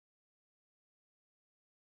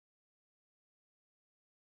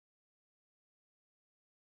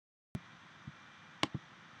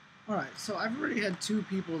Alright, so I've already had 2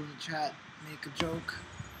 people in the chat make a joke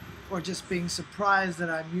or just being surprised that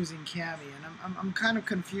I'm using Cammy, and I'm kind of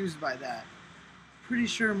confused by that. Pretty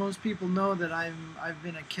sure most people know that I've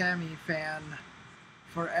been a Cammy fan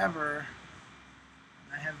forever.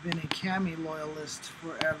 I have been a Cammy loyalist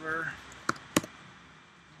forever.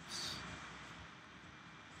 Oops.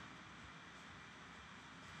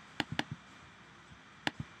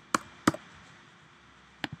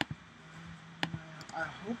 I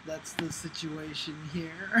hope that's the situation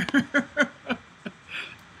here.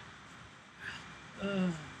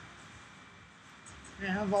 I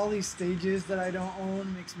have all these stages that I don't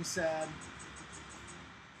own, makes me sad.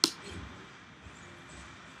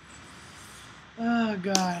 Oh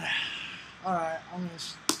god. Alright, I'm gonna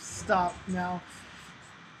stop now.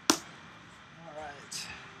 Alright.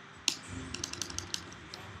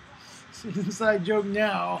 Inside joke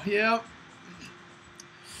now, yep.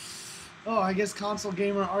 Oh, I guess Console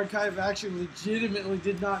Gamer Archive actually legitimately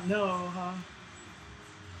did not know, huh?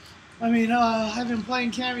 I mean, I've been playing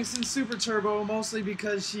Cammy since Super Turbo, mostly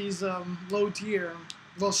because she's low tier.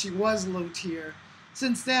 Well, she was low tier.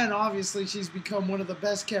 Since then, obviously, she's become one of the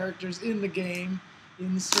best characters in the game,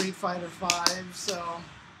 in Street Fighter V, so,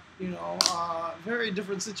 you know, very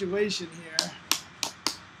different situation here.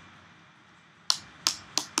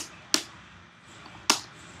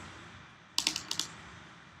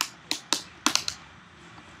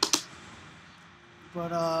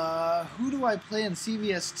 But, who do I play in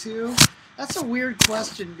CVS2? That's a weird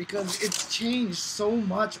question because it's changed so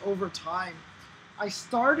much over time. I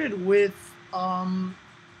started with, hang on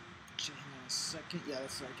a second, yeah,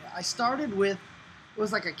 that's right. I started with, it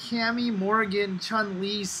was like a Cammy, Morgan,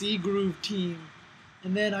 Chun-Li, C-Groove team.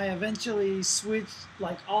 And then I eventually switched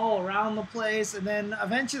like all around the place. And then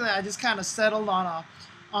eventually I just kind of settled on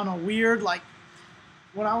a weird, like,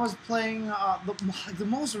 when I was playing, the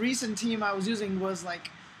most recent team I was using was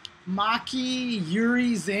like Maki,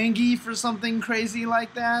 Yuri, Zangief or something crazy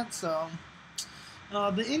like that. So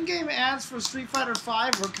the in-game ads for Street Fighter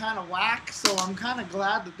V were kind of whack, so I'm kind of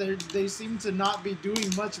glad that they seem to not be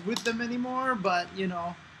doing much with them anymore, but you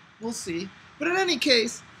know, we'll see. But in any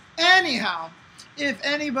case, anyhow, if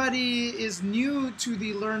anybody is new to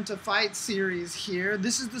the Learn to Fight series here,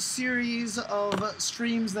 this is the series of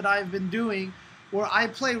streams that I've been doing where I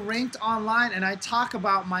play Ranked Online and I talk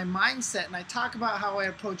about my mindset and I talk about how I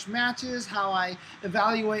approach matches, how I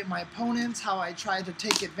evaluate my opponents, how I try to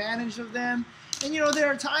take advantage of them. And you know, there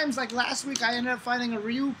are times like last week I ended up fighting a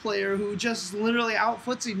Ryu player who just literally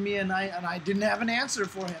out-footsied me and I didn't have an answer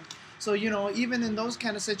for him. So, you know, even in those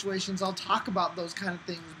kind of situations, I'll talk about those kind of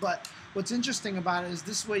things. But what's interesting about it is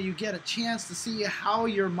this way you get a chance to see how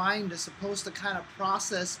your mind is supposed to kind of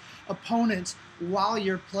process opponents while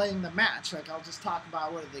you're playing the match. Like, I'll just talk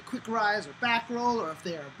about whether they quick rise or back roll, or if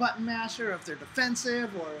they're a button masher, or if they're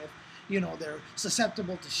defensive, or if, you know, they're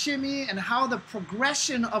susceptible to shimmy, and how the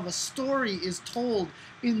progression of a story is told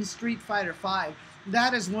in Street Fighter V.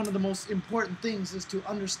 That is one of the most important things, is to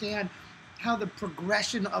understand how the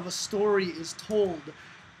progression of a story is told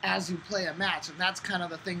as you play a match. And that's kind of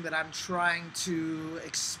the thing that I'm trying to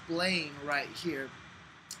explain right here.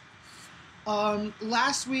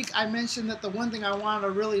 Last week I mentioned that the one thing I wanted to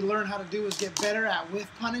really learn how to do was get better at whiff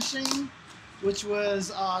punishing, which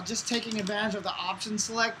was just taking advantage of the option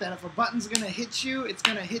select, that if a button's going to hit you, it's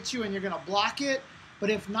going to hit you and you're going to block it. But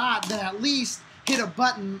if not, then at least hit a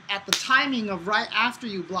button at the timing of right after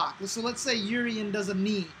you block. So let's say Urian does a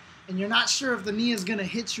knee, and you're not sure if the knee is going to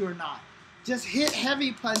hit you or not. Just hit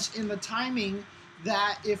heavy punch in the timing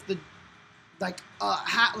that if the,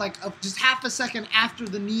 just half a second after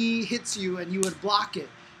the knee hits you and you would block it.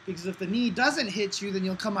 Because if the knee doesn't hit you, then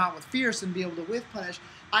you'll come out with fierce and be able to whiff punish.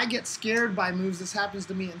 I get scared by moves. This happens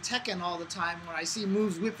to me in Tekken all the time, where I see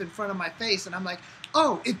moves whiff in front of my face and I'm like,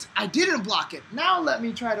 oh, I didn't block it. Now let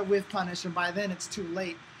me try to whiff punish, and by then it's too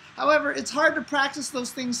late. However, it's hard to practice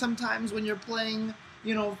those things sometimes when you're playing,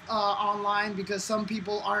 you know, online, because some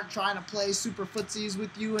people aren't trying to play super footsies with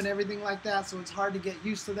you and everything like that, so it's hard to get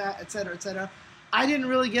used to that, etc., etc. I didn't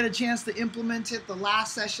really get a chance to implement it the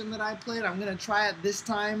last session that I played. I'm going to try it this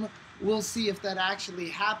time. We'll see if that actually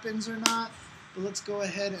happens or not. But let's go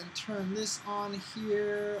ahead and turn this on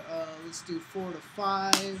here. Let's do 4 to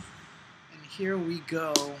 5, and here we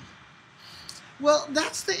go. Well,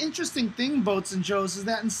 that's the interesting thing, Boats and Joes, is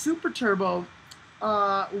that in Super Turbo,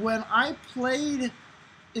 when I played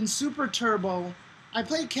in Super Turbo, I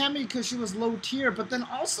played Cammy because she was low tier, but then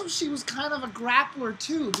also she was kind of a grappler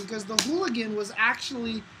too, because the Hooligan was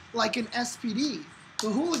actually like an SPD. The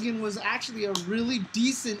Hooligan was actually a really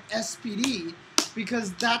decent SPD,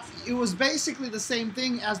 because it was basically the same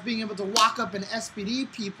thing as being able to walk up and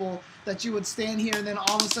SPD people that you would stand here and then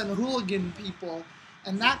all of a sudden hooligan people.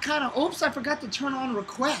 And that kind of, oops, I forgot to turn on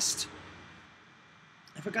request.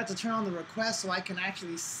 I forgot to turn on the request so I can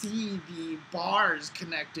actually see the bars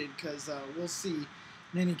connected, because we'll see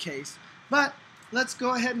in any case. But let's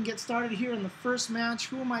go ahead and get started here in the first match.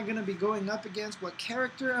 Who am I going to be going up against? What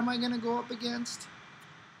character am I going to go up against?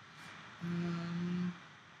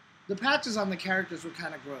 The patches on the characters were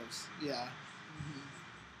kind of gross. Yeah.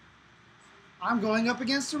 I'm going up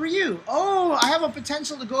against a Ryu. Oh, I have a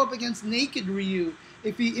potential to go up against Naked Ryu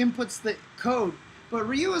if he inputs the code. But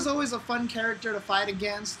Ryu is always a fun character to fight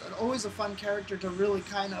against, and always a fun character to really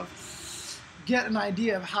kind of get an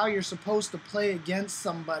idea of how you're supposed to play against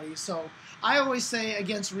somebody. So I always say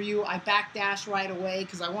against Ryu, I backdash right away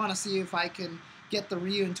because I want to see if I can get the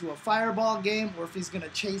Ryu into a fireball game or if he's going to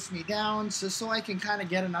chase me down, so I can kind of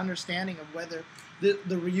get an understanding of whether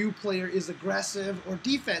the Ryu player is aggressive or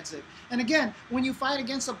defensive. And again, when you fight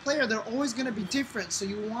against a player, they're always going to be different, so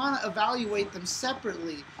you want to evaluate them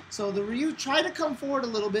separately. So the Ryu tried to come forward a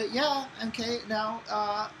little bit. Yeah, okay, now,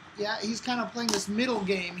 yeah, he's kind of playing this middle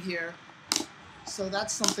game here. So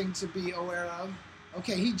that's something to be aware of.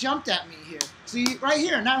 Okay, he jumped at me here. See, right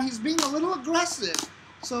here, now he's being a little aggressive.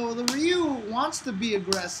 So the Ryu wants to be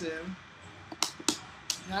aggressive.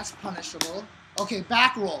 That's punishable. Okay,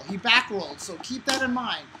 back roll. He back rolled, so keep that in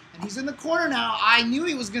mind. And he's in the corner now. I knew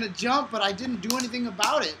he was going to jump, but I didn't do anything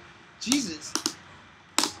about it. Jesus.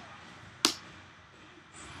 Okay.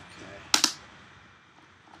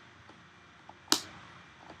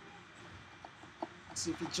 Let's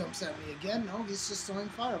see if he jumps at me again. No, he's just throwing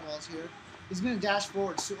fireballs here. He's going to dash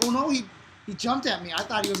forward. So, oh no, he jumped at me. I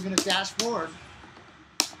thought he was going to dash forward.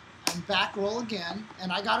 And back roll again.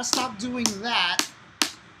 And I got to stop doing that.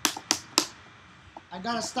 I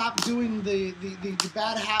got to stop doing the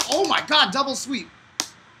bad hat. Oh my god, double sweep.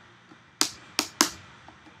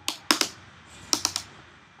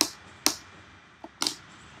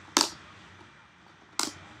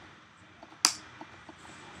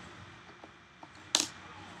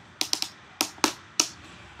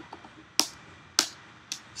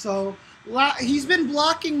 So he's been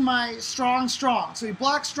blocking my strong. So he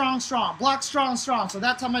blocked strong, blocked strong. So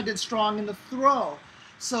that time I did strong in the throw.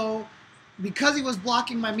 So because he was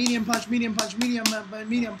blocking my medium punch,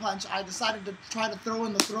 I decided to try to throw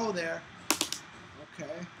in the throw there.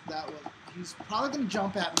 Okay, he's probably going to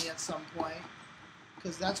jump at me at some point,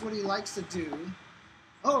 because that's what he likes to do.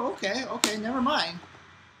 Oh, okay, never mind.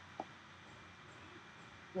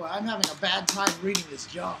 Boy, I'm having a bad time reading his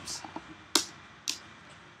jumps.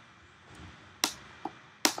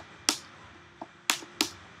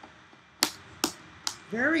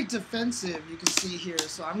 Very defensive, you can see here,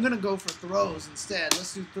 so I'm going to go for throws instead.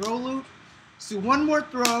 Let's do throw loop. Let's do one more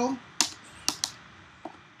throw.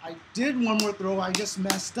 I did one more throw, I just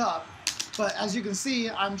messed up. But as you can see,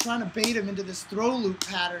 I'm trying to bait him into this throw loop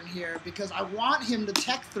pattern here because I want him to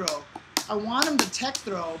tech throw. I want him to tech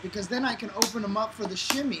throw because then I can open him up for the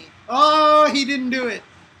shimmy. Oh, he didn't do it.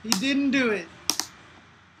 He didn't do it.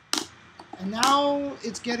 And now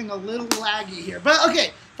it's getting a little laggy here. But okay,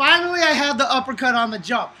 finally I had the uppercut on the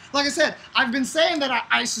jump. Like I said, I've been saying that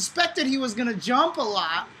I suspected he was going to jump a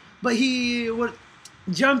lot, but he would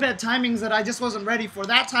jump at timings that I just wasn't ready for.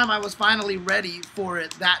 That time I was finally ready for it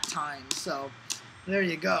that time. So there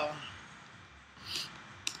you go.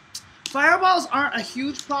 Fireballs aren't a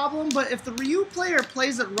huge problem, but if the Ryu player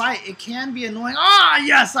plays it right, it can be annoying. Ah,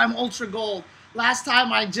 yes, I'm Ultra Gold. Last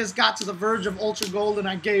time I just got to the verge of Ultra Gold and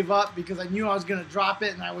I gave up because I knew I was going to drop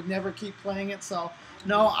it and I would never keep playing it. So,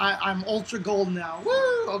 no, I'm Ultra Gold now.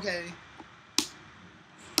 Woo! Okay.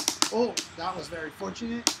 Oh, that was very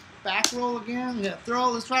fortunate. Back roll again. Yeah, throw.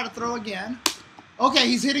 Let's try to throw again. Okay,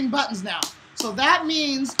 he's hitting buttons now. So that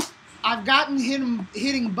means I've gotten him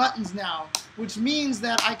hitting buttons now, which means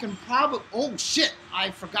that I can probably... Oh, shit.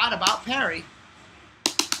 I forgot about parry.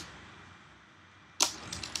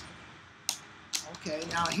 Okay,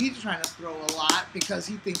 now he's trying to throw a lot because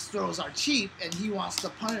he thinks throws are cheap and he wants to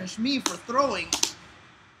punish me for throwing.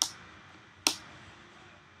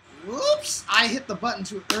 Whoops! I hit the button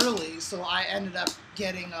too early, so I ended up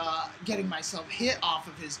getting myself hit off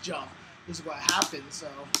of his jump. This is what happened, so...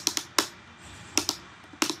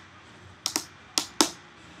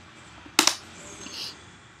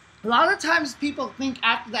 A lot of times people think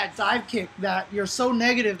after that dive kick that you're so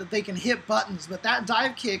negative that they can hit buttons, but that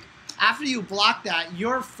dive kick, after you block that,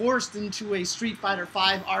 you're forced into a Street Fighter V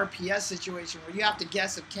RPS situation where you have to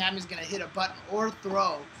guess if Cammy's going to hit a button or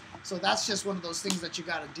throw. So that's just one of those things that you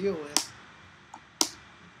got to deal with.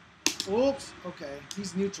 Oops. Okay.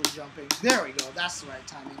 He's neutral jumping. There we go. That's the right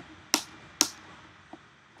timing.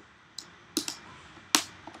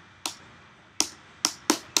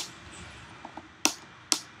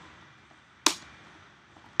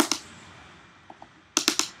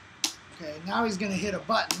 Okay, now he's going to hit a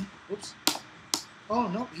button. Whoops. Oh,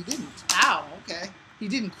 no, he didn't. Ow, okay. He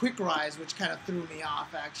didn't quick rise, which kind of threw me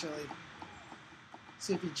off, actually.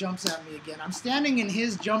 See if he jumps at me again. I'm standing in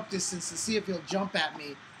his jump distance to see if he'll jump at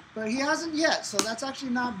me. But he hasn't yet, so that's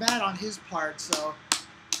actually not bad on his part, so...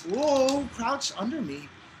 Whoa, crouch under me.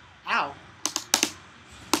 Ow.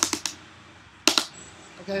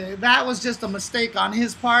 Okay, that was just a mistake on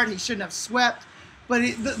his part. He shouldn't have swept. But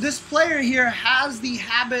this player here has the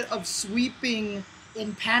habit of sweeping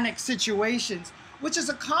in panic situations, which is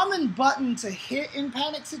a common button to hit in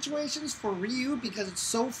panic situations for Ryu because it's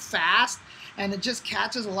so fast and it just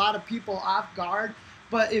catches a lot of people off guard.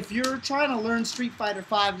 But if you're trying to learn Street Fighter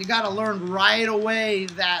V, you got to learn right away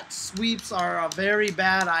that sweeps are a very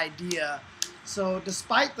bad idea. So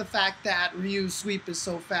despite the fact that Ryu's sweep is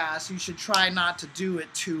so fast, you should try not to do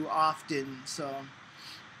it too often. So...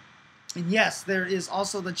 And yes, there is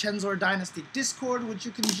also the Chenzor Dynasty Discord, which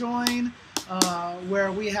you can join,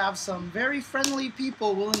 where we have some very friendly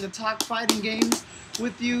people willing to talk fighting games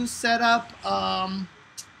with you. Set up,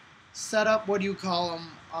 what do you call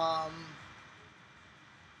them?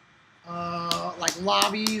 Like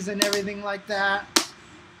lobbies and everything like that.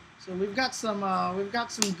 So we've got some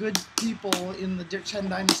good people in the Chen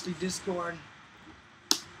Dynasty Discord.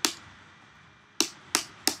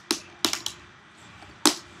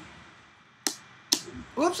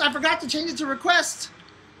 Oops, I forgot to change it to request.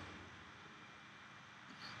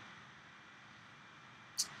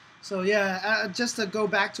 So yeah, just to go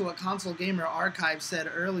back to what Console Gamer Archive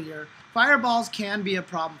said earlier, fireballs can be a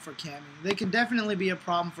problem for Cammy. They can definitely be a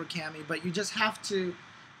problem for Cammy, but you just have to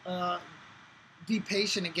be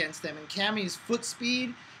patient against them. And Cammy's foot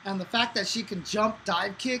speed and the fact that she can jump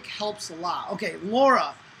dive kick helps a lot. Okay,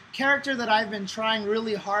 Laura, character that I've been trying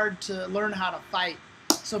really hard to learn how to fight.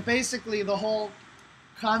 So basically the whole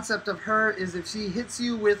concept of her is if she hits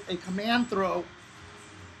you with a command throw,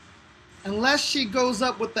 unless she goes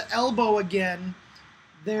up with the elbow again,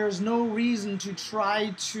 there's no reason to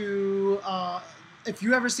try to, if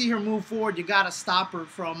you ever see her move forward, you gotta stop her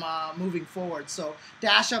from moving forward. So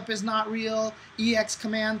dash up is not real, EX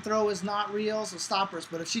command throw is not real, so stop her.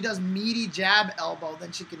 But if she does meaty jab elbow,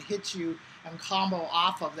 then she can hit you and combo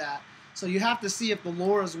off of that. So you have to see if the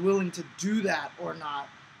Laura's willing to do that or not.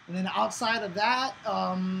 And then outside of that,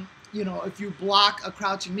 you know, if you block a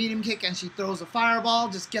crouching medium kick and she throws a fireball,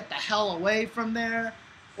 just get the hell away from there.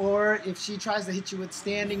 Or if she tries to hit you with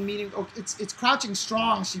standing medium, it's crouching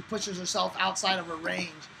strong, she pushes herself outside of her range.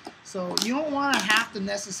 So you don't want to have to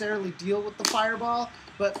necessarily deal with the fireball,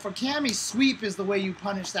 but for Cammy, sweep is the way you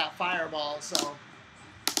punish that fireball. So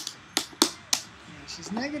yeah,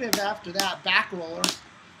 she's negative after that. Back roller.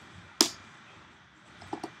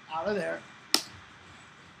 Out of there.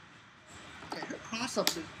 Okay, her cross-up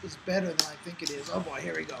is better than I think it is. Oh boy,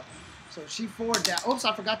 here we go. So she forward down. Oops,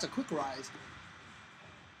 I forgot to quick rise.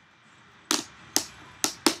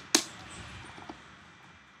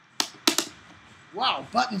 Wow,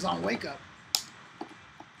 buttons on wake up.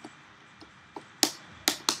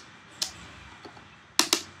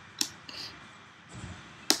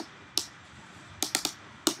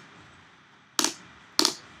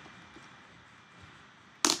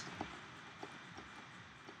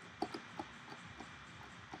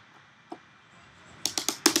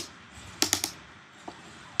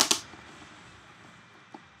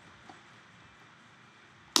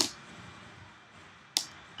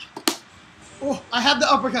 Oh, I had the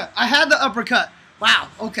uppercut. I had the uppercut. Wow,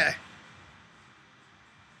 okay.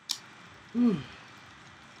 Ooh.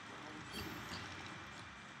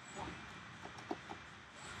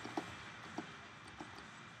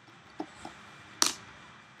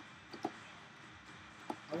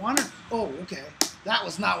 I wanted... Oh, okay. That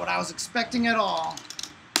was not what I was expecting at all.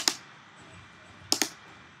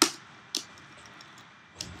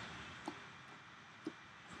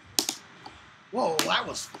 Whoa, that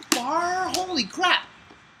was far. Holy crap.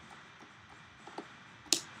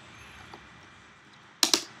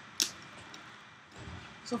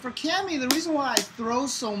 So for Cammy, the reason why I throw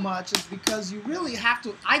so much is because you really have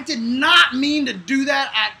to... I did not mean to do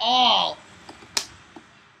that at all.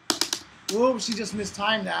 Whoa, she just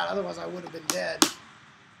mistimed that. Otherwise, I would have been dead.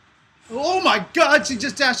 Oh my God, she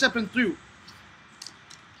just dashed up and threw.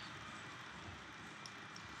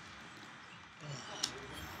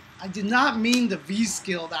 I did not mean to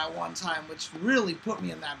V-skill that one time, which really put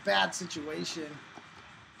me in that bad situation.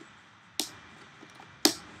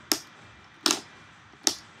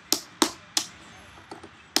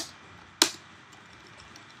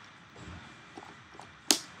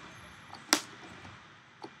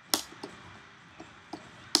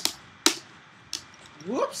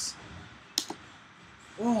 Oops!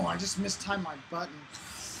 Oh, I just mistimed my button.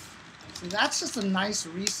 See, that's just a nice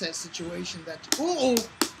reset situation that... Oh!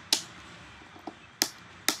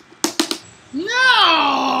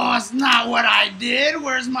 No! That's not what I did!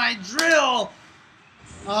 Where's my drill?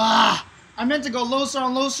 Ah! I meant to go low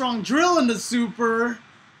strong, drill in the super,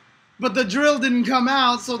 but the drill didn't come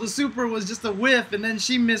out, so the super was just a whiff, and then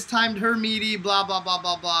she mistimed her meaty, blah, blah, blah,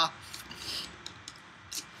 blah, blah.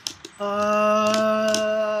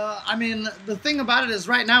 I mean, the thing about it is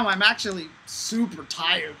right now I'm actually super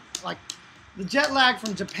tired. Like, the jet lag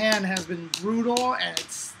from Japan has been brutal, and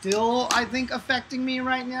it's still, I think, affecting me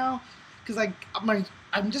right now. Because, like,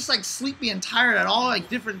 I'm just, like, sleepy and tired at all, like,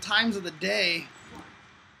 different times of the day.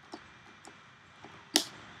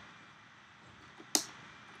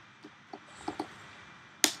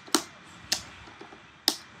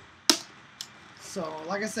 So,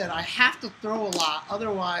 like I said, I have to throw a lot.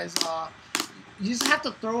 Otherwise, you just have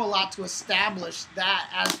to throw a lot to establish that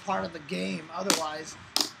as part of the game. Otherwise,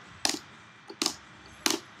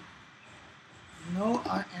 no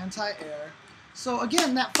anti-air. So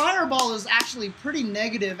again, that fireball is actually pretty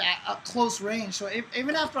negative at close range. So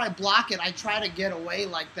even after I block it, I try to get away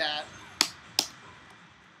like that.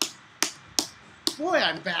 Boy,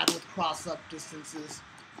 I'm bad with cross-up distances.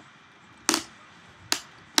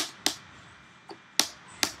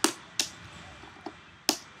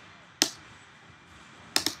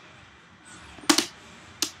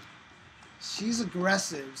 She's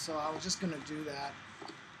aggressive, so I was just going to do that.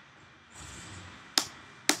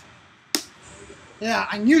 Yeah,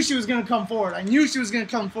 I knew she was going to come forward. I knew she was going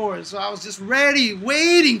to come forward, so I was just ready,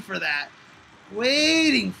 waiting for that.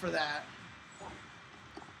 Waiting for that.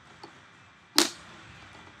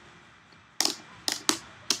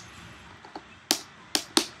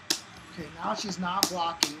 Okay, now she's not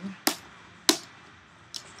blocking.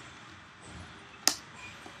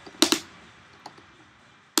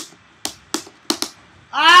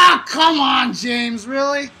 Ah, come on, James,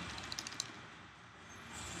 really?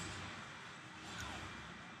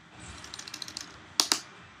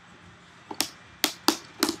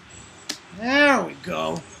 There we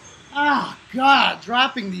go. Ah, God,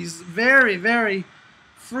 dropping these very, very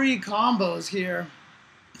free combos here.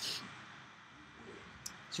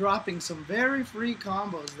 Dropping some very free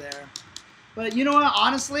combos there. But you know what,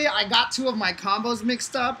 honestly, I got two of my combos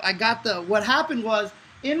mixed up. What happened was,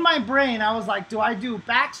 in my brain, I was like, do I do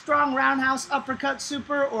back strong roundhouse uppercut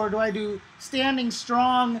super, or do I do standing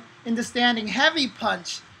strong into standing heavy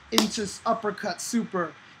punch into uppercut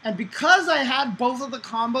super? And because I had both of the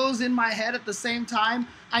combos in my head at the same time,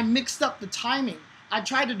 I mixed up the timing. I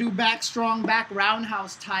tried to do back strong, back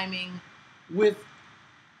roundhouse timing with...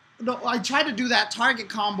 No, I tried to do that target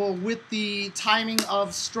combo with the timing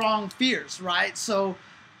of strong fierce, right? So...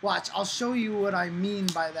 watch, I'll show you what I mean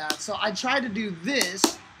by that. So I tried to do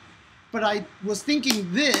this, but I was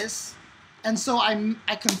thinking this, and so I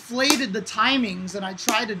conflated the timings, and I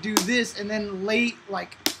tried to do this, and then late,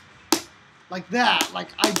 like that. Like,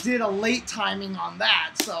 I did a late timing on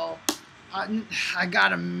that, so I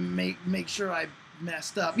gotta make sure I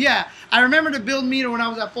messed up. Yeah, I remember to build meter when I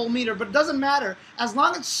was at full meter, but it doesn't matter. As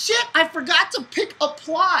long as, shit, I forgot to pick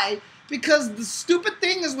apply. Because the stupid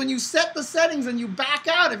thing is when you set the settings and you back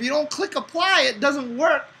out, if you don't click apply, it doesn't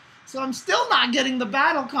work. So I'm still not getting the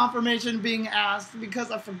battle confirmation being asked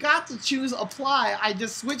because I forgot to choose apply. I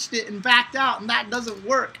just switched it and backed out, and that doesn't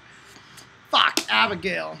work. Fuck,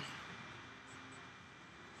 Abigail.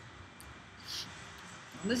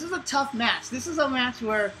 This is a tough match. This is a match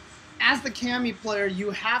where, as the Cammy player,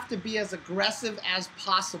 you have to be as aggressive as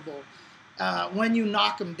possible when you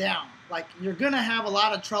knock him down. Like, you're going to have a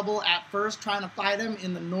lot of trouble at first trying to fight him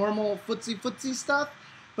in the normal footsie stuff.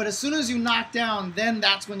 But as soon as you knock down, then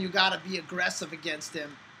that's when you got to be aggressive against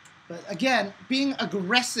him. But again, being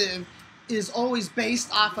aggressive is always based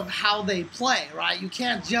off of how they play, right? You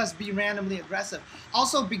can't just be randomly aggressive.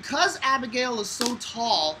 Also, because Abigail is so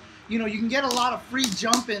tall, you know, you can get a lot of free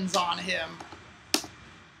jump-ins on him.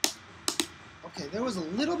 Okay, there was a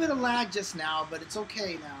little bit of lag just now, but it's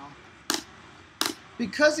okay now.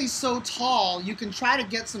 Because he's so tall, you can try to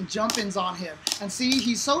get some jump-ins on him. And see,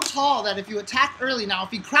 he's so tall that if you attack early now, if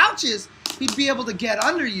he crouches, he'd be able to get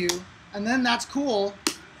under you, and then that's cool.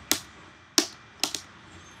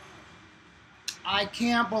 I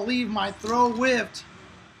can't believe my throw whiffed.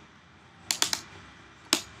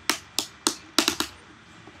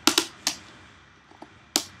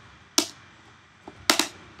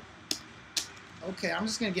 Okay, I'm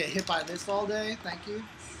just gonna get hit by this all day. Thank you.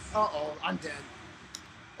 Uh-oh, I'm dead.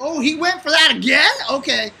 Oh, he went for that again?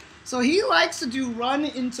 Okay. So he likes to do run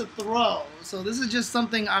into throw. So this is just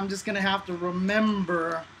something I'm just going to have to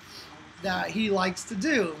remember that he likes to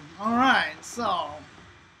do. All right, so.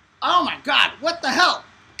 Oh my God, what the hell?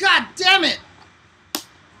 God damn it!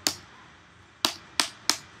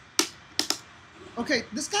 Okay,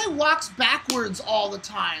 this guy walks backwards all the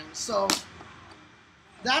time, so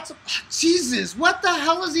that's... Jesus, what the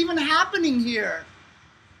hell is even happening here?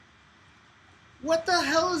 What the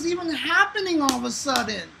hell is even happening all of a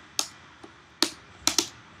sudden?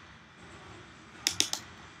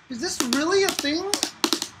 Is this really a thing?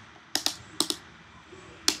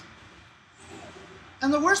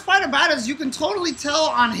 And the worst part about it is you can totally tell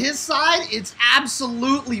on his side it's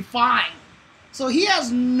absolutely fine. So he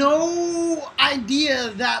has no idea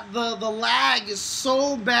that the lag is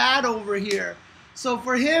so bad over here. So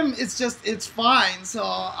for him, it's fine. So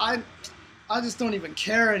I just don't even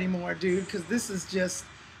care anymore, dude, because this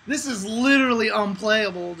is literally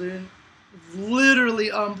unplayable, dude. It's literally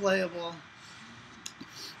unplayable.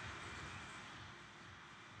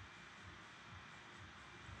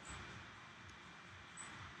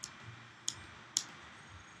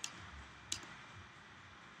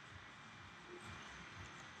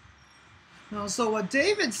 No, so what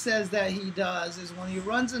David says that he does is when he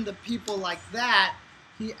runs into people like that,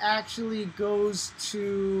 he actually goes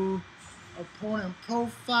to opponent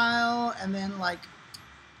profile and then like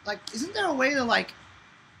isn't there a way to like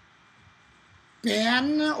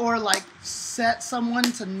ban or like set someone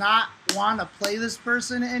to not want to play this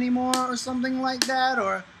person anymore or something like that?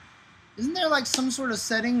 Or isn't there like some sort of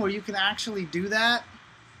setting where you can actually do that?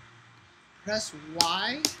 Press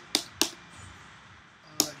Y.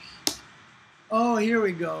 Oh, here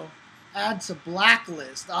we go. Add to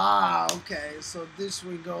blacklist. Ah, okay. So this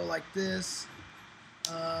we go like this.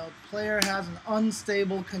 Player has an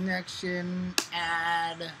unstable connection.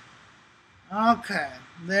 Add. Okay.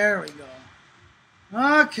 There we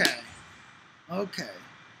go. Okay. Okay.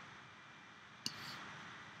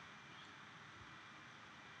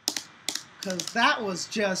 Because that was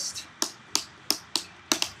just...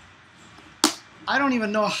 I don't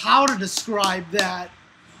even know how to describe that.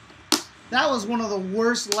 That was one of the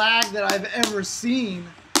worst lag that I've ever seen.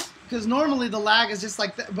 Because normally the lag is just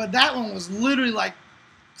like that. But that one was literally like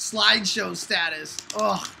slideshow status.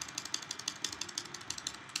 Ugh.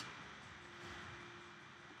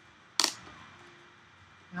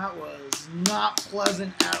 That was not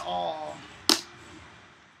pleasant at all.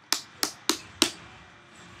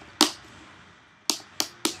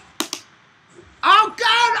 Oh God,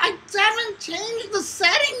 I haven't changed the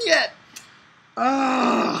setting yet.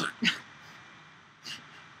 Ugh.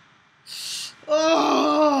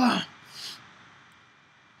 Oh.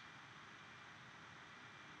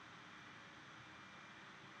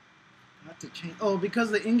 Got to change. Oh,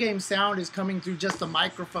 because the in-game sound is coming through just a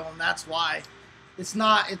microphone. That's why. It's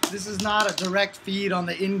not. This is not a direct feed on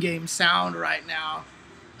the in-game sound right now.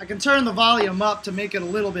 I can turn the volume up to make it a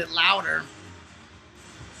little bit louder.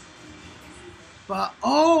 But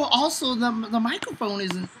oh, also the microphone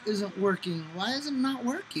isn't working. Why is it not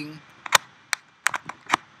working?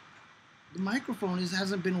 The microphone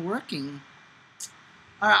hasn't been working.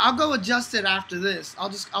 All right, I'll go adjust it after this.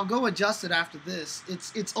 I'll go adjust it after this.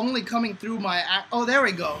 It's only coming through my... Oh, there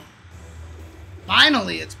we go.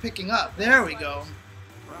 Finally, it's picking up. There we go.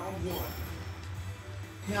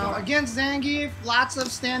 Now against Zangief, lots of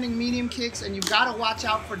standing medium kicks, and you've got to watch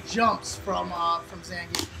out for jumps from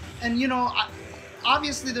Zangief. And you know,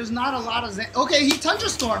 obviously there's not a lot of okay, he Tundra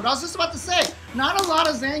Stormed. I was just about to say, not a lot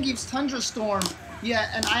of Zangief's Tundra Storm.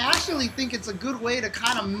 Yeah, and I actually think it's a good way to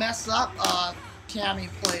kind of mess up Cammy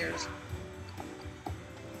players.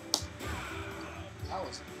 That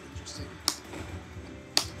was interesting.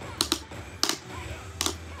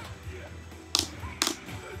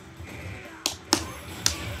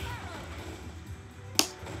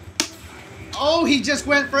 Oh, he just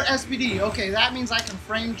went for SPD. Okay, that means I can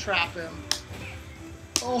frame trap him.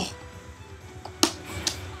 Oh.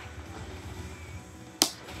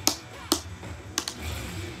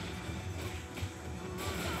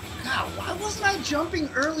 God, why wasn't I jumping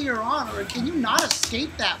earlier on? Or can you not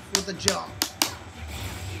escape that with a jump?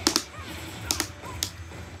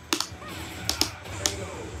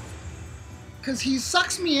 Because he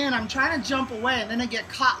sucks me in, I'm trying to jump away, and then I get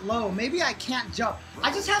caught low. Maybe I can't jump.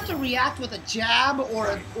 I just have to react with a jab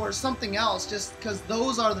or something else, just because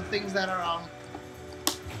those are the things that are,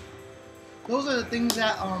 those are the things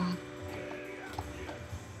that,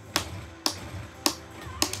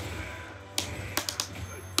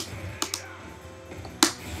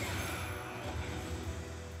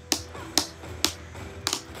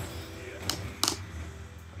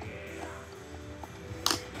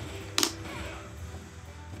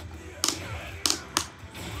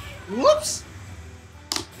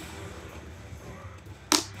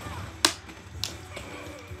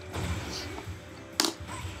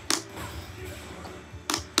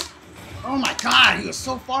 is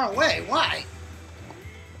so far away. Why?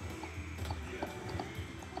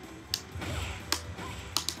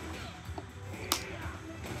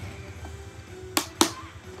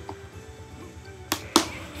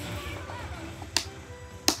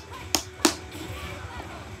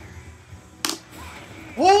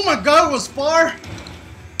 Oh my god, it was far!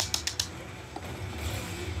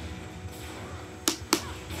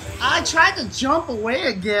 I tried to jump away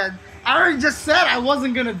again. I already just said I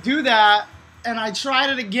wasn't gonna do that, and I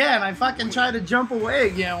tried it again. I fucking tried to jump away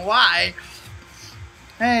again. Why?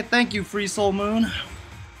 Hey, thank you, Free Soul Moon.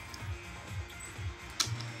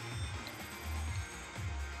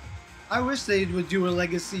 I wish they would do a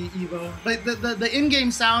Legacy Evo. But the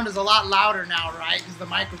in-game sound is a lot louder now, right? Because the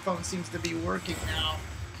microphone seems to be working now.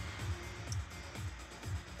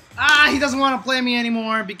 Ah, he doesn't want to play me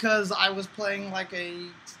anymore because I was playing like a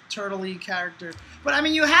turtle-y character. But I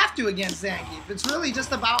mean, you have to against Zangief. It's really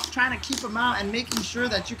just about trying to keep him out and making sure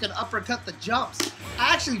that you can uppercut the jumps.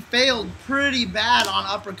 I actually failed pretty bad on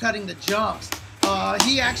uppercutting the jumps.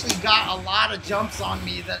 He actually got a lot of jumps on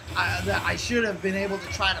me that I should have been able to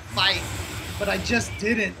try to fight, but I just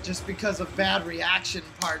didn't, just because of bad reaction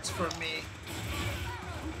parts from me.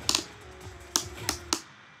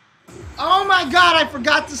 Oh my god, I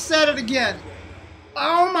forgot to set it again.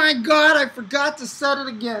 Oh my god, I forgot to set it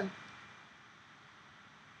again.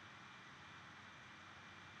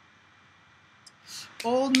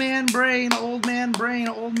 Old man brain, old man brain,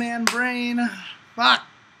 old man brain. Fuck.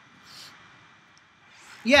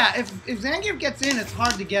 Yeah, if Zangief gets in, it's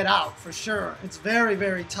hard to get out, for sure. It's very,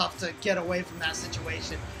 very tough to get away from that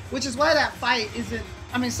situation. Which is why that fight isn't...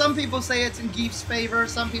 I mean, some people say it's in Gief's favor,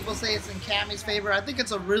 some people say it's in Cammy's favor. I think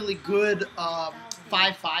it's a really good 5-5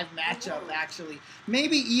 matchup, actually.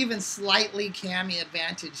 Maybe even slightly Cammy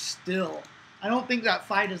advantage still. I don't think that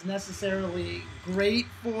fight is necessarily great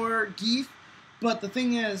for Gief, but the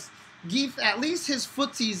thing is, Gief, at least his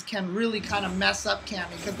footsies can really kind of mess up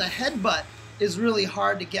Cammy, because the headbutt is really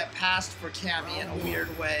hard to get past for Cammy in a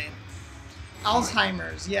weird way.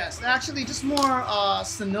 Alzheimer's, yes. Actually, just more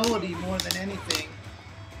senility more than anything.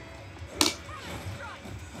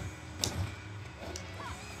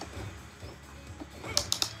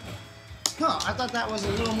 Huh, I thought that was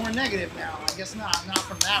a little more negative now. I guess not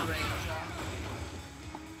from that range.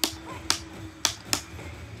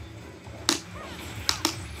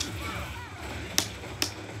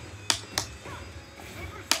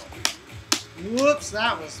 Whoops,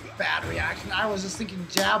 that was a bad reaction. I was just thinking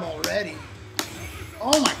jab already.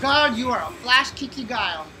 Oh my god, you are a flash kicky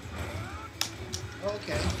guy.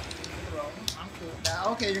 Okay, throw. I'm cool with that.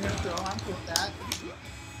 Okay, you're gonna throw. I'm cool with that.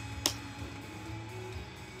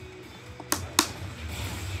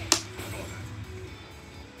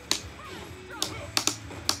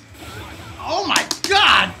 Oh my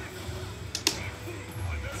god!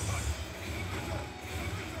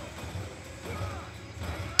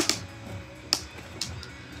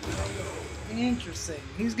 Interesting.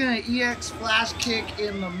 He's gonna EX flash kick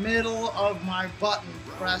in the middle of my button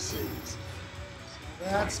presses. So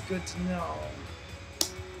that's good to know.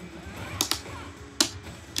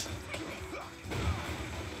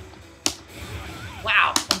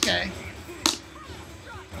 Wow, okay.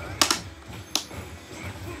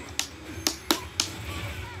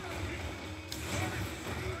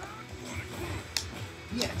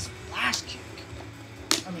 EX flash kick.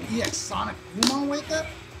 I mean EX Sonic Boom on wake up?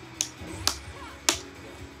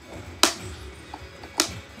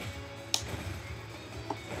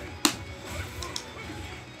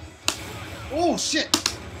 Oh shit!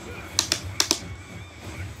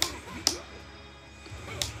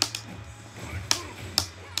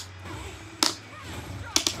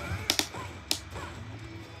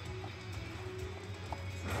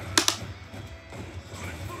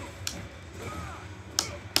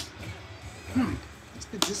 That's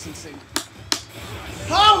good distancing.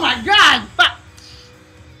 Oh my god! Fuck!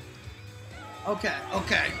 Okay,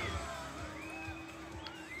 okay.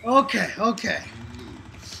 Okay.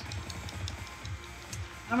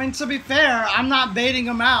 I mean, to be fair, I'm not baiting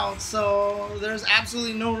him out, so there's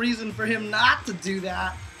absolutely no reason for him not to do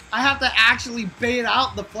that. I have to actually bait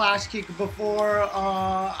out the flash kick before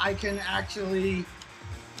I can actually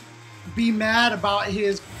be mad about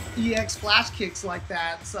his EX flash kicks like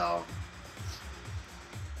that, so...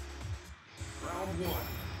 Round one.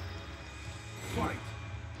 Fight.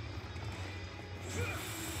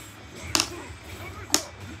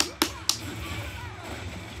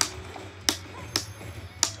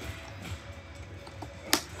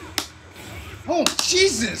 Oh,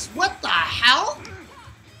 Jesus! What the hell?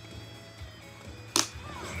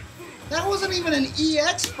 That wasn't even an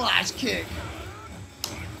EX flash kick.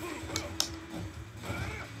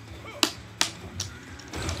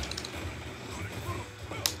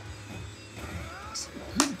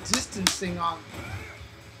 Good distancing on.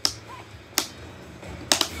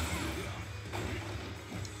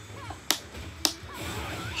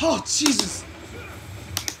 Oh, Jesus.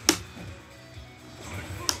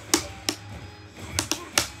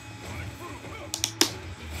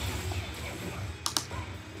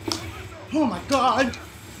 Oh my God.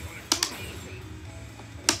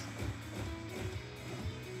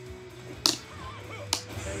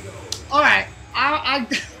 All right, I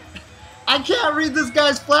can't read this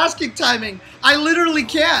guy's flash kick timing. I literally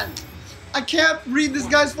can't. I can't read this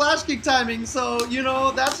guy's flash kick timing. So you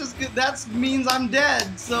know that's just good. That means I'm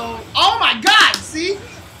dead. So oh my God, see,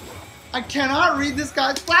 I cannot read this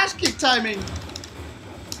guy's flash kick timing.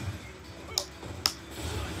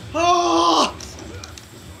 Oh.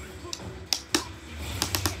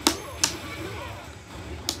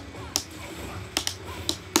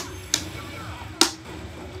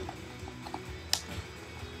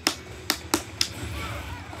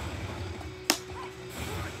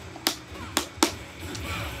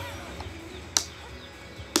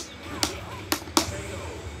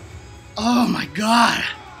 Oh my God.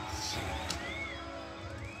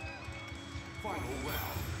 Final round.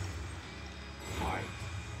 Fight.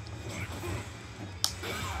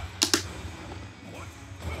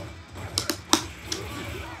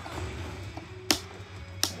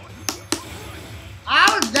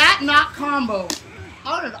 How did that not combo?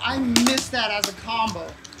 How did I miss that as a combo?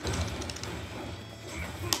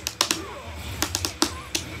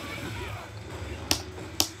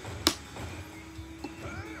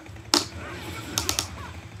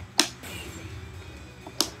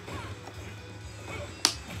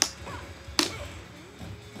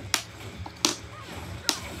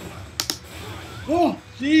 Oh,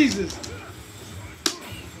 Jesus.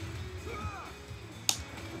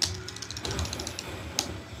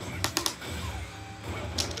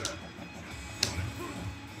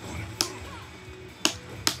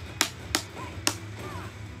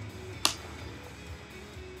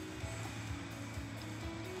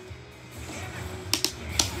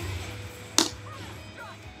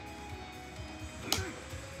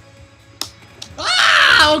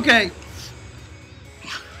 Ah, okay.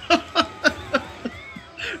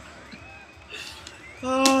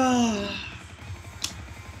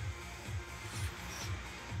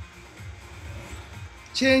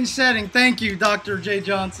 Change setting. Thank you, Dr. J.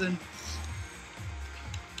 Johnson.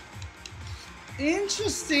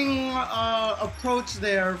 Interesting approach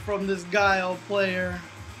there from this Guile player.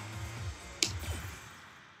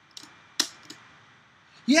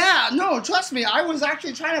 Yeah, no, trust me. I was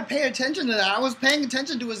actually trying to pay attention to that. I was paying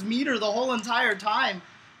attention to his meter the whole entire time.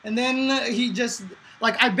 And then he just,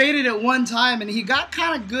 like, I baited it one time, and he got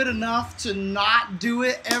kind of good enough to not do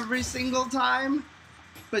it every single time.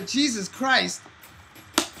 But Jesus Christ.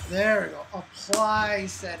 There we go. Apply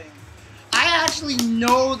setting. I actually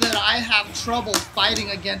know that I have trouble fighting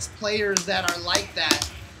against players that are like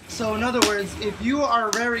that. So in other words, if you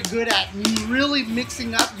are very good at really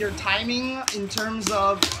mixing up your timing in terms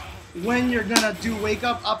of when you're gonna do wake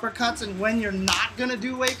up uppercuts and when you're not gonna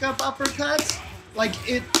do wake up uppercuts, like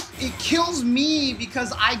it kills me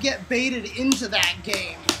because I get baited into that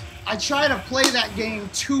game. I try to play that game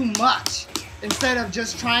too much instead of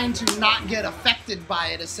just trying to not get affected by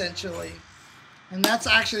it, essentially. And that's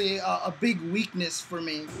actually a big weakness for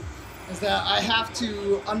me, is that I have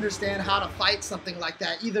to understand how to fight something like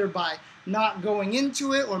that, either by not going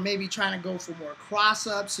into it or maybe trying to go for more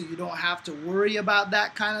cross-ups so you don't have to worry about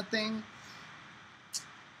that kind of thing.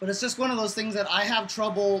 But it's just one of those things that I have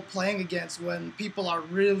trouble playing against when people are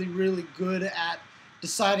really, really good at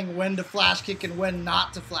deciding when to flash kick and when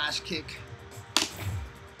not to flash kick.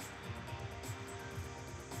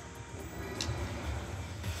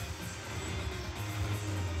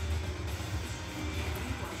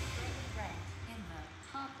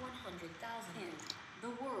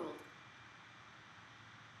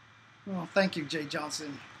 Well, thank you, Jay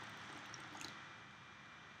Johnson.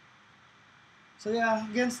 So yeah,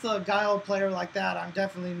 against a Guile player like that, I'm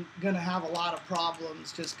definitely going to have a lot of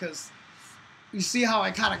problems just because you see how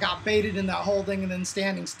I kind of got baited in that whole thing and then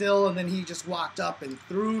standing still, and then he just walked up and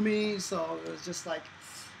threw me. So it was just like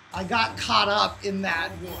I got caught up in that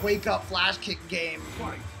wake up flash kick game.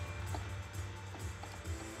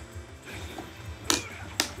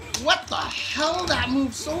 What the hell? That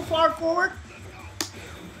moved so far forward?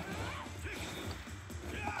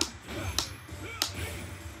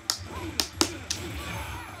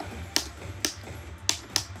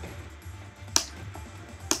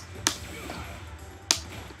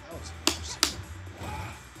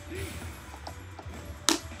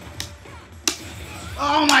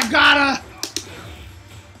 Oh my God!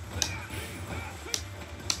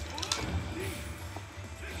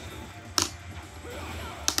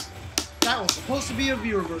 That was supposed to be a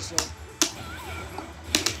V reversal.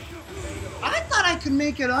 I thought I could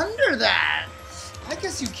make it under that. I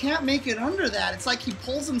guess you can't make it under that. It's like he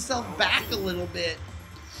pulls himself back a little bit.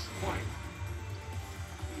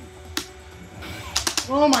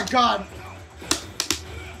 Oh my god.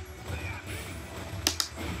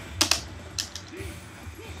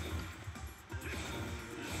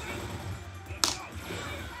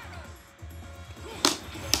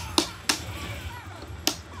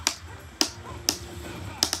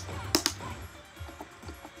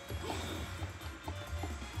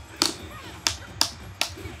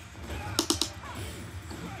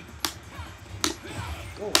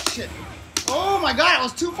 Oh shit. Oh my god, I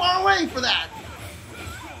was too far away for that.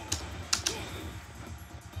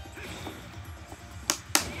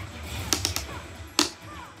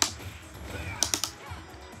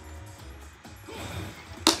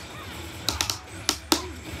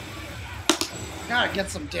 Gotta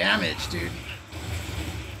get some damage, dude.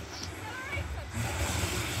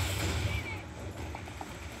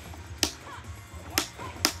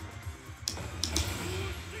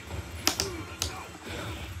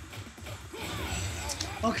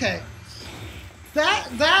 Okay.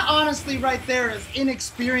 That honestly right there is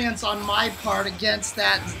inexperience on my part against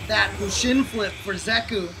that Bushin flip for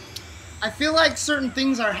Zeku. I feel like certain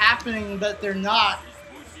things are happening but they're not.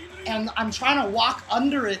 And I'm trying to walk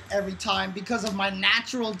under it every time because of my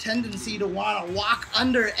natural tendency to want to walk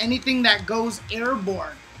under anything that goes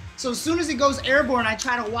airborne. So as soon as he goes airborne, I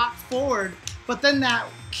try to walk forward, but then that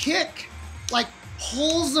kick like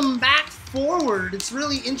pulls him back forward. It's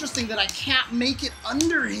really interesting that I can't make it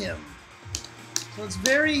under him. So it's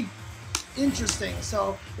very interesting.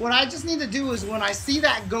 So what I just need to do is when I see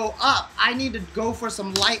that go up, I need to go for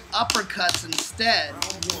some light uppercuts instead.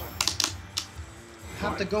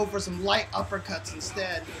 Have to go for some light uppercuts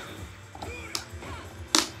instead.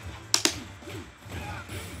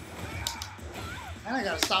 And I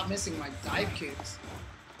gotta stop missing my dive kicks.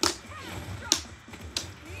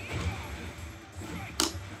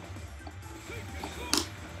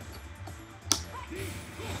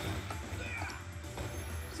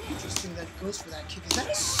 It's interesting that it goes for that kick. Is that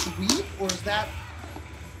a sweep or is that...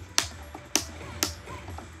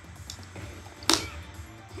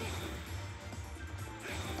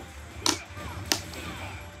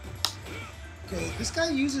 Okay, this guy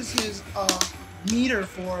uses his meter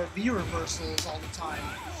for V reversals all the time.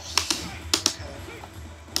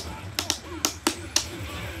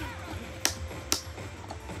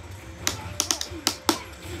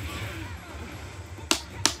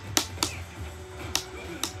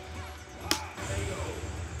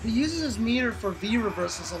 He uses his meter for V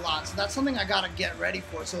reversals a lot, so that's something I gotta get ready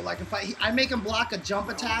for. So like if I make him block a jump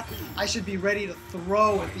attack, I should be ready to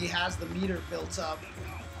throw if he has the meter built up.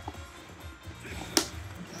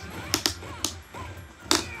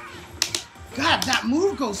 God, that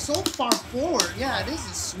move goes so far forward. Yeah, it is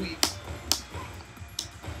a sweep.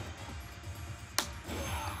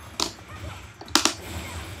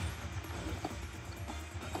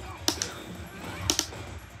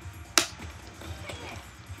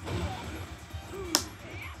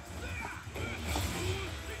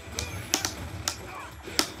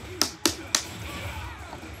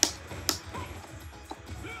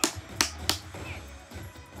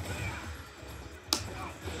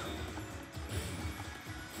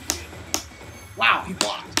 Wow, he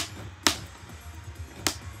blocked.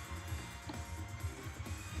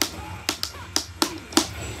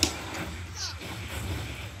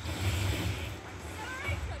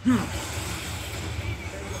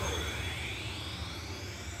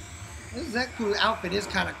 This Zeku outfit is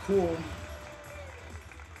kind of cool.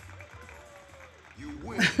 You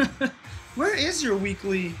win. Where is your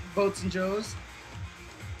weekly, Boats and Joes?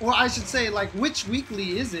 Or I should say, like, which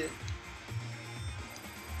weekly is it?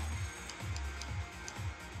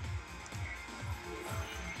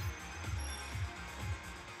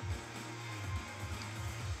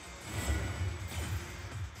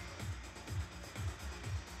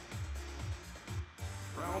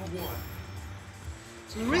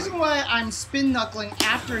 So the reason why I'm spin knuckling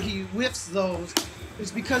after he whiffs those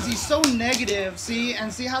is because he's so negative, see?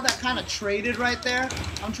 And see how that kind of traded right there?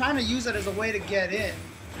 I'm trying to use it as a way to get in.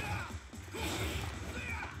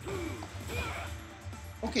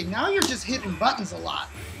 Okay, now you're just hitting buttons a lot.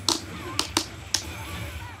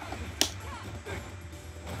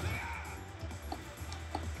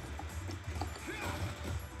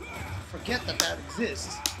 Forget that that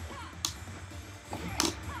exists.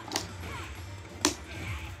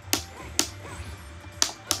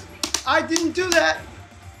 I didn't do that.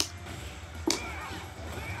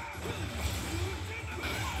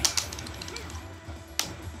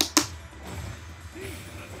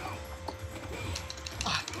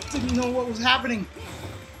 didn't know what was happening.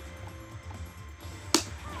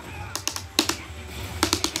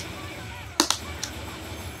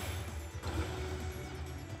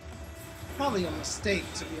 Probably a mistake,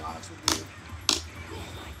 to be honest with you.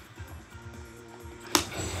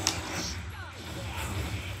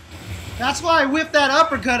 That's why I whipped that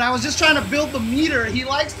uppercut. I was just trying to build the meter. He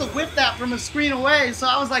likes to whip that from a screen away, so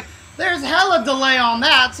I was like, there's hella delay on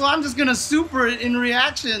that, so I'm just gonna super it in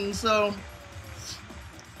reaction. So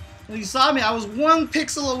you saw me, I was 1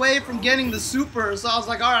 pixel away from getting the super, so I was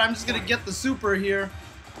like, alright, I'm just gonna get the super here.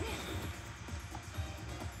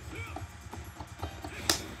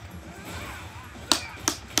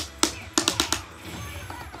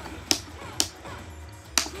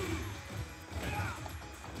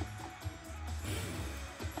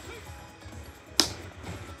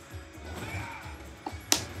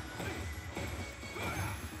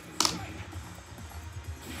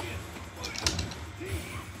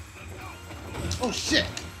 Oh shit!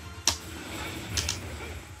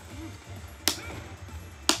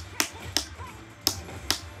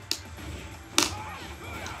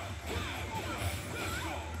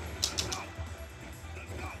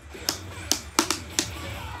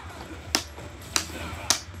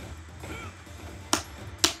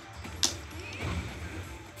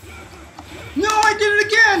 No, I did it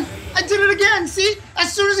again! I did it again! See?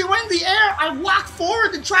 As soon as he went in the air, I walked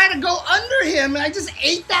forward to try to go under him, and I just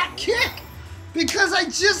ate that kick! Because I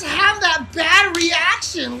just have that bad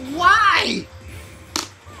reaction. Why?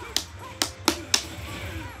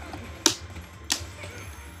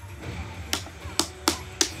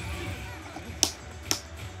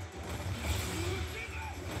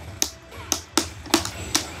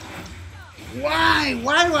 Why?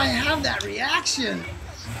 Why do I have that reaction?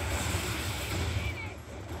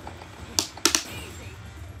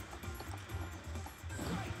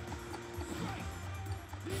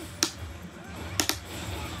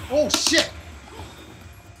 Oh shit!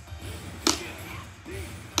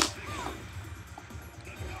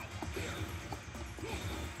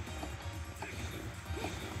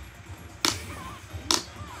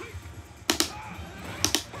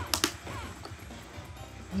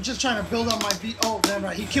 I'm just trying to build up my beat. Oh, damn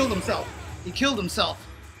right. He killed himself. He killed himself.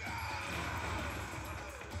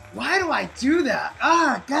 Why do I do that?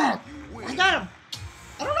 Ah, God. I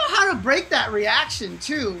don't know how to break that reaction,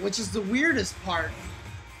 too, which is the weirdest part.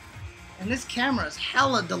 And this camera is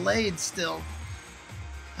hella delayed still.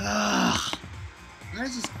 Ugh. Why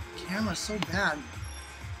is this camera so bad?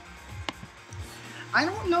 I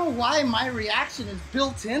don't know why my reaction is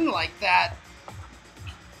built in like that.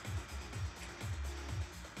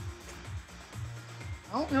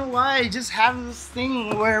 I don't know why I just have this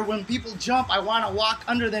thing where when people jump, I want to walk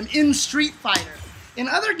under them in Street Fighter. In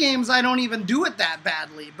other games, I don't even do it that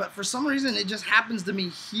badly, but for some reason, it just happens to me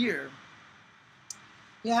here.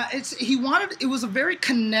 Yeah, it was a very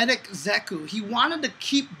kinetic Zeku. He wanted to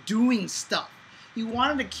keep doing stuff. He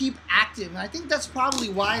wanted to keep active, and I think that's probably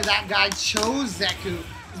why that guy chose Zeku,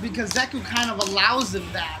 is because Zeku kind of allows him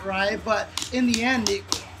that, right? But in the end,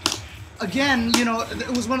 again, you know,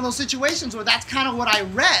 it was one of those situations where that's kind of what I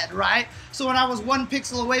read, right? So when I was 1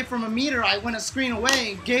 pixel away from a meter, I went a screen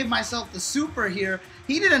away, gave myself the super here.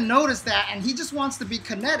 He didn't notice that, and he just wants to be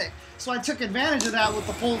kinetic. So I took advantage of that with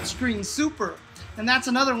the full screen super. And that's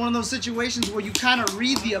another one of those situations where you kind of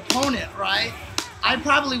read the opponent, right? I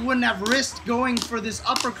probably wouldn't have risked going for this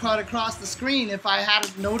uppercut across the screen if I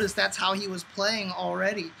hadn't noticed that's how he was playing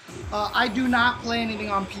already. I do not play anything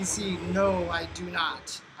on PC. No, I do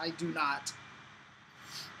not. I do not.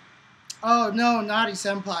 Oh no, Naughty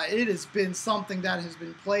Senpai. It has been something that has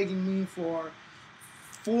been plaguing me for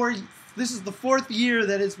this is the 4th year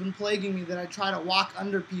that it's been plaguing me, that I try to walk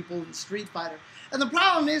under people in Street Fighter. And the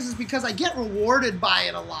problem is because I get rewarded by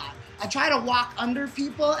it a lot. I try to walk under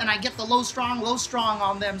people and I get the low strong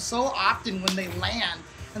on them so often when they land.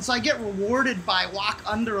 And so I get rewarded by walk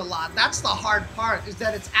under a lot. That's the hard part, is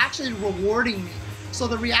that it's actually rewarding me. So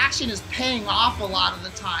the reaction is paying off a lot of the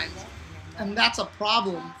time. And that's a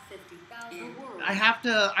problem. I have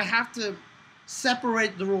to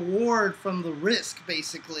separate the reward from the risk,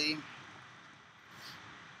 basically.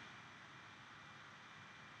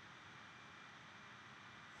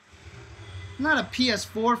 I'm not a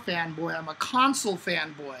PS4 fanboy, I'm a console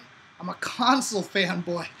fanboy. I'm a console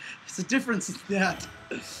fanboy. There's a difference in that.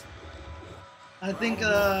 I think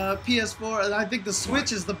PS4, I think the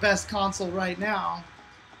Switch is the best console right now.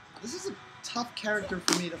 This is a tough character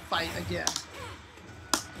for me to fight again.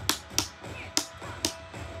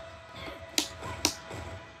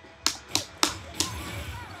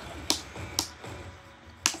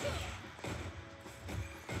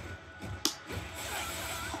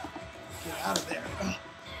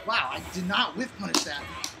 did not whiff punish that.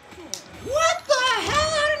 What the hell?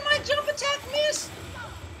 How did my jump attack miss?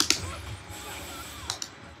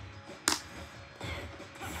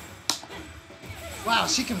 Wow,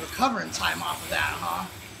 she can recover in time off of that, huh?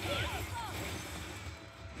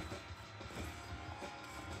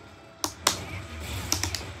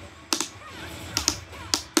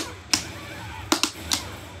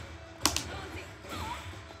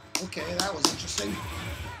 Okay, that was interesting.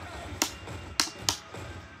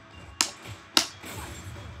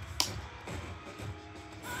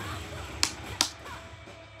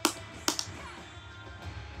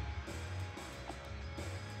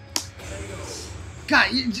 God,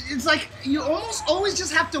 it's like you almost always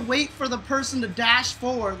just have to wait for the person to dash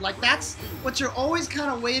forward. Like that's what you're always kind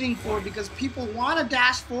of waiting for because people want to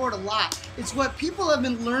dash forward a lot. It's what people have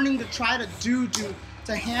been learning to try to do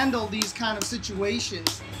to handle these kind of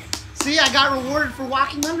situations. See, I got rewarded for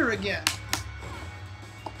walking under again.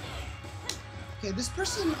 Okay, this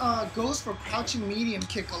person goes for crouching medium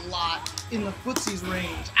kick a lot in the footsie's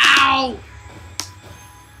range. Ow!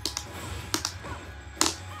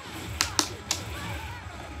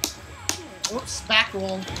 Oops, back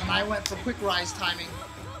roll, and I went for quick rise timing.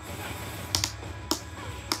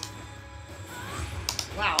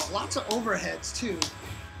 Wow, lots of overheads too.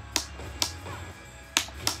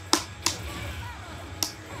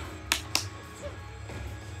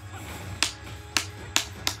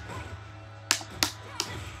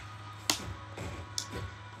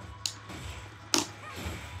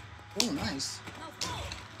 Oh, nice.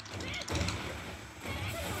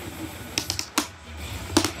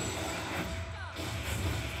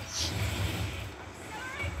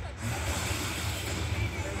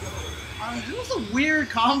 It was a weird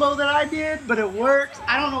combo that I did, but it worked.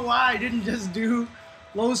 I don't know why I didn't just do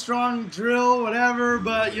low strong drill, whatever,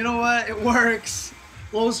 but you know what? It works.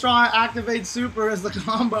 Low strong activate super as the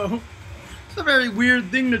combo. It's a very weird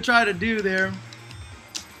thing to try to do there.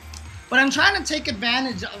 But I'm trying to take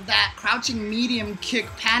advantage of that crouching medium kick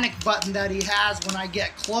panic button that he has when I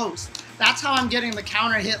get close. That's how I'm getting the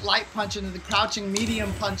counter hit light punch into the crouching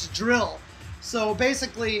medium punch drill. So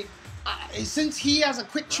basically, since he has a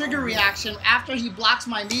quick trigger reaction, after he blocks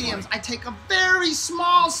my mediums, I take a very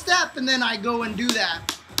small step and then I go and do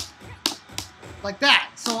that. Like that.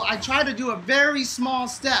 So I try to do a very small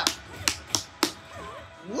step.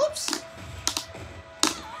 Whoops.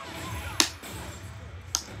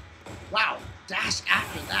 Wow, dash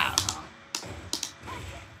after that, huh?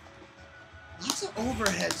 Lots of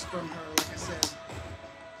overheads from her, like I said.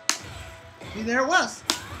 See, there it was.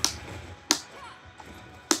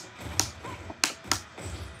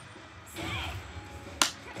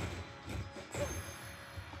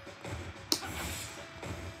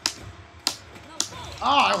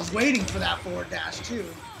 Oh, I was waiting for that forward dash, too.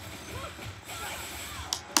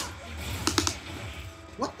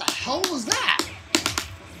 What the hell was that?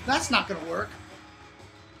 That's not gonna work.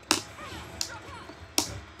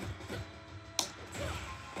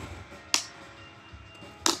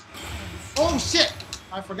 Oh, shit!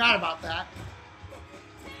 I forgot about that.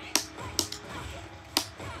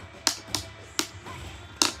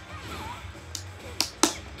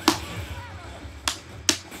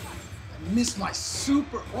 Missed my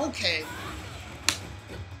super. Okay.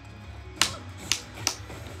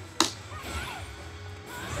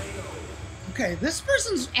 Okay, this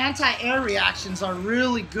person's anti-air reactions are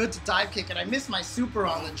really good to dive kick, and I missed my super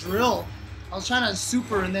on the drill. I was trying to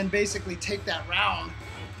super and then basically take that round.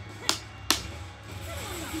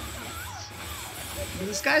 But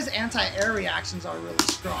this guy's anti-air reactions are really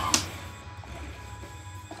strong.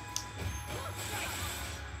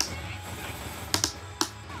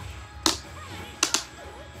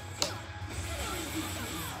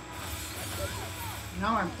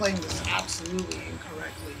 Now I'm playing this absolutely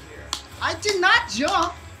incorrectly here. I did not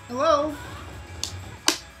jump! Hello?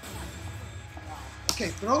 Okay,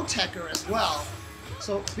 throw techer as well.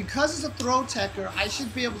 So because it's a throw techer, I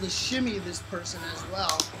should be able to shimmy this person as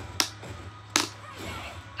well.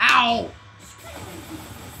 Ow!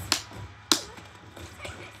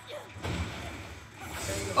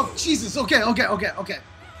 Oh, Jesus. Okay.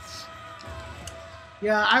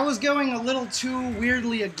 Yeah, I was going a little too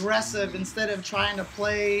weirdly aggressive instead of trying to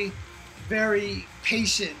play very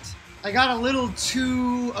patient. I got a little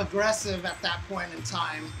too aggressive at that point in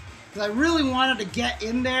time. Because I really wanted to get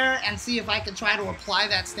in there and see if I could try to apply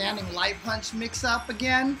that standing light punch mix-up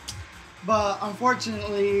again. But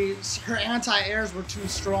unfortunately, her anti-airs were too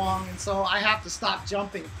strong, and so I have to stop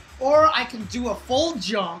jumping. Or I can do a full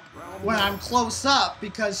jump when I'm close up,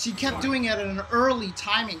 because she kept doing it at an early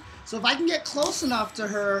timing. So if I can get close enough to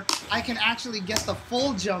her, I can actually get the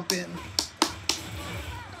full jump in.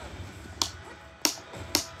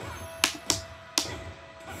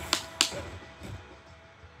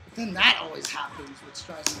 Then that always happens, which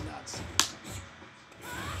drives me nuts.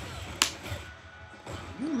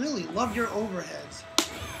 You really love your overheads.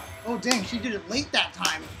 Oh dang, she did it late that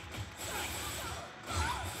time.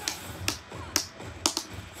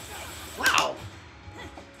 Wow.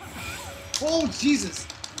 Oh Jesus.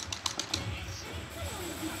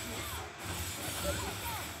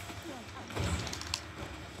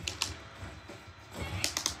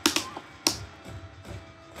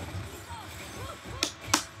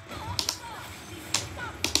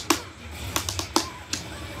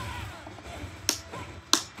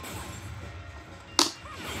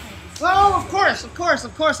 Oh, of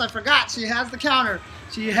course, I forgot. She has the counter.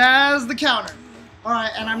 She has the counter. All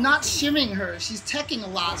right, and I'm not shimming her. She's teching a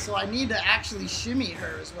lot, so I need to actually shimmy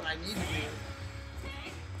her is what I need to do.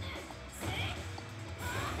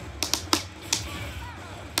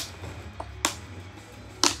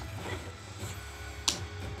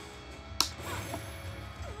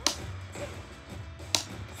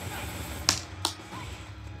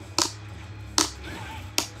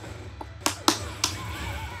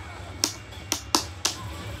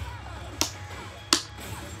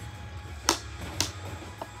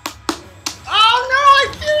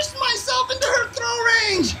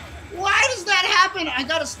 I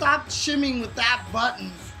gotta stop shimming with that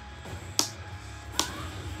button.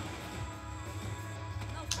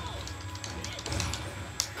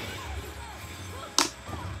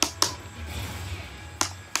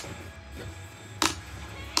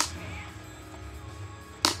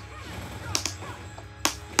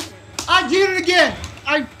 I did it again.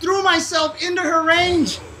 I threw myself into her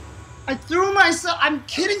range. I'm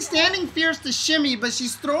kidding, standing fierce to shimmy, but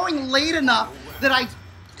she's throwing late enough that I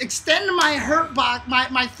extend my hurt box,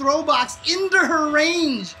 my throw box into her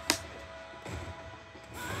range.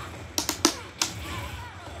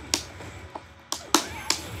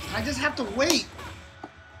 I just have to wait.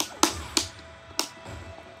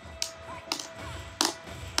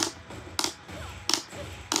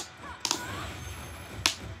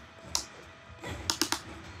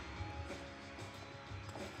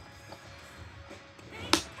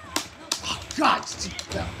 Oh God,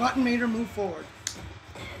 that button made her move forward.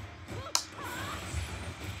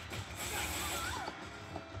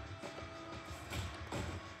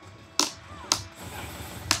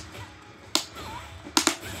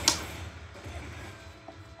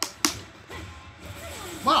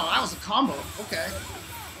 Wow, that was a combo. Okay.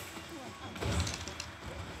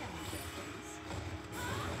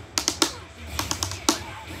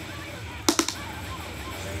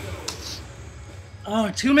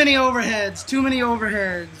 Oh, too many overheads. Too many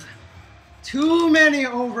overheads. Too many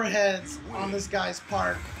overheads on this guy's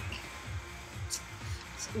part.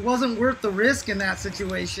 It wasn't worth the risk in that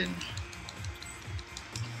situation.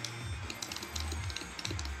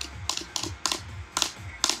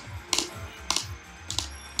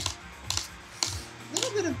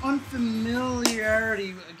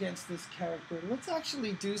 Unfamiliarity against this character. Let's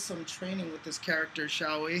actually do some training with this character,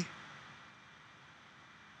 shall we?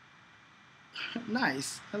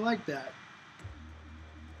 Nice. I like that.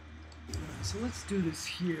 So let's do this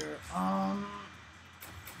here.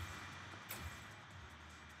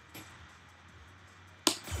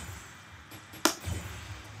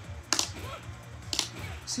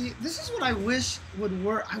 See, this is what I wish would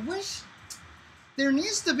work. I wish there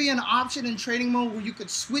needs to be an option in training mode where you could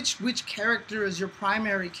switch which character is your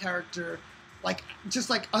primary character, like just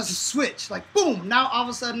like as a switch, like boom, now all of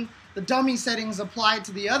a sudden the dummy settings apply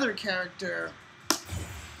to the other character.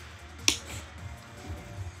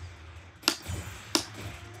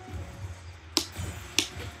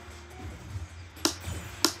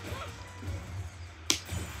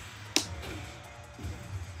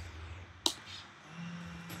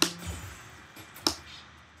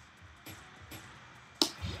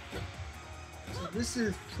 This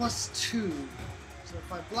is +2. So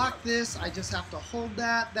if I block this, I just have to hold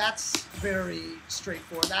that. That's very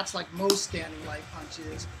straightforward. That's like most standing light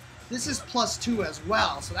punches. This is +2 as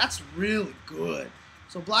well, so that's really good.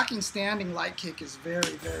 So blocking standing light kick is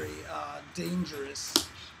very, very dangerous.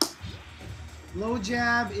 Low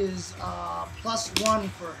jab is +1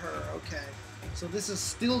 for her. Okay, so this is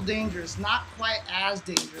still dangerous. Not quite as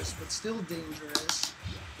dangerous, but still dangerous.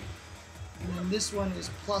 And then this one is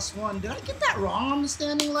 +1. Did I get that wrong on the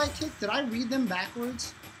standing light kick? Did I read them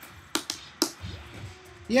backwards?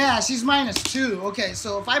 Yeah, she's -2. Okay,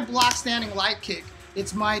 so if I block standing light kick,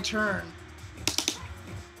 it's my turn.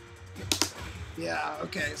 Yeah,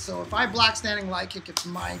 okay, so if I block standing light kick, it's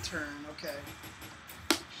my turn. Okay.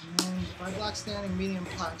 And then if I block standing medium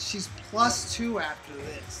punch, she's +2 after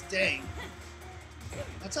this. Dang.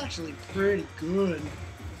 That's actually pretty good.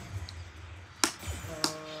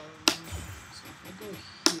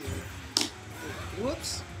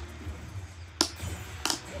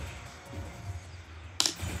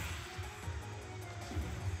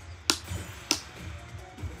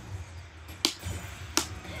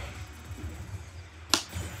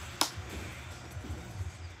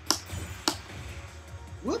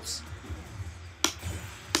 Whoops. There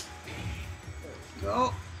we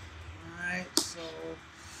go. Alright, so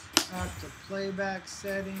back to playback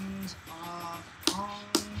settings, off,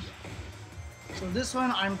 on. So this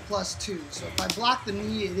one I'm +2. So if I block the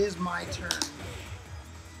knee, it is my turn.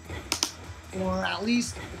 Or at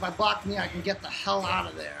least if I block knee, I can get the hell out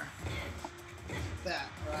of there. That,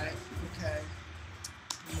 right? Okay.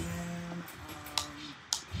 And then,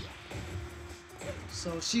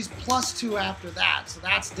 so she's +2 after that, so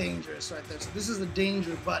that's dangerous right there. So this is the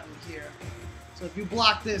danger button here. So if you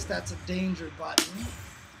block this, that's a danger button.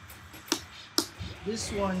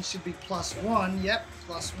 This one should be +1. Yep,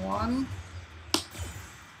 +1.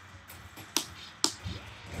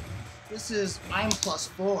 This is, I'm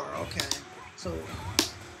 +4. Okay. So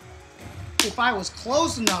if I was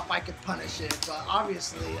close enough, I could punish it, but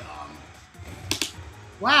obviously,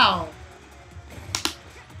 wow.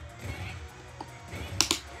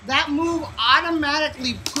 That move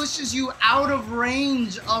automatically pushes you out of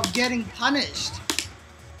range of getting punished.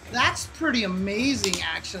 That's pretty amazing,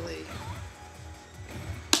 actually.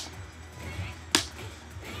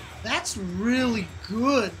 That's really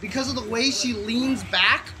good because of the way she leans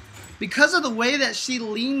back. Because of the way that she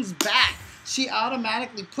leans back, she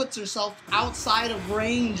automatically puts herself outside of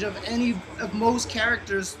range of most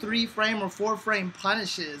characters' 3-frame or 4-frame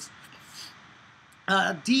punishes.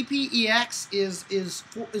 DPEX is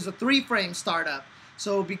a 3-frame startup,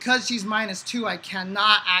 so because she's -2, I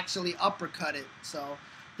cannot actually uppercut it. So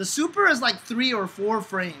the super is like 3 or 4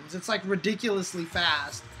 frames. It's like ridiculously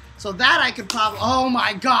fast. So that I could probably. Oh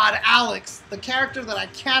my God, Alex, the character that I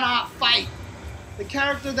cannot fight. The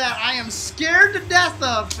character that I am scared to death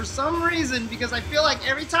of for some reason, because I feel like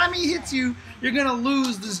every time he hits you, you're gonna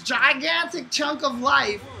lose this gigantic chunk of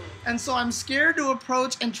life, and so I'm scared to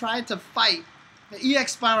approach and try to fight. The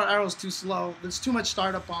EX spiral arrow is too slow. There's too much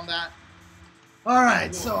startup on that.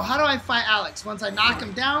 Alright, so how do I fight Alex? Once I knock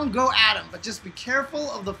him down, go at him, but just be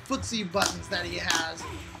careful of the footsie buttons that he has.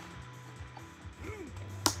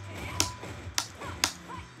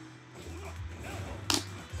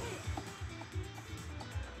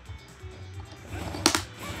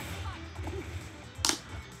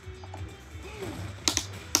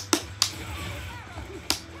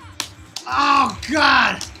 Oh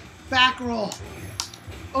God! Back roll.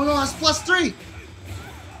 Oh no, that's +3.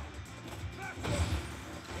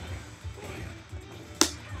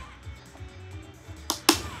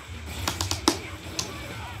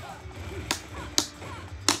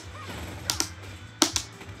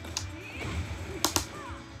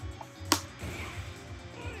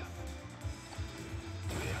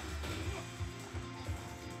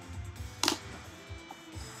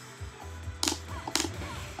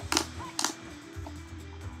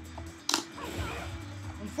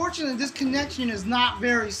 Unfortunately, this connection is not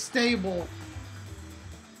very stable.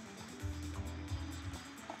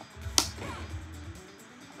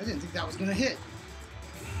 I didn't think that was gonna hit.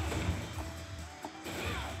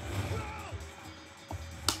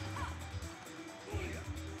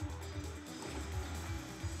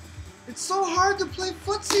 It's so hard to play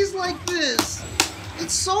footsies like this.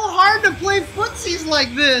 It's so hard to play footsies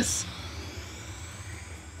like this.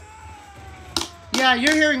 Yeah,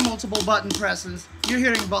 you're hearing multiple button presses. You're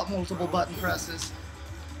hearing about multiple button presses.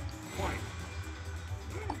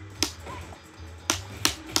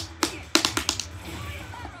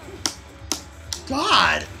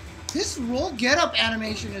 God, this roll get up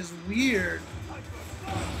animation is weird.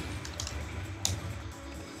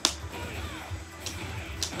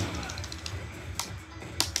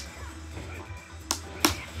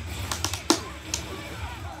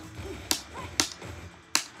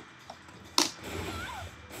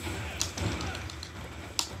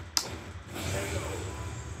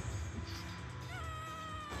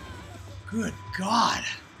 Good God.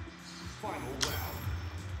 Final round.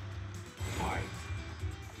 Fight.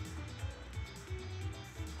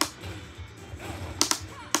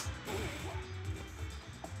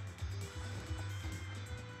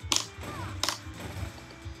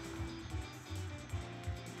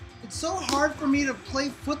 It's so hard for me to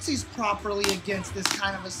play footsies properly against this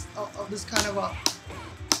kind of a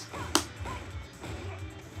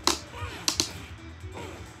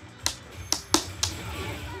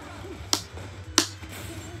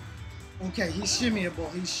Okay, he's shimmyable.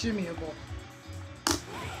 He's shimmyable.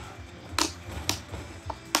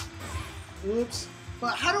 Oops.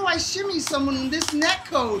 But how do I shimmy someone in this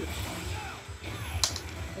netcode?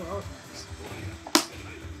 Oh, that was nice.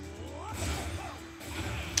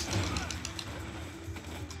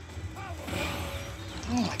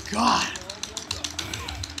 Oh my God.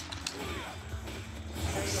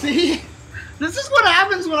 See? This is what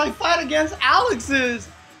happens when I fight against Alex's.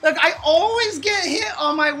 Like, I always get hit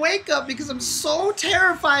on my wake up because I'm so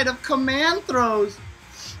terrified of command throws.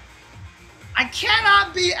 I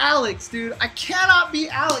cannot beat Alex, dude. I cannot beat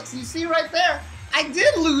Alex. You see right there? I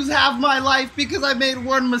did lose half my life because I made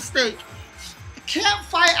one mistake. I can't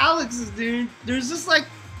fight Alex's, dude. There's just like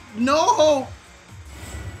no hope.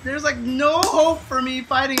 There's like no hope for me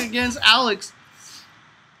fighting against Alex.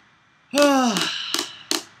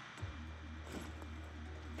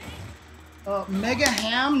 Mega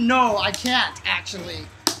Ham? No, I can't actually.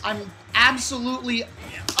 I'm absolutely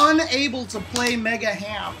unable to play Mega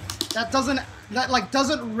Ham. That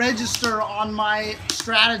doesn't register on my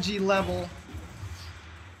strategy level.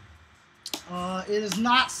 It is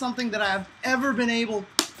not something that I've ever been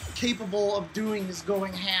capable of doing, is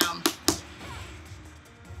going ham.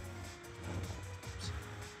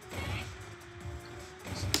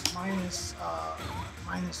 Minus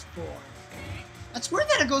 4. That's weird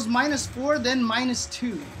that it goes -4, then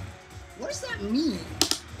 -2. What does that mean?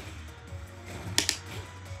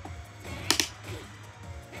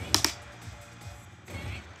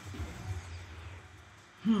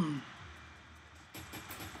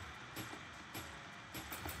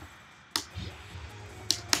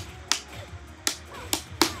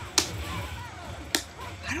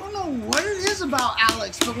 I don't know what it is about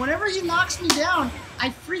Alex, but whenever he knocks me down, I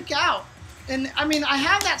freak out. And I mean, I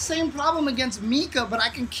have that same problem against Mika, but I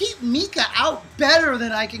can keep Mika out better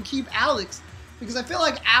than I can keep Alex, because I feel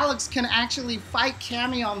like Alex can actually fight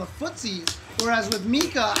Cammy on the footsies, whereas with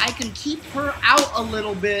Mika, I can keep her out a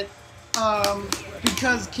little bit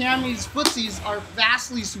because Cammy's footsies are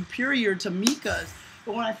vastly superior to Mika's.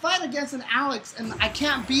 But when I fight against an Alex and I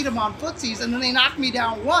can't beat him on footsies and then they knock me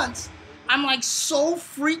down once, I'm like so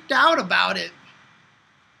freaked out about it.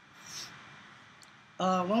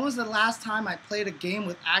 When was the last time I played a game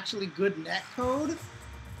with actually good netcode?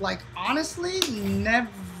 Like, honestly,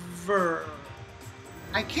 never.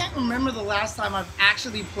 I can't remember the last time I've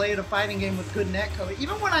actually played a fighting game with good netcode.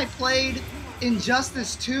 Even when I played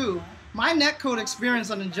Injustice 2, my netcode experience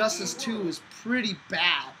on Injustice 2 was pretty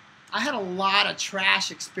bad. I had a lot of trash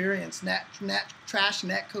experience, trash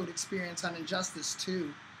netcode experience on Injustice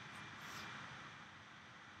 2.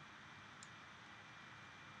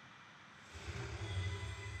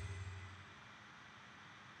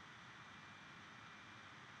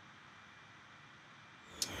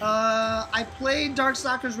 I played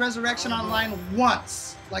Darkstalkers Resurrection Online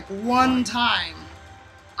once, like one time.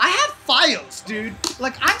 I have Fios, dude.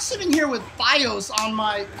 Like, I'm sitting here with Fios on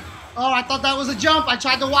my... Oh, I thought that was a jump. I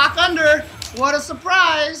tried to walk under. What a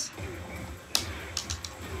surprise.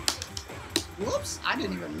 Whoops, I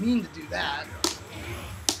didn't even mean to do that.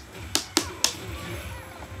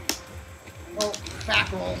 Oh,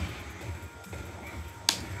 back roll.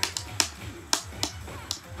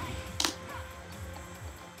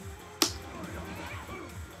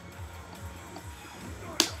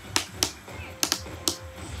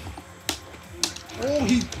 Oh,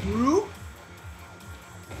 he's through?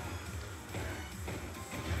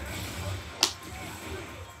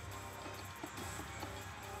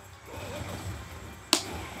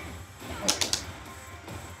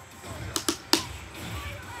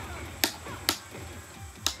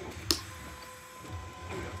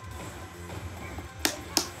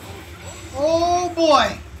 Oh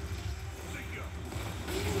boy.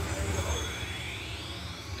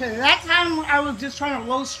 Okay, that time I was just trying to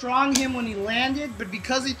low strong him when he landed, but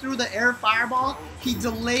because he threw the air fireball, he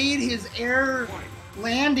delayed his air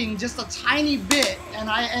landing just a tiny bit, and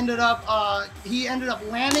I ended up, he ended up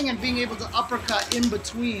landing and being able to uppercut in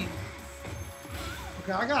between.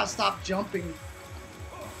 Okay, I gotta stop jumping.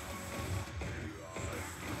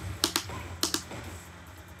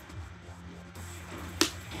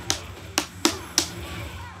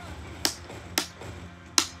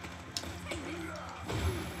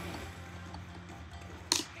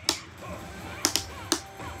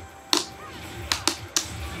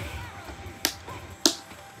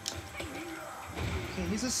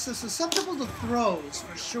 He's susceptible to throws,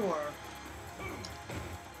 for sure.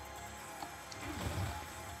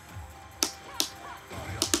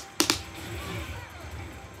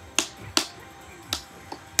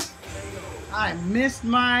 I missed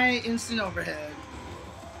my instant overhead.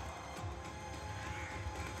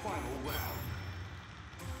 Final round.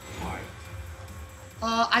 Fight.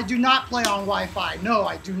 I do not play on Wi-Fi. No,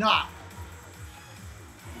 I do not.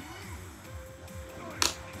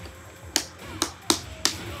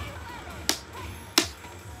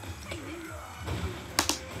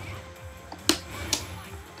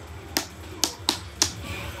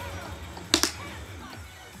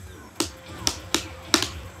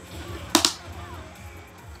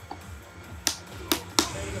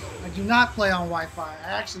 not play on Wi-Fi. I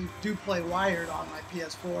actually do play wired on my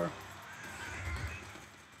PS4.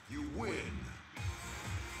 You win.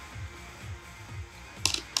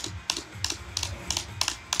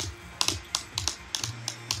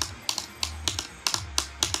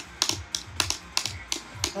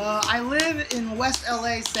 I live in West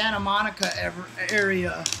LA, Santa Monica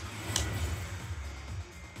area.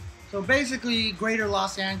 So basically, greater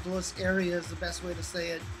Los Angeles area is the best way to say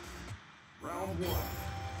it. Round one.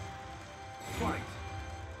 Fight.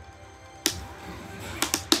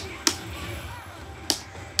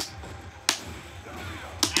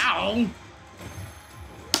 Ow!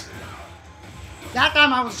 That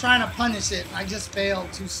time I was trying to punish it, and I just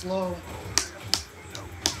failed too slow.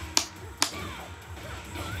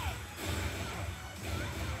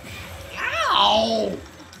 Ow!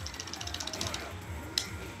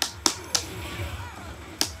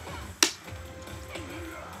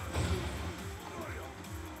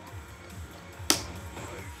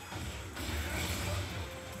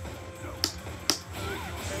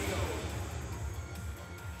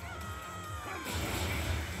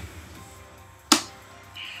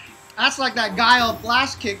 That's like that Guile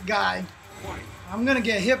flash kick guy. I'm gonna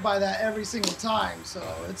get hit by that every single time, so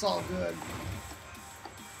it's all good.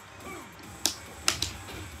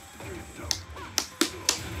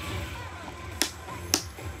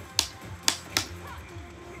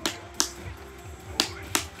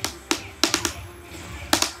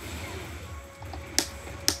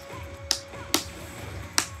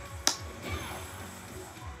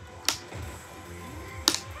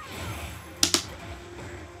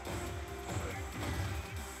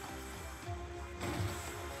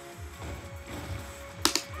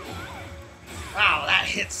 Wow, that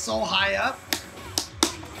hit so high up.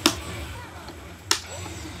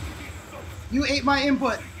 You ate my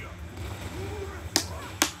input.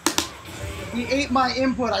 He ate my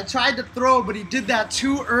input. I tried to throw, but he did that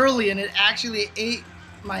too early, and it actually ate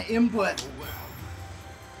my input.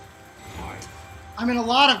 I mean, a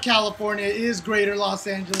lot of California is greater Los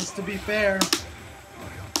Angeles, to be fair.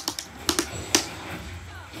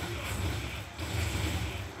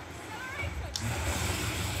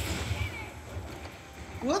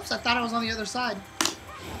 Whoops, I thought I was on the other side.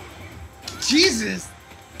 Jesus!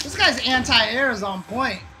 This guy's anti-air is on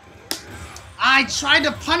point. I tried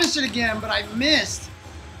to punish it again, but I missed.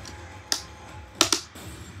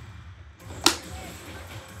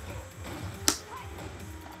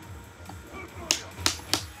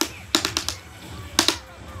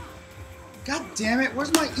 God damn it,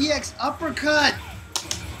 where's my EX uppercut?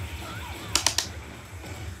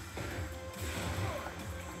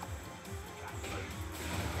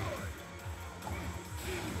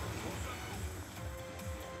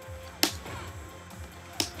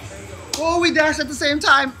 Oh, we dashed at the same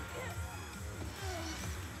time.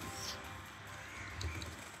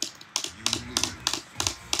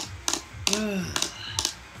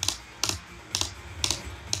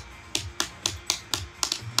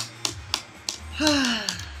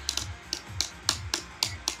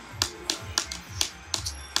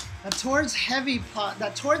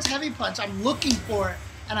 That towards heavy punch, I'm looking for it,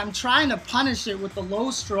 and I'm trying to punish it with the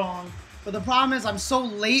low strong. But the problem is I'm so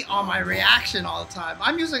late on my reaction all the time.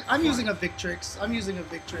 I'm using a Victrix. I'm using a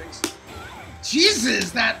Victrix.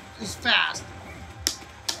 Jesus, that is fast.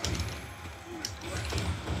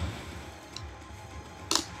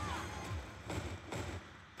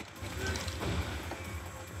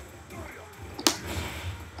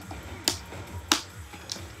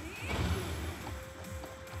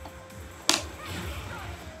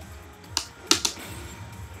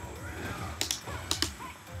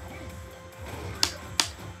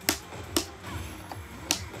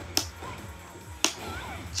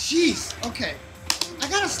 Jeez, okay. I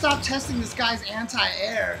gotta stop testing this guy's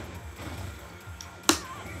anti-air.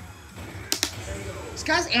 This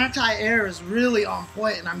guy's anti-air is really on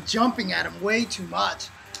point, and I'm jumping at him way too much.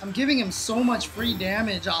 I'm giving him so much free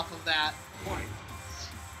damage off of that.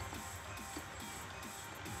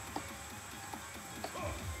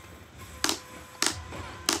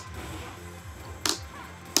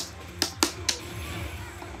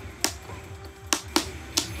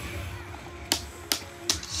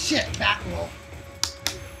 Shit, back roll.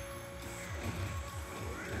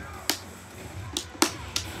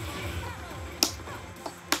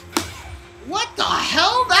 What the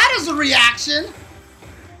hell? That is a reaction!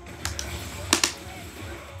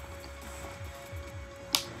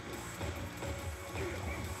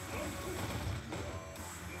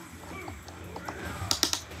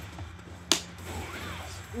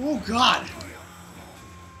 Oh God.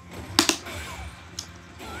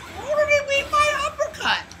 How did he beat my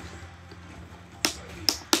uppercut?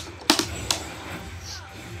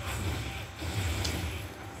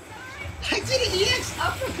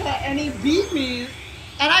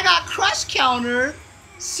 crush counter,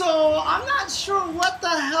 so I'm not sure what the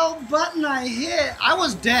hell button I hit. I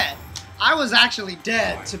was dead. I was actually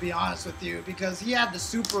dead, to be honest with you, because he had the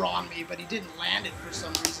super on me, but he didn't land it for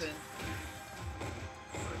some reason.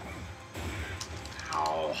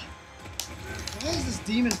 Ow. Why is this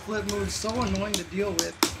demon flip move so annoying to deal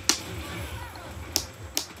with?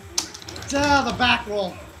 Ah, the back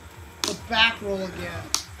roll. The back roll again.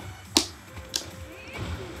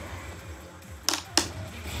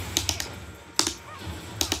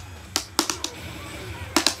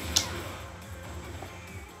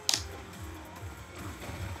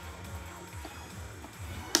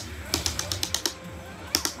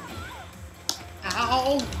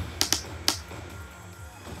 Ow!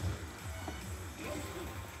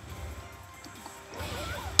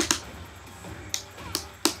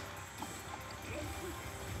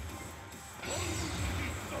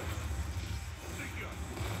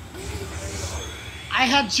 I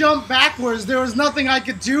had jumped backwards. There was nothing I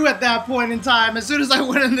could do at that point in time. As soon as I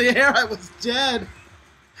went in the air, I was dead.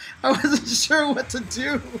 I wasn't sure what to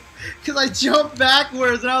do because I jumped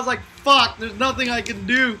backwards and I was like, fuck, there's nothing I can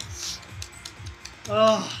do.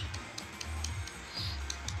 Ugh.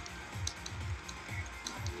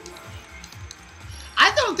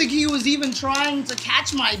 I don't think he was even trying to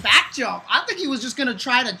catch my back jump. I think he was just going to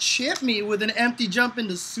try to chip me with an empty jump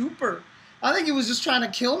into super. I think he was just trying to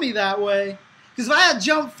kill me that way. Because if I had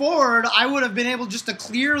jumped forward, I would have been able just to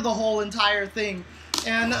clear the whole entire thing.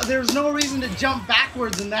 And there's no reason to jump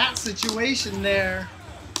backwards in that situation there.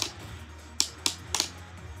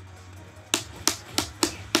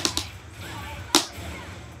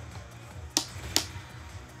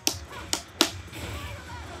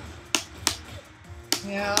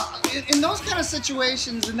 Yeah, in those kind of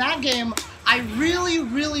situations, in that game, I really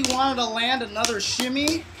wanted to land another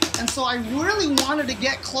shimmy. And so I really wanted to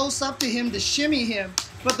get close up to him to shimmy him.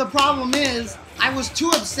 But the problem is, I was too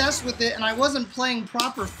obsessed with it and I wasn't playing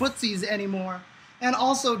proper footsies anymore. And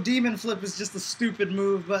also, Demon Flip is just a stupid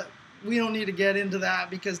move, but we don't need to get into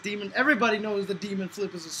that because everybody knows the Demon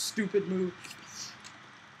Flip is a stupid move.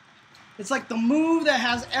 It's like the move that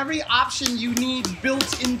has every option you need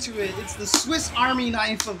built into it. It's the Swiss Army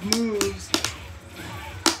knife of moves.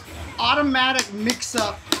 Automatic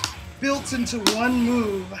mix-up built into one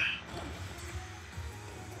move.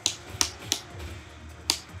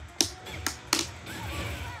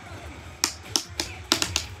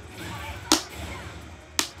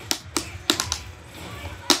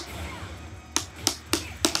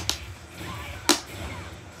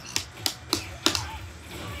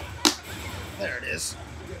 There it is.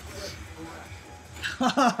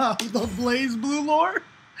 The Blaze Blue lore?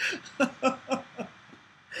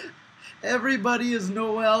 Everybody is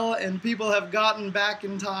Noel and people have gotten back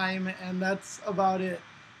in time and that's about it.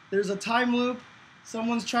 There's a time loop.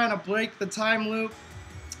 Someone's trying to break the time loop,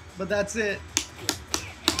 but that's it.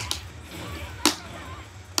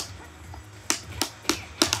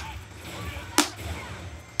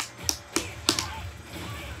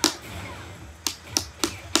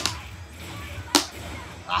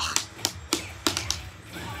 Ah.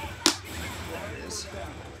 There it is.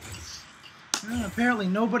 Well, apparently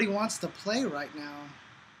nobody wants to play right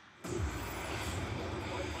now.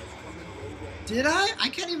 Did I? I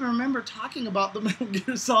can't even remember talking about the Metal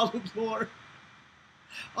Gear Solid lore.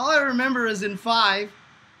 All I remember is in 5,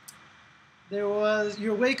 there was,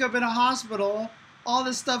 you wake up in a hospital, all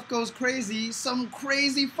this stuff goes crazy, some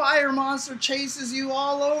crazy fire monster chases you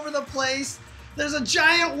all over the place, there's a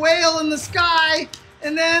giant whale in the sky,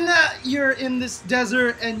 and then you're in this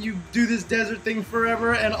desert and you do this desert thing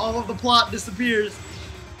forever and all of the plot disappears.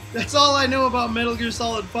 That's all I know about Metal Gear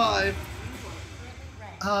Solid 5.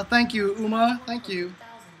 Thank you, Uma. Thank you.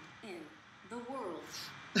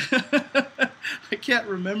 I can't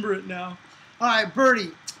remember it now. Alright,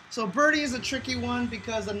 Birdie. So Birdie is a tricky one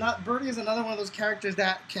because Birdie is another one of those characters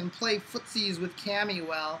that can play footsies with Cammy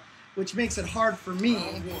well, which makes it hard for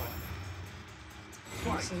me.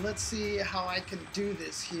 So let's see how I can do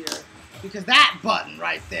this here. Because that button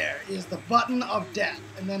right there is the button of death.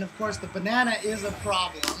 And then of course the banana is a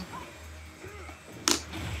problem.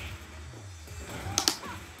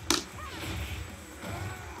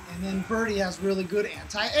 And then Birdie has really good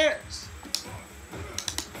anti-airs.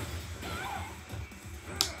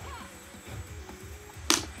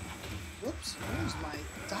 Whoops, where's my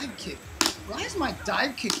dive kick? Why is my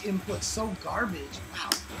dive kick input so garbage? Wow.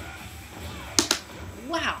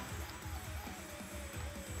 Wow.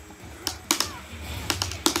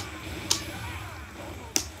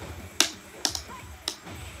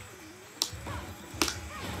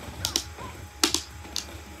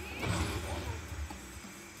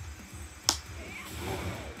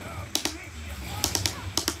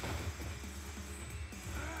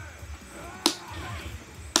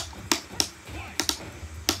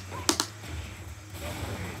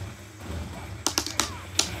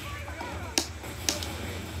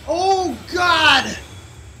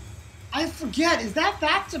 I forget. Is that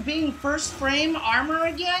back to being first frame armor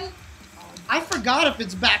again? I forgot if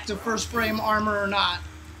it's back to first frame armor or not.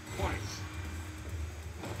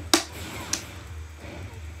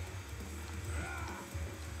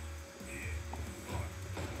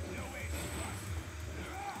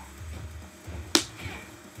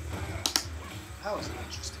 That was an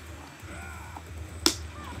interesting one.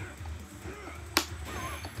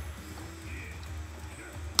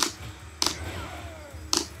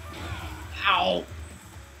 Ow!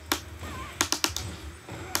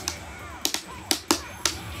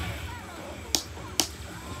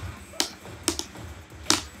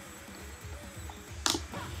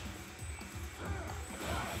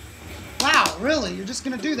 Wow, really? You're just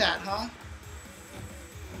gonna do that, huh?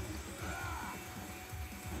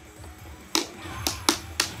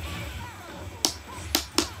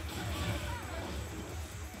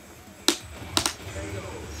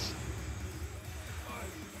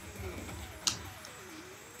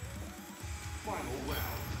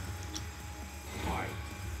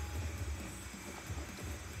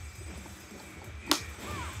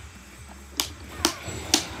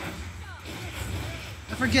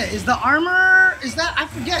 I forget, is the armor, is that, I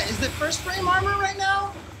forget, is it first frame armor right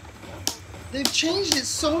now? They've changed it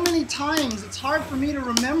so many times, it's hard for me to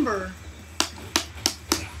remember.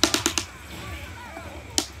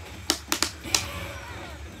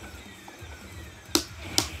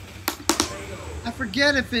 I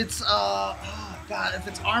forget if it's, oh God, if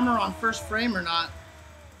it's armor on first frame or not.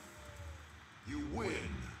 You win.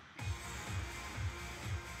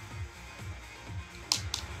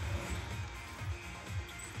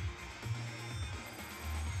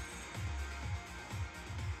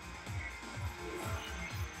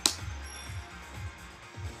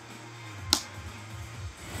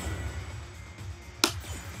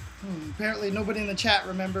 Apparently nobody in the chat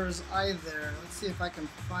remembers either. Let's see if I can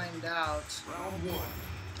find out. Round one.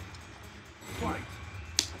 Fight.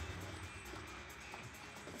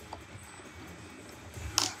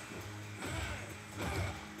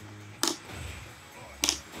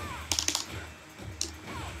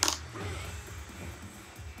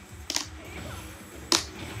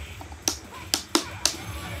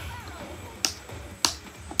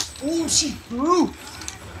 Oh, she threw!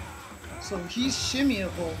 So he's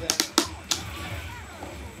shimmyable then.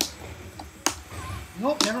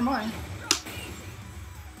 Nope, never mind.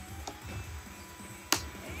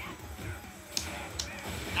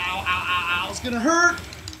 Ow, ow, ow, ow, it's gonna hurt!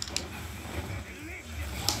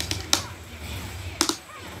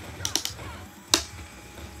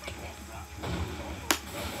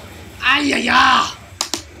 Ay, ay, ay!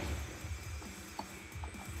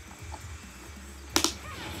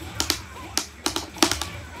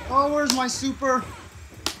 Oh, where's my super?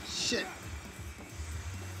 Shit.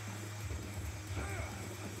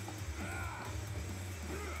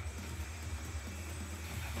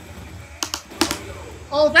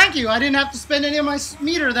 Oh, thank you. I didn't have to spend any of my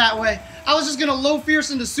meter that way. I was just gonna low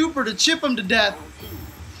fierce into super to chip him to death.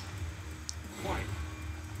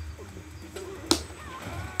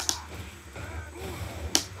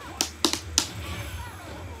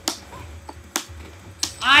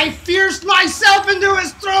 I fierced myself into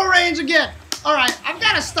his throw range again. All right, I've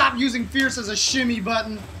got to stop using fierce as a shimmy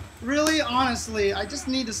button. Really, honestly, I just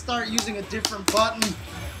need to start using a different button.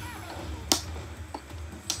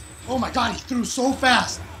 Oh my God, he threw so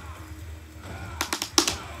fast.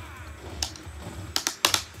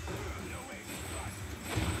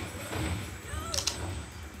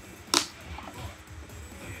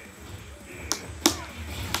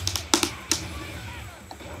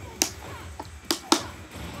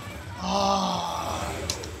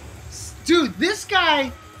 Dude, this guy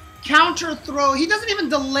counter throw, he doesn't even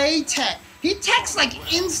delay tech. He techs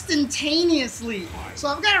like instantaneously. So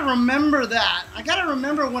I've got to remember that. I got to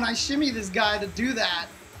remember when I shimmy this guy to do that.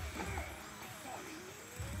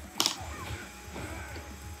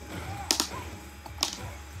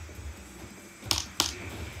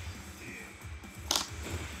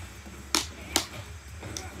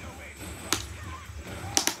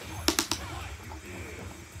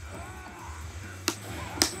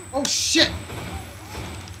 Oh shit!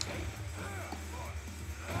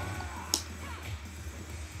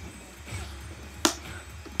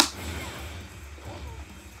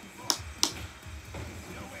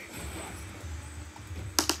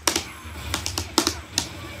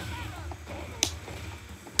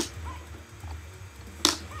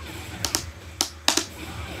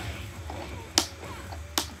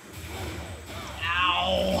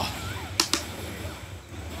 Ow!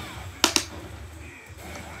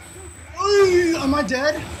 Am I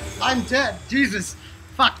dead? I'm dead. Jesus.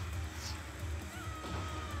 Fuck.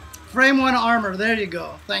 Frame 1 armor. There you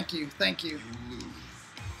go. Thank you. Thank you. You lose.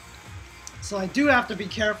 So I do have to be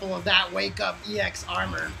careful of that wake up EX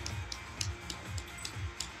armor.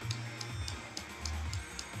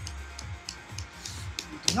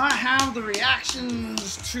 Do not have the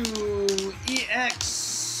reactions to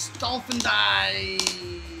EX Dolphin Dive.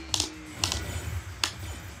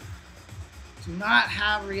 Do not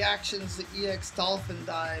have reactions to EX Dolphin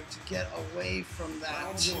Dive to get away from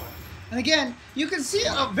that. And again, you can see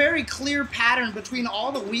a very clear pattern between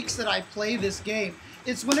all the weeks that I play this game.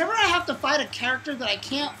 It's whenever I have to fight a character that I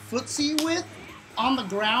can't footsie with on the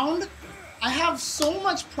ground, I have so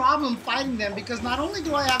much problem fighting them because not only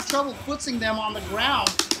do I have trouble footsing them on the ground,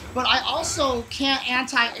 but I also can't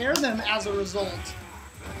anti-air them as a result.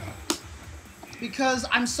 Because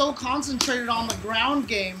I'm so concentrated on the ground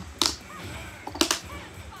game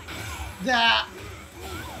that...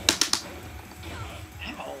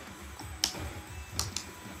 Ow.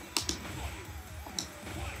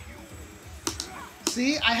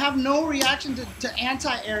 See, I have no reaction to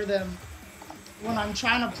anti-air them when I'm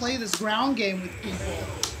trying to play this ground game with people.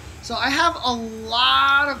 So I have a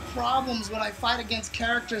lot of problems when I fight against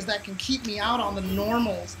characters that can keep me out on the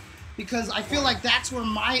normals, because I feel like that's where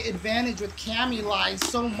my advantage with Cammy lies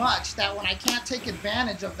so much, that when I can't take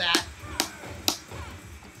advantage of that,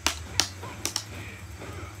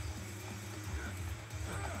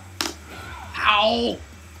 ow!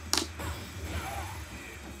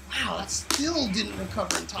 Wow, that still didn't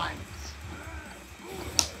recover in time.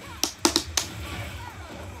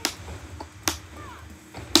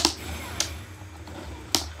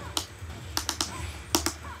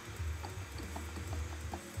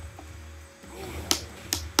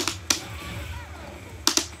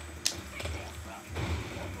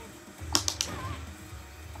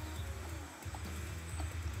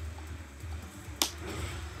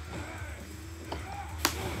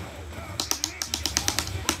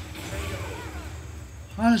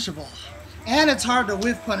 Punishable. And it's hard to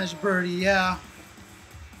whiff punish Birdie, yeah.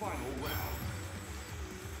 Final round.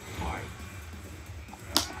 Fight.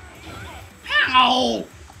 Ow!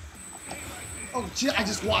 Oh, gee, I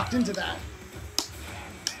just walked into that.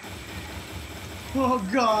 Oh,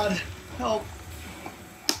 God. Help.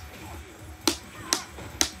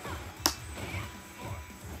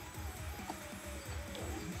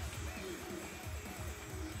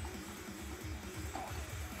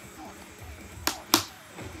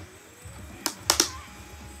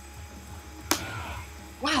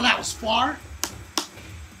 Wow, that was far.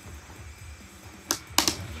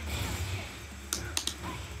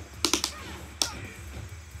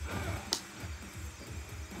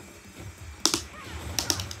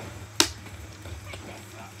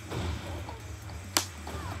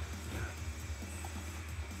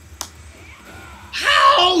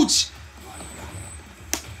 Ouch!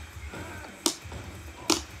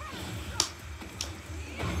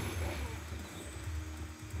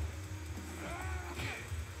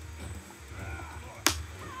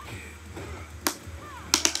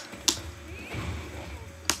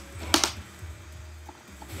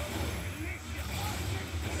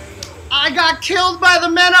 I got killed by the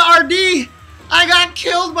Meta RD! I got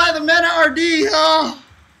killed by the Meta RD! Oh,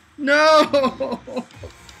 no!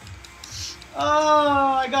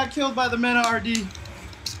 Oh, I got killed by the Meta RD.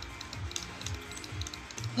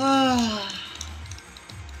 Ah.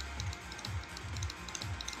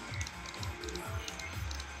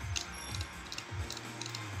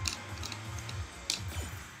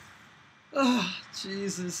 Oh,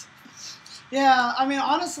 Jesus. Yeah, I mean,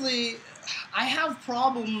 honestly, I have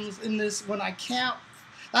problems in this when I can't.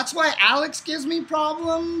 That's why Alex gives me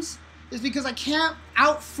problems, is because I can't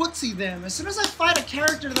out-footsie them. As soon as I fight a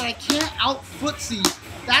character that I can't out-footsie,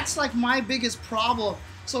 that's like my biggest problem.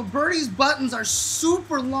 So Birdie's buttons are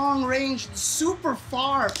super long range, super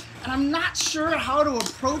far, and I'm not sure how to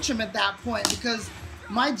approach him at that point because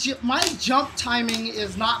my jump timing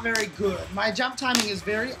is not very good. My jump timing is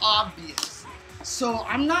very obvious. So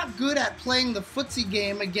I'm not good at playing the footsie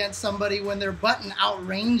game against somebody when their button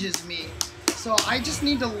outranges me. So I just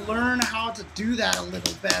need to learn how to do that a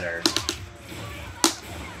little better.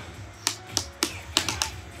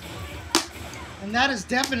 And that is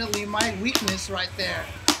definitely my weakness right there.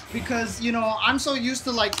 Because, you know, I'm so used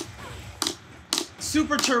to like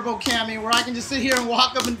Super Turbo Cammy where I can just sit here and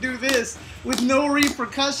walk up and do this with no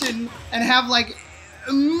repercussion and have like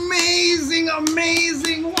amazing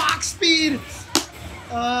walk speed.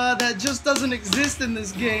 That just doesn't exist in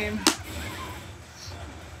this game.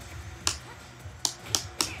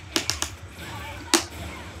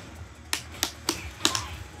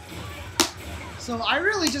 So I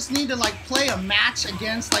really just need to like play a match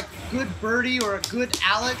against like a good Birdie or a good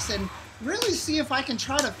Alex and really see if I can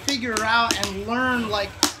try to figure out and learn like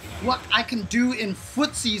what I can do in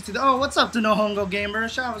footsies. Oh, what's up to Nohongo Gamer?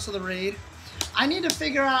 Shout out to the raid. I need to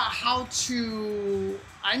figure out how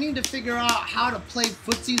to play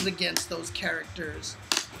footsies against those characters.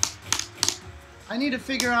 I need to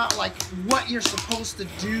figure out like what you're supposed to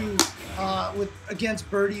do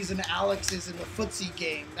against Birdies and Alexes in the footsie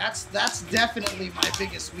game. That's definitely my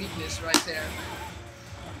biggest weakness right there.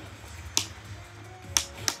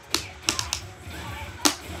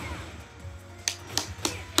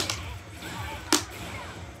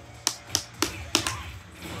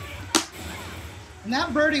 And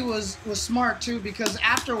that Birdie was smart too, because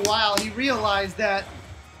after a while he realized that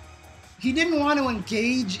he didn't want to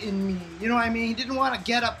engage in me. You know what I mean? He didn't want to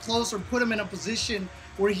get up close or put him in a position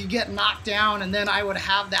where he could get knocked down and then I would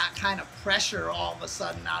have that kind of pressure all of a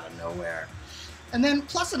sudden out of nowhere. And then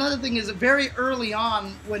plus another thing is that very early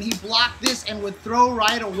on when he blocked this and would throw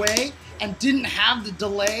right away and didn't have the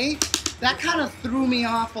delay, that kind of threw me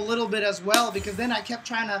off a little bit as well, because then I kept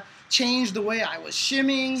trying to change the way I was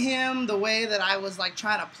shimmying him, the way that I was like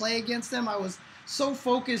trying to play against him. I was so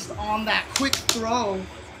focused on that quick throw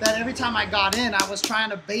that every time I got in, I was trying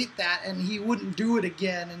to bait that and he wouldn't do it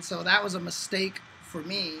again. And so that was a mistake for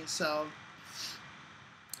me. So,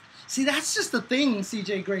 see, that's just the thing,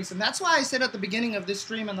 CJ Grayson. That's why I said at the beginning of this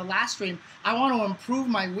stream and the last stream, I want to improve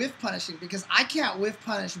my whiff punishing, because I can't whiff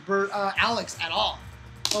punish Alex at all.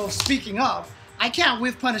 Oh, speaking of, I can't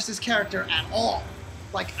whiff punish this character at all.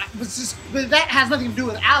 Like, but that has nothing to do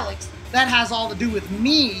with Alex. That has all to do with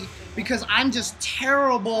me, because I'm just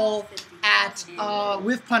terrible at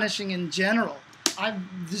whiff punishing in general.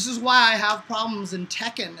 This is why I have problems in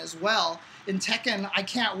Tekken as well. In Tekken, I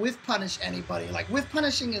can't whiff punish anybody. Like, whiff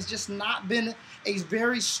punishing has just not been a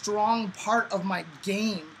very strong part of my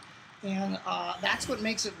game. And that's what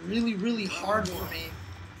makes it really, really hard for me.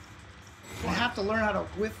 I have to learn how to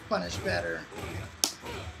whiff punish better.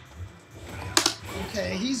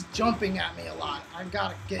 Okay, he's jumping at me a lot. I've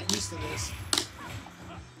got to get used to this.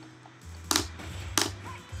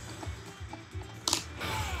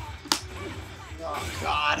 Oh,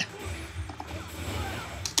 God.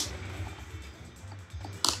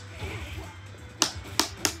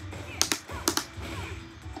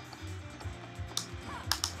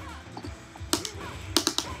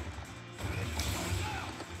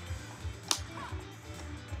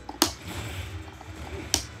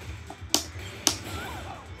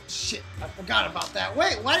 Shit, I forgot about that.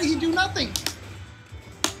 Wait, why did he do nothing?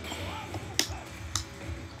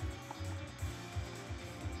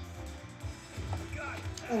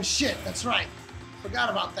 Oh shit, that's right. Forgot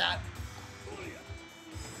about that.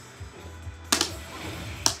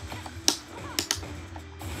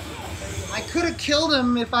 I could have killed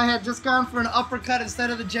him if I had just gone for an uppercut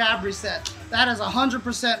instead of the jab reset. That is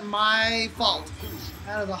 100% my fault.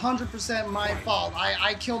 That is 100% my fault.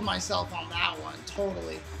 I killed myself on that one,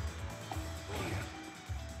 totally.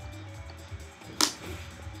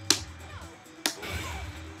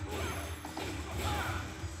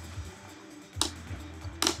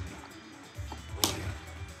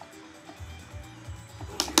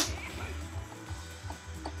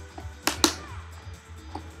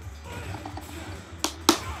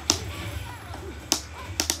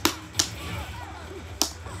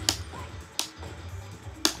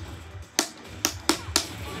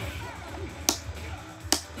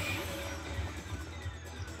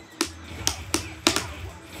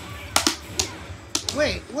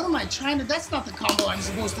 Wait, what am I trying to... That's not the combo I'm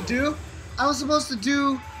supposed to do. I was supposed to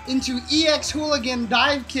do into EX Hooligan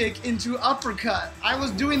dive kick into uppercut. I was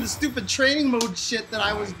doing the stupid training mode shit that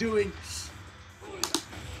I was doing.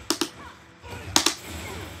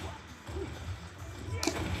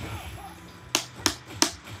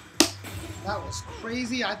 That was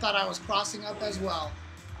crazy. I thought I was crossing up as well.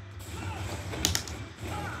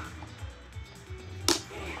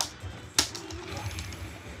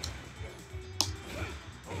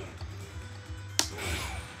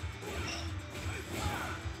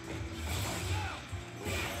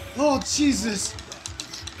 Oh, Jesus.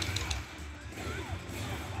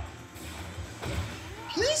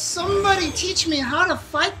 Please somebody teach me how to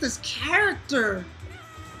fight this character.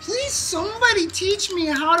 Please somebody teach me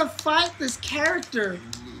how to fight this character.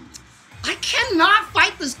 I cannot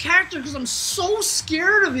fight this character because I'm so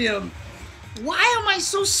scared of him. Why am I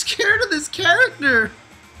so scared of this character?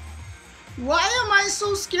 Why am I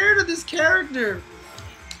so scared of this character?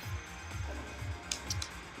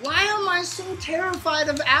 Why am I so terrified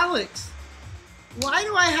of Alex? Why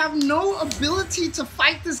do I have no ability to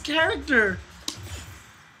fight this character?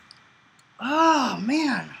 Oh,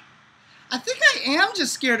 man. I think I am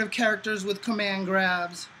just scared of characters with command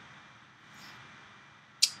grabs.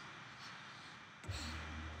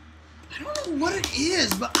 I don't know what it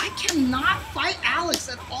is, but I cannot fight Alex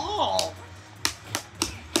at all.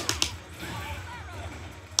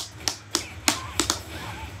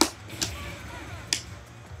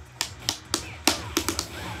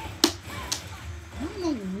 I don't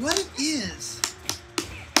know what it is.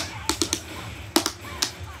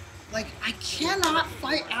 Like, I cannot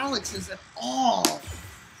fight Alex's at all.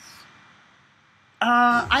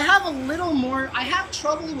 I have a little more, I have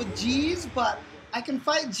trouble with G's, but I can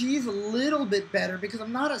fight G's a little bit better because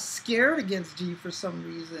I'm not as scared against G for some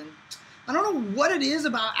reason. I don't know what it is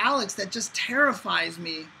about Alex that just terrifies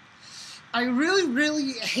me. I really,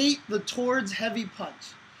 really hate the towards heavy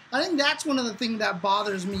punch. I think that's one of the things that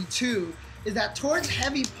bothers me too, is that towards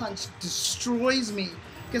heavy punch destroys me.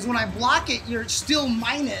 Because when I block it, you're still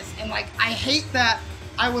minus, and like I hate that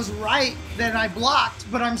I was right that I blocked,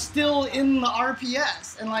 but I'm still in the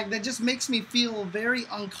RPS, and like that just makes me feel very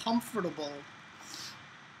uncomfortable.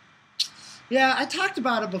 Yeah, I talked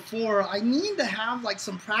about it before. I need to have like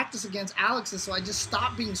some practice against Alex's so I just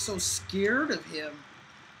stop being so scared of him.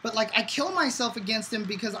 But like I kill myself against him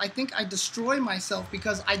because I think I destroy myself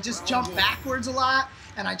because I just jump backwards a lot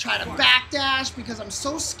and I try to backdash because I'm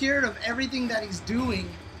so scared of everything that he's doing.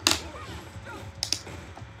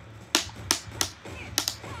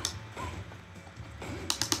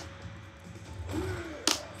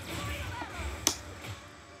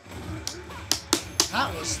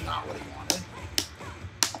 That was not what he wanted.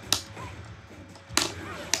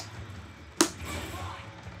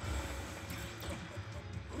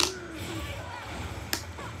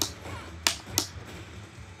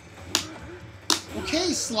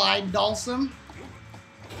 Okay, slide Dulcim.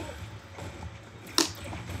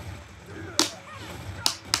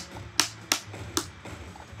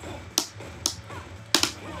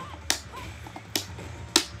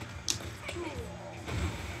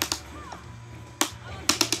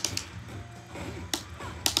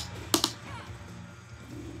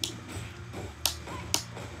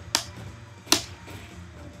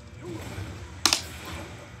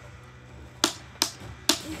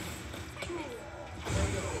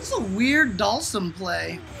 It's a weird Dulcim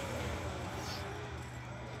play.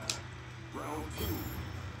 Round 2.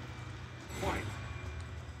 Fight.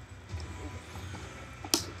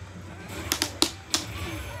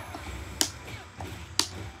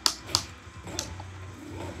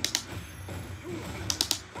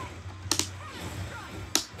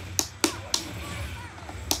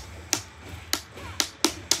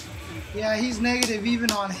 Yeah, he's negative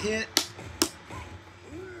even on hit.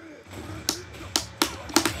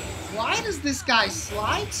 Why does this guy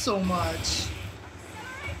slide so much?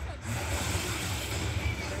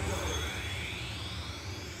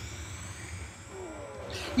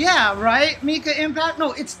 Yeah, right? Mika Impact?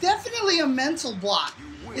 No, it's definitely a mental block.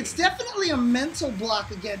 It's definitely a mental block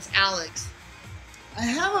against Alex. I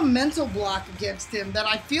have a mental block against him that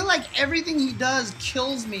I feel like everything he does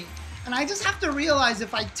kills me. And I just have to realize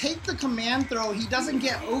if I take the command throw, he doesn't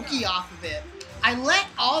get Oki off of it. I let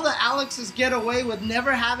all the Alexes get away with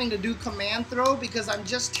never having to do command throw because I'm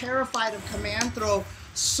just terrified of command throw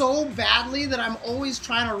so badly that I'm always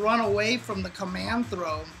trying to run away from the command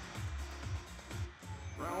throw.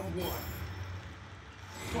 Round 1.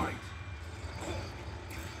 Fight.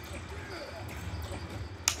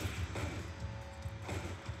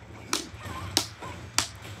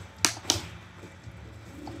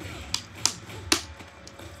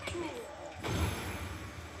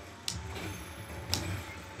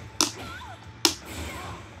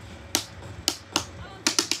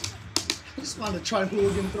 I just wanted to try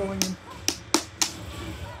hooligan throwing him.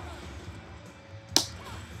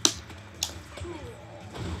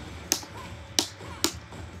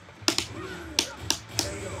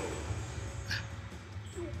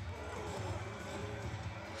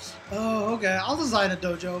 Oh, okay. I'll design a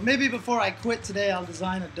dojo. Maybe before I quit today, I'll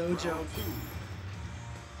design a dojo. Round 2.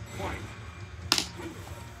 Fight.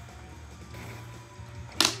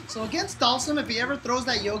 So against Dulcim, if he ever throws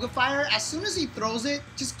that Yoga Fire, as soon as he throws it,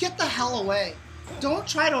 just get the hell away. Don't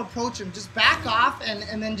try to approach him. Just back off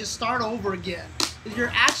and then just start over again.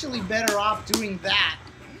 You're actually better off doing that.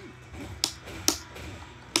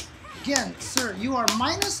 Again, sir, you are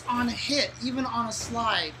minus on hit, even on a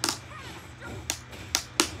slide.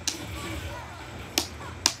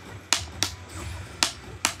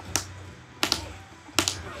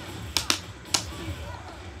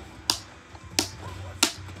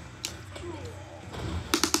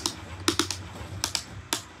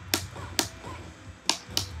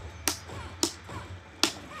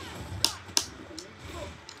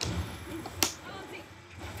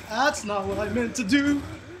 That's not what I meant to do.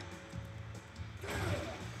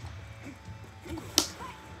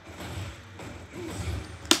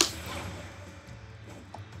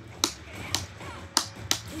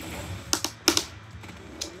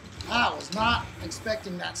 I was not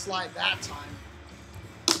expecting that slide that time.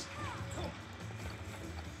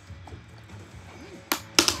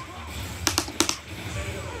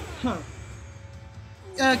 Huh.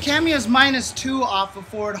 Cammy is -2 off of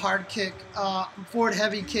forward hard kick, forward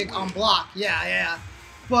heavy kick on block. Yeah.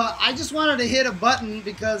 But I just wanted to hit a button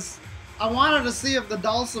because I wanted to see if the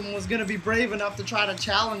Dulcim was going to be brave enough to try to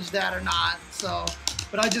challenge that or not. So,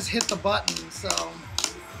 but I just hit the button. So,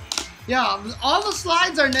 yeah, all the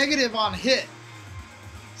slides are negative on hit.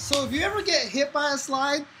 So if you ever get hit by a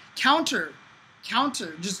slide, counter,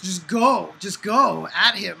 just go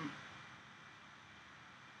at him.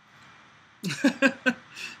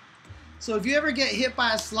 So if you ever get hit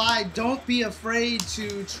by a slide, don't be afraid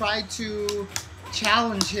to try to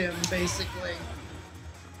challenge him, basically.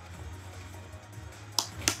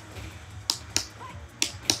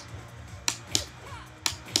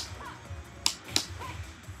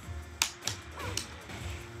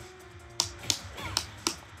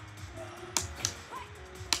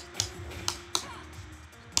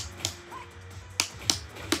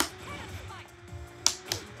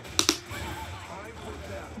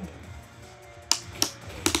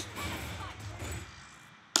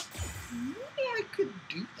 Could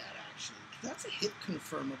do that actually. That's a hit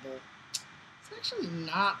confirmable. It's actually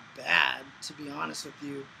not bad, to be honest with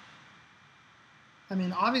you. I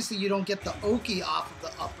mean, obviously you don't get the Oki off of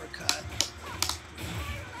the uppercut.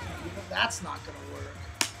 That's not gonna work.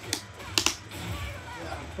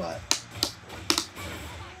 Yeah, but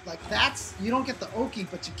like that's, you don't get the Oki,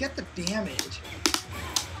 but you get the damage.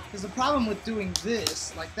 There's a problem with doing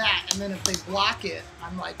this like that, and then if they block it,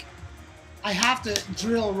 I'm like, I have to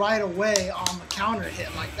drill right away on the counter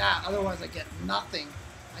hit like that, otherwise I get nothing.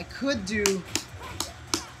 I could do,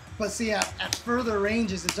 but see, at further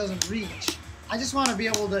ranges it doesn't reach. I just want to be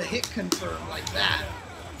able to hit confirm like that.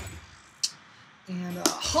 And,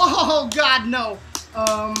 oh god, no!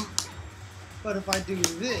 But if I do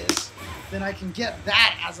this, then I can get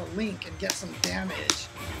that as a link and get some damage.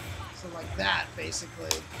 So like that,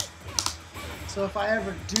 basically. So if I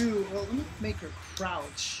ever do, well, let me make her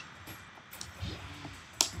crouch.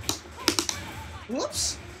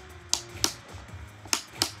 Whoops.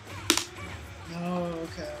 Oh,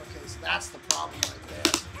 okay. So that's the problem right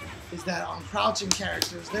there. Is that on crouching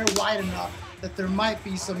characters, they're wide enough that there might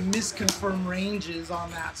be some misconfirmed ranges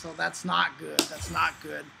on that, so that's not good. That's not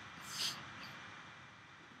good.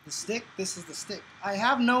 The stick? This is the stick. I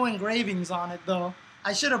have no engravings on it, though.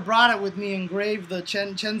 I should have brought it with me, engraved the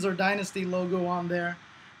Chenzor Dynasty logo on there.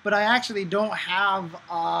 But I actually don't have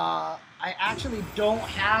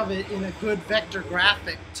it in a good vector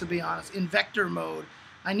graphic, to be honest, in vector mode.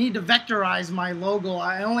 I need to vectorize my logo.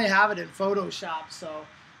 I only have it in Photoshop, so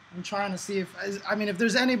I'm trying to see if, I mean, if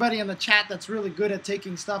there's anybody in the chat that's really good at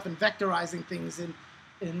taking stuff and vectorizing things in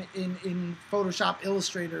Photoshop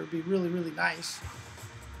Illustrator, it'd be really, really nice.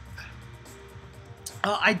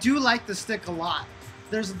 I do like the stick a lot.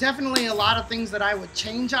 There's definitely a lot of things that I would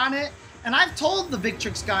change on it. And I've told the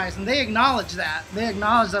Victrix guys, and they acknowledge that. They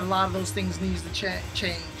acknowledge that a lot of those things need to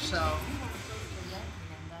change, so.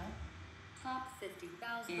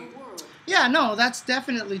 Yeah, no, that's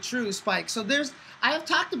definitely true, Spike. So I have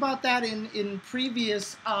talked about that in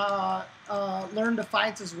previous Learn to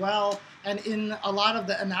Fights as well, and in a lot of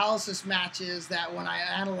the analysis matches that when I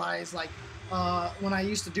analyze, like, when I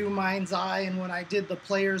used to do Mind's Eye and when I did the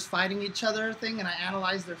players fighting each other thing and I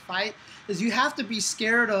analyzed their fight, is you have to be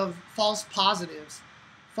scared of false positives.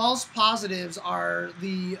 False positives are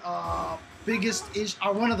the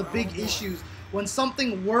one of the big issues. When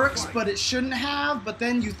something works but it shouldn't have, but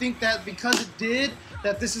then you think that because it did,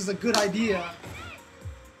 that this is a good idea.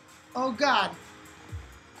 Oh god.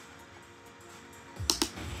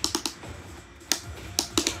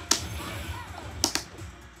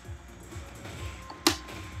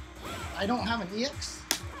 I don't have an EX.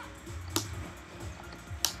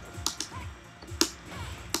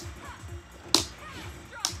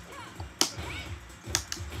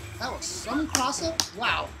 That was some cross-up?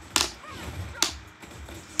 Wow.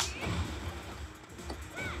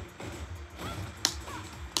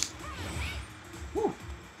 Whew.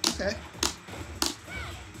 Okay.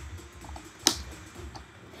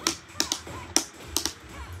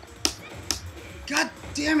 God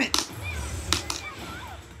damn it!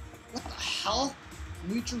 What the hell?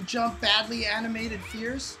 Neutral jump, badly animated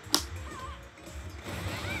fears?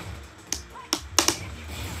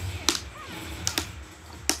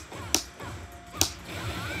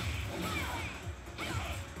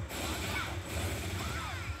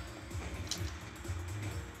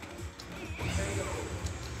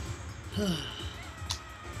 Round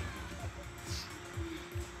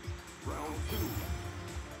 2.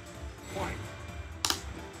 Fight.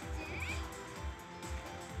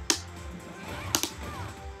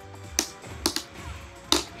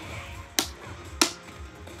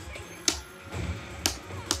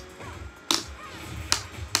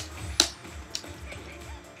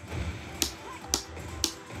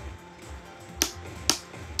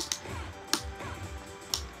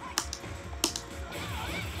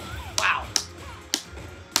 Wow.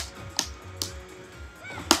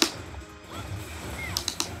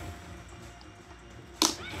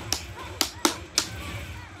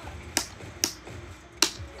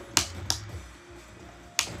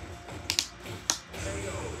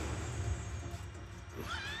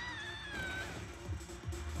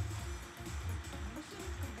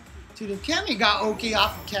 Dude, if Cammy got OK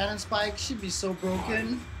off of Cannon Spike, she'd be so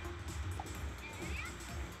broken.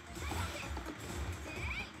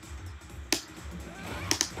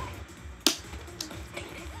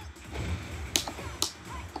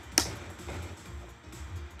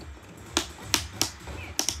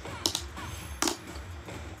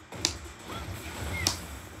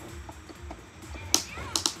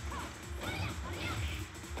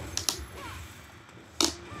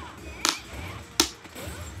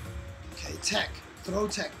 Okay, tech. Throw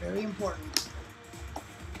tech, very important.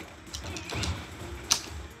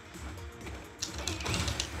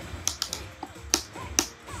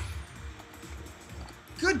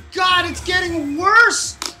 Good God, it's getting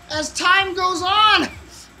worse as time goes on!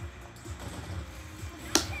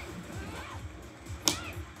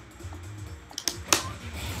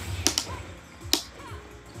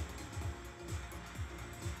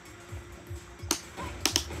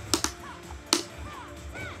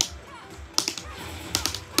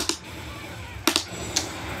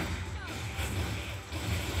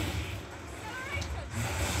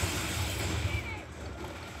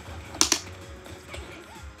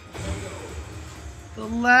 The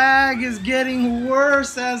lag is getting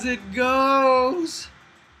worse as it goes.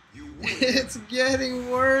 It's getting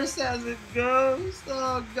worse as it goes.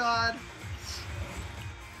 Oh, God.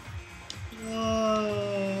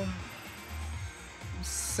 Oh, I'm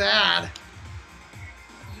sad.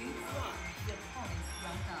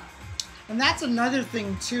 And that's another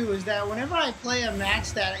thing, too, is that whenever I play a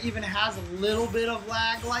match that even has a little bit of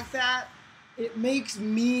lag like that, it makes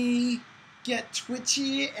me get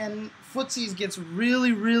twitchy, and footsies gets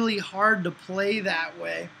really, really hard to play that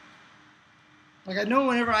way. Like, I know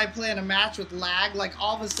whenever I play in a match with lag, like,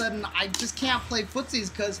 all of a sudden, I just can't play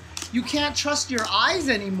footsies because you can't trust your eyes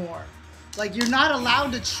anymore. Like, you're not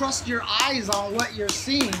allowed to trust your eyes on what you're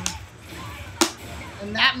seeing.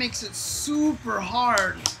 And that makes it super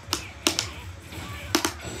hard.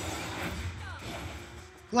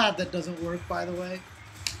 Glad that doesn't work, by the way.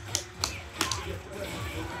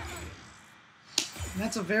 And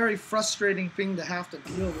that's a very frustrating thing to have to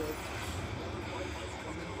deal with.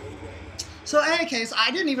 So in any case,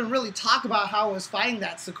 I didn't even really talk about how I was fighting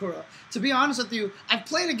that Sakura. To be honest with you, I've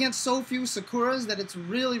played against so few Sakuras that it's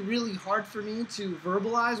really, really hard for me to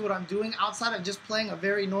verbalize what I'm doing outside of just playing a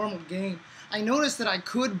very normal game. I noticed that I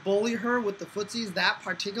could bully her with the footsies, that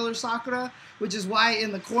particular Sakura, which is why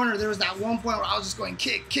in the corner there was that one point where I was just going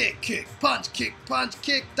kick, kick, kick, punch,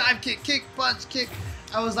 dive kick, kick, punch, kick.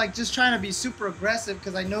 I was like just trying to be super aggressive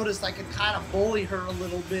because I noticed I could kind of bully her a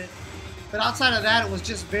little bit. But outside of that, it was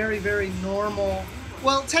just very, very normal.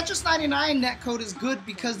 Well, Tetris 99 netcode is good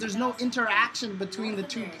because there's no interaction between the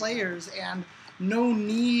two players and no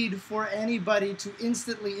need for anybody to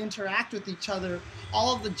instantly interact with each other.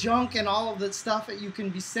 All of the junk and all of the stuff that you can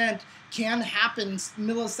be sent can happen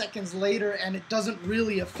milliseconds later, and it doesn't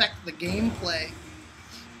really affect the gameplay.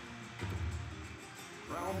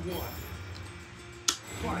 Round 1.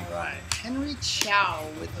 Alright, Henry Chow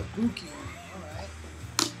with a Buki. Alright.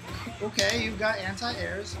 Okay, you've got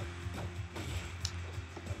anti-airs.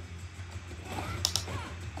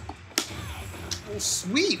 Oh,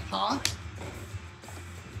 sweep, huh?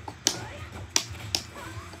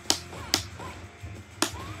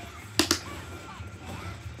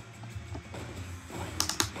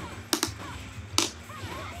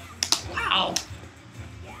 Wow.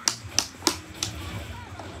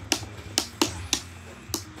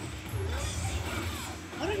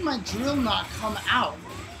 How did my drill not come out?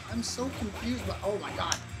 I'm so confused, but oh my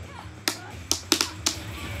god.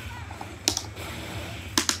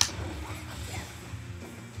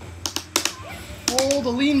 Oh, the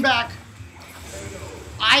lean back.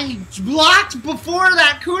 I blocked before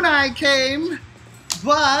that kunai came,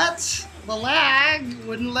 but the lag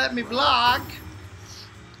wouldn't let me block.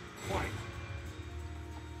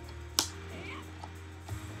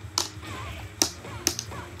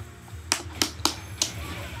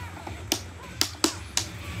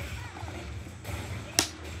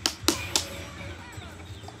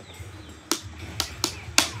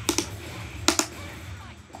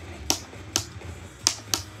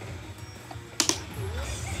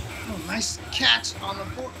 catch on the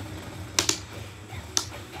board.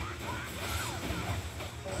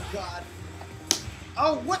 Oh God.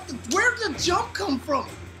 Oh, what the, where did the jump come from?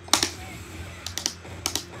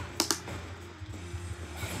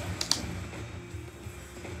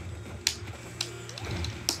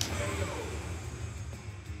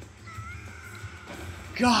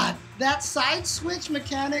 God, that side switch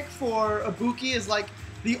mechanic for Ibuki is like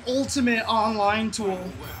the ultimate online tool.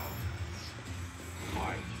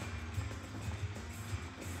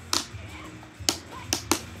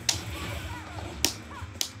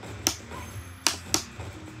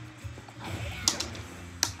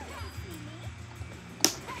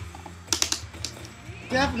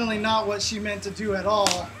 Definitely not what she meant to do at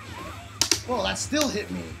all. Well, that still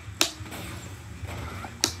hit me.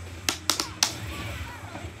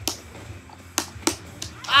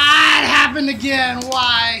 Ah, it happened again.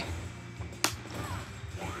 Why?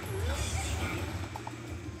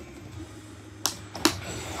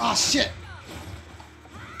 Oh, shit.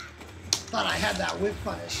 Thought I had that whip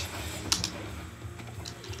punish.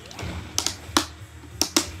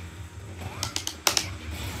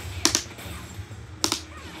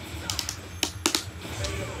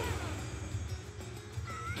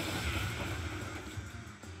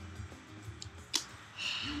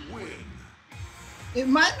 It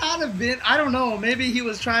might not have been, I don't know, maybe he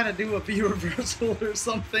was trying to do a B reversal or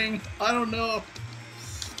something. I don't know.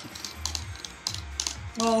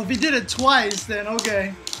 Well, if he did it twice, then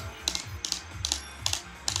okay.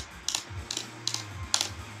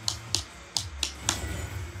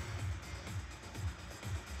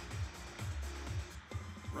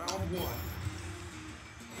 Round one.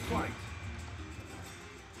 Fight.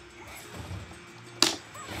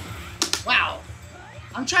 Wow.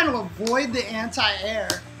 I'm trying to avoid the anti-air,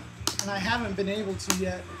 and I haven't been able to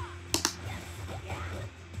yet.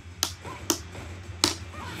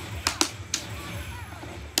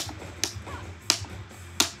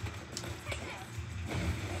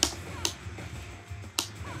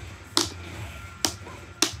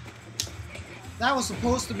 That was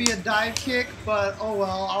supposed to be a dive kick, but oh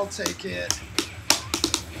well, I'll take it.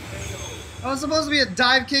 That was supposed to be a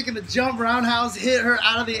dive kick and a jump roundhouse hit her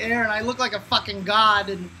out of the air, and I look like a fucking god,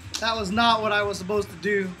 and that was not what I was supposed to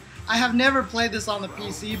do. I have never played this on the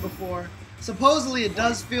PC before. Supposedly it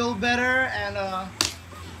does feel better, and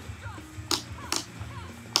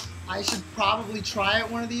I should probably try it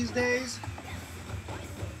one of these days.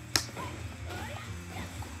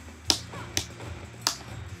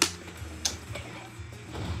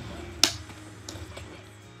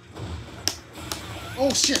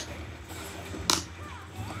 Oh shit!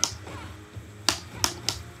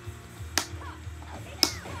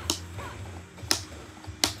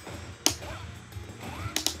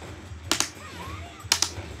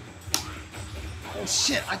 Oh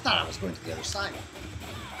shit, I thought I was going to the other side.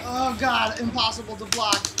 Oh god, impossible to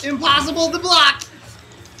block. Impossible to block!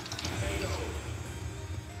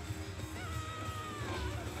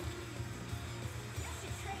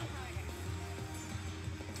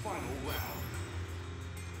 Final round.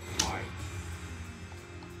 Fight.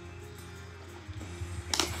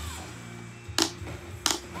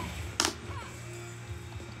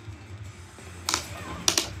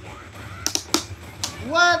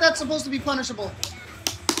 What? That's supposed to be punishable.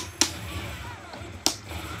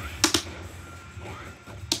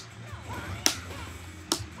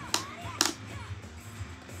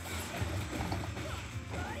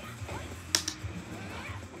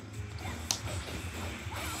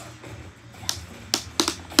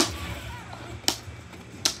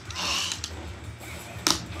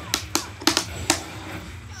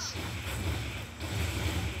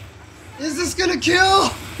 Is this gonna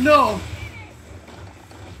kill? No.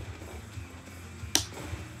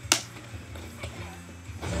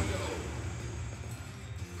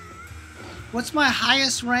 What's my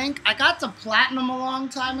highest rank? I got to platinum a long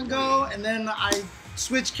time ago, and then I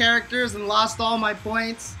switched characters and lost all my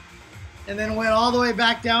points, and then went all the way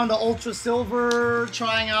back down to ultra silver,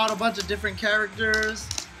 trying out a bunch of different characters.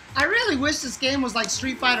 I really wish this game was like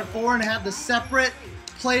Street Fighter 4 and had the separate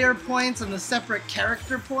player points and the separate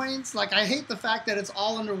character points. Like, I hate the fact that it's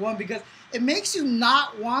all under one, because it makes you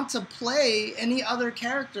not want to play any other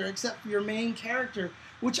character except for your main character,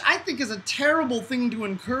 which I think is a terrible thing to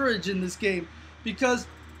encourage in this game, because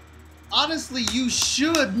honestly, you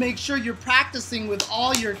should make sure you're practicing with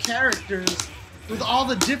all your characters, with all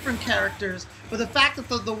the different characters. But the fact that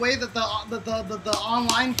the way that the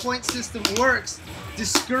online point system works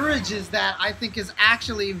discourages that, I think, is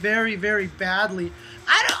actually very, very badly.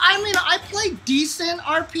 I mean, I play decent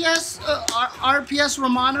RPS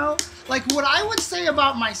Romano. Like, what I would say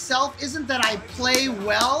about myself isn't that I play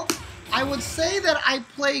well, I would say that I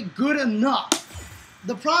play good enough.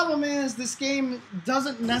 The problem is this game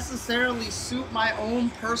doesn't necessarily suit my own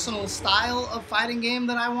personal style of fighting game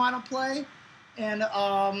that I want to play. And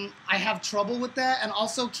I have trouble with that. And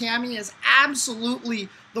also Cammy is absolutely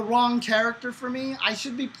the wrong character for me. I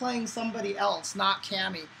should be playing somebody else, not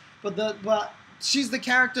Cammy. But she's the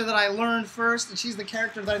character that I learned first, and she's the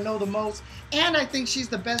character that I know the most. And I think she's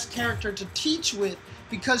the best character to teach with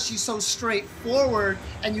because she's so straightforward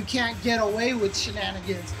and you can't get away with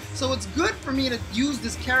shenanigans. So it's good for me to use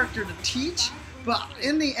this character to teach, but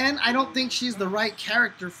in the end, I don't think she's the right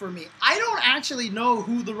character for me. I don't actually know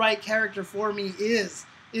who the right character for me is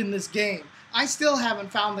in this game. I still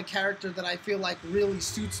haven't found the character that I feel like really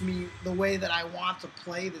suits me the way that I want to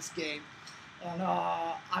play this game. And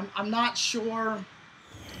I'm not sure.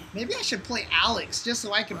 Maybe I should play Alex just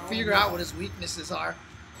so I can figure out what his weaknesses are.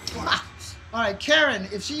 Alright, Karen,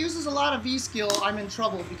 if she uses a lot of V-skill, I'm in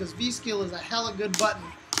trouble because V-skill is a hella good button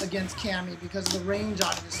against Cammy because the range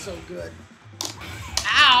on it is so good.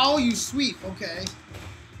 Ow, you sweep. Okay.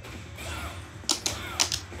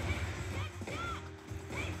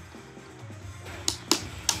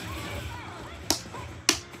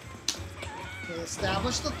 Okay,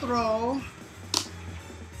 establish the throw.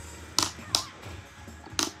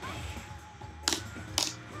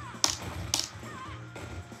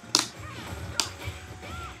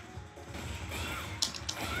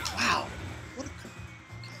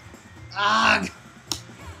 Ah!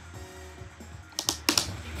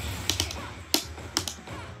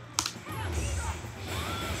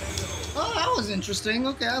 Oh, that was interesting.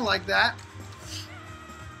 Okay, I like that.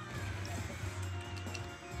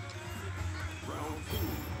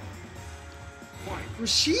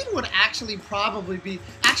 Rashid would actually probably be...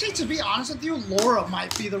 Actually, to be honest with you, Laura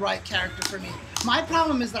might be the right character for me. My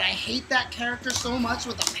problem is that I hate that character so much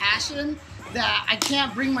with a passion that I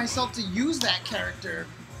can't bring myself to use that character.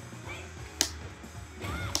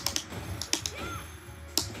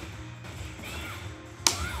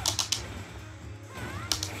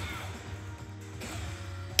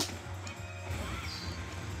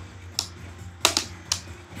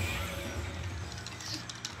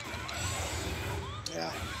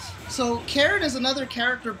 So Karen is another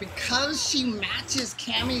character because she matches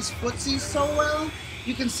Cammy's footsies so well.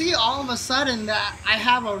 You can see all of a sudden that I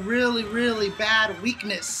have a really, really bad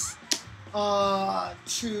weakness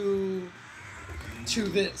to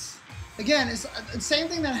this. Again, it's the same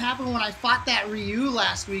thing that happened when I fought that Ryu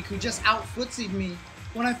last week who just out-footsied me.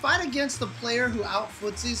 When I fight against a player who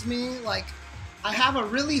out-footsies me, like, I have a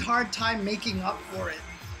really hard time making up for it.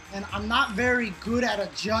 And I'm not very good at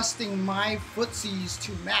adjusting my footsies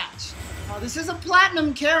to match. This is a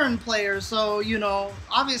Platinum Karen player, so, you know,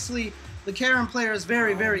 obviously the Karen player is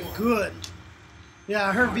very, very good.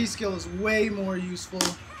 Yeah, her V-skill is way more useful.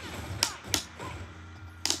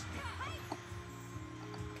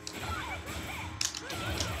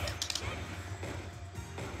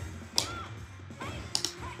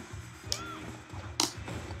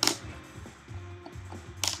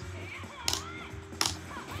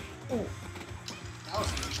 Oh, that was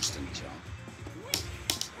an interesting jump.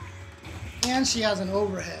 And she has an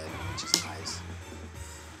overhead, which is nice.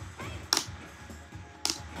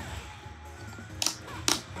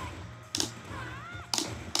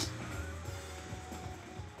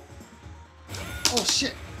 Oh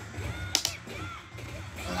shit.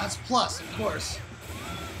 Oh, that's plus, of course.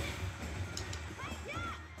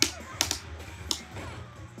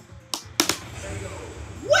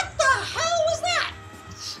 What the hell was that?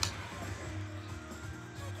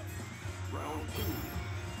 Round 2.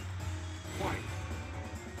 Fight.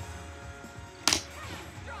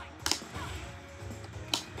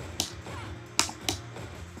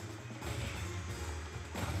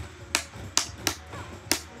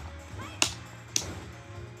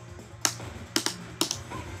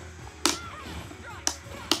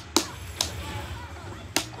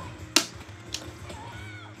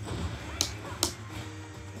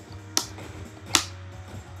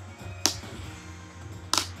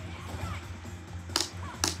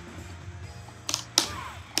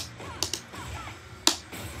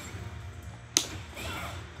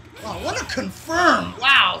 Wow, what a confirm!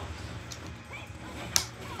 Wow!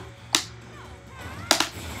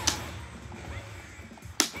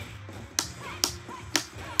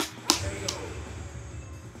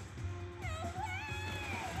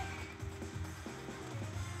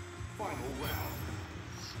 Final round.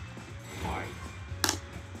 Fight.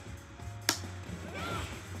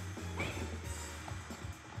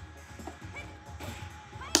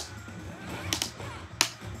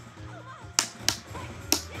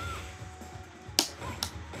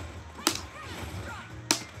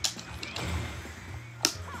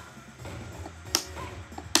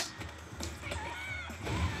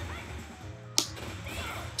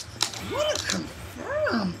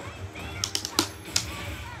 confirm.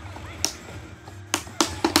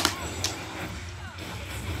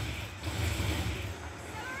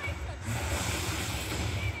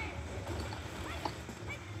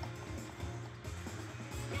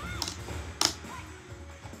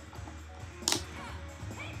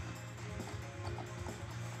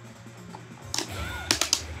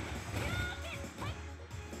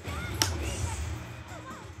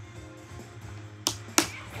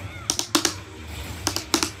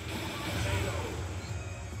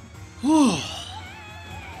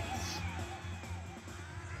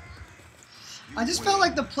 I just felt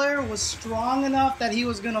like the player was strong enough that he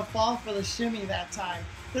was going to fall for the shimmy that time.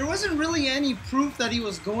 There wasn't really any proof that he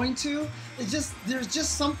was going to. There's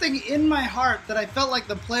just something in my heart that I felt like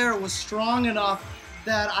the player was strong enough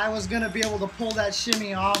that I was going to be able to pull that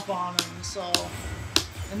shimmy off on him. So,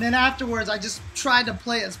 and then afterwards, I just tried to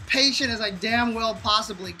play as patient as I damn well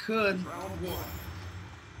possibly could. Round one.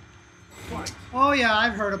 Fight. Oh yeah,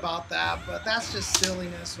 I've heard about that, but that's just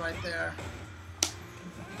silliness right there.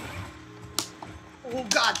 Oh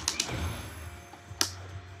God.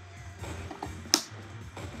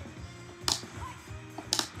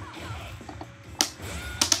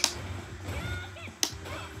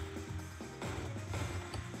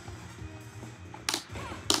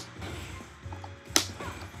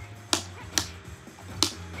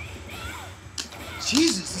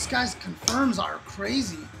 Jesus, this guy's confirms are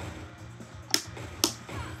crazy.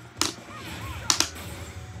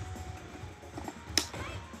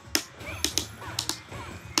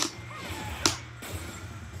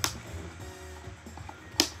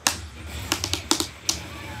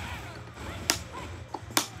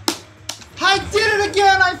 I did it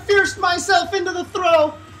again! I fierced myself into the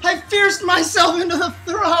throw! I fierced myself into the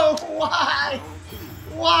throw! Why?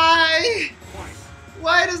 Why?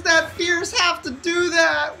 Why does that fierce have to do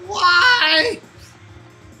that? Why?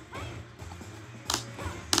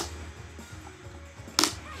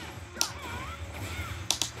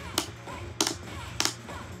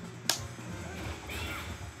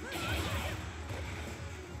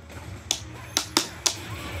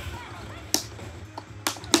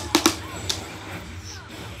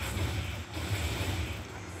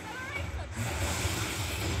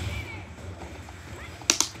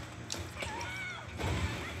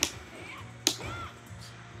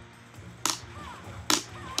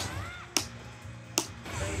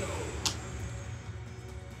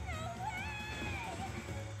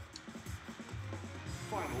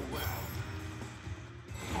 Final round.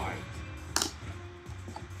 Fight.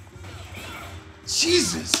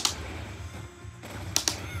 Jesus!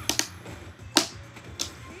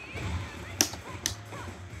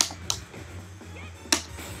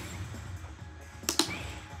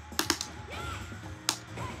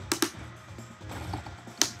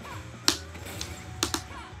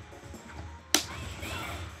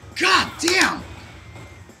 God damn!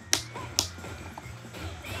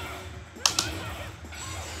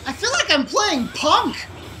 I feel like I'm playing Punk!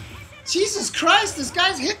 Jesus Christ, this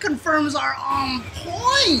guy's hit confirms are on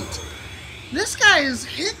point! This guy's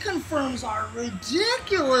hit confirms are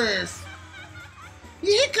ridiculous!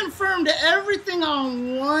 He hit confirmed everything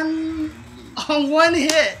on one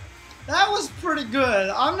hit. That was pretty good.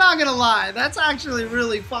 I'm not gonna lie, that's actually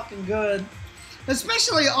really fucking good.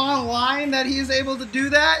 Especially online, that he's able to do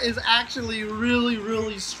that is actually really,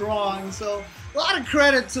 really strong. So a lot of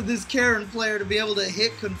credit to this Karen player to be able to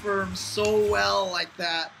hit confirm so well like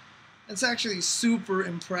that. It's actually super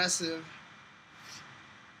impressive.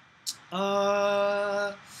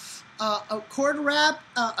 A cord wrap,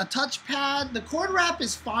 a touchpad. The cord wrap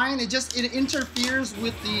is fine. It interferes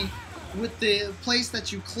with the place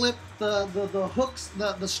that you clip the hooks,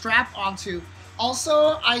 the strap onto.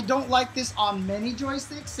 Also, I don't like this on many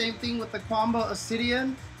joysticks. Same thing with the Quamba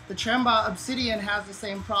Obsidian. The Tremba Obsidian has the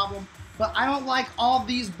same problem. But I don't like all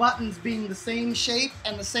these buttons being the same shape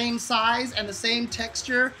and the same size and the same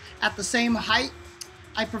texture at the same height.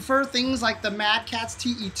 I prefer things like the Mad Catz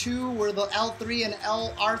TE2 where the L3 and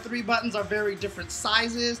R3 buttons are very different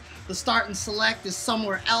sizes. The start and select is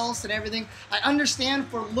somewhere else and everything. I understand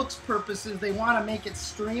for looks purposes they want to make it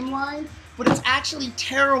streamlined, but it's actually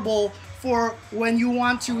terrible for when you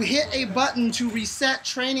want to hit a button to reset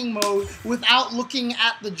training mode without looking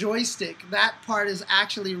at the joystick. That part is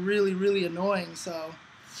actually really, really annoying, so.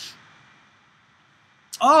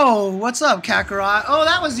 Oh, what's up, Kakarot? Oh,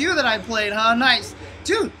 that was you that I played, huh? Nice.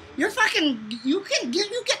 Dude, you're fucking, you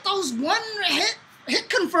get those one hit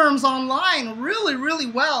confirms online really,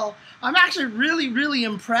 really well. I'm actually really, really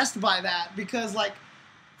impressed by that because, like,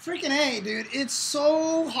 Freaking A, dude. It's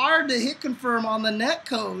so hard to hit confirm on the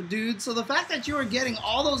netcode, dude. So the fact that you were getting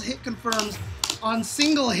all those hit confirms on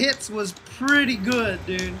single hits was pretty good,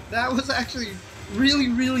 dude. That was actually really,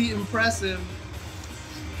 really impressive.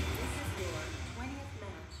 This is your 20th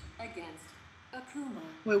match against Akuma.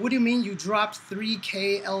 Wait, what do you mean you dropped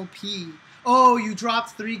 3K LP? Oh, you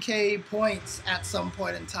dropped 3K points at some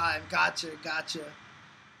point in time. Gotcha, gotcha.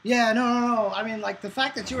 Yeah, no. I mean, like, the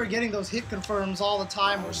fact that you were getting those hit confirms all the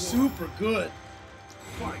time were super good.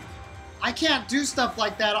 I can't do stuff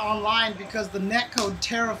like that online because the netcode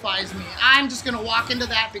terrifies me. I'm just gonna walk into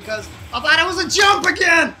that because I thought it was a jump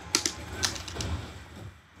again!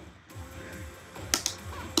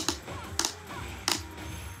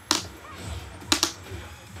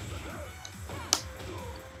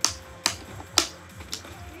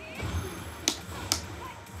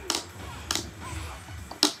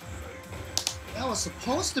 That was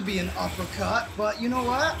supposed to be an uppercut, but you know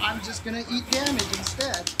what? I'm just gonna eat damage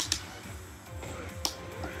instead.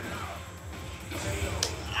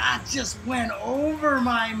 I just went over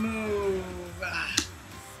my move.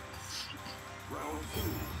 Round 2.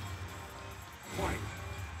 Fight.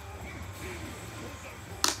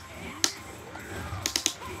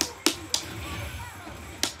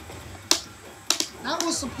 That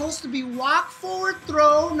was supposed to be walk forward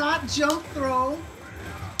throw, not jump throw.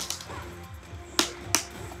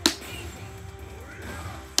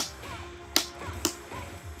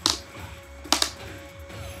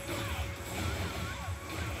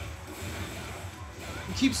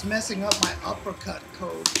 It keeps messing up my uppercut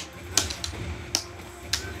code.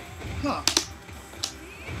 Huh.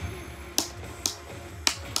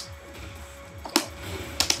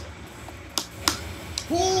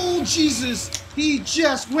 Oh, Jesus! He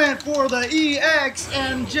just went for the EX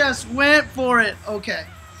and just went for it. Okay.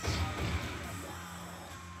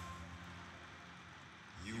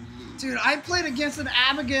 Dude, I played against an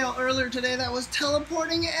Abigail earlier today that was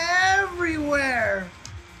teleporting everywhere.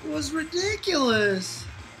 It was ridiculous.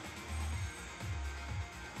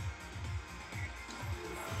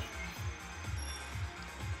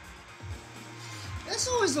 That's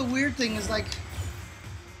always the weird thing is like...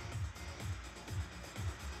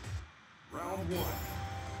 Round 1.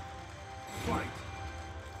 Fight.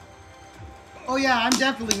 Oh yeah, I'm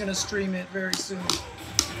definitely gonna stream it very soon.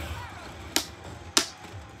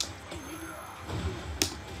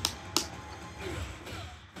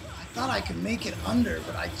 I thought I could make it under,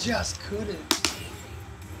 but I just couldn't.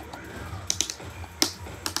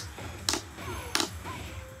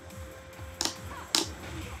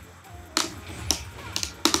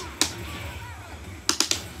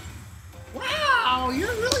 Wow, you're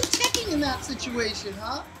really teching in that situation,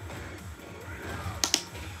 huh?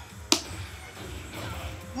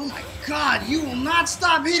 Oh my God, you will not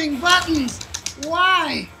stop hitting buttons!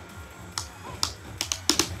 Why?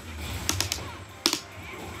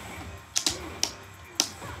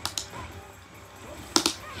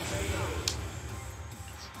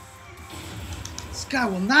 This guy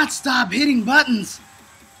will not stop hitting buttons!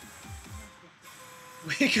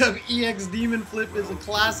 Wake Up EX Demon Flip is a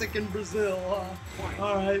classic in Brazil, huh?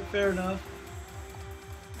 Alright, fair enough.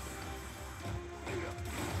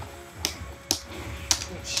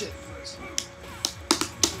 Oh shit.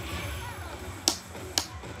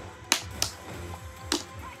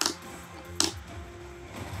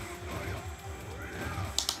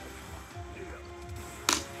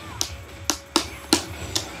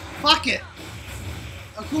 Fuck it!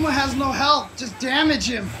 Akuma has no health, just damage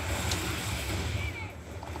him!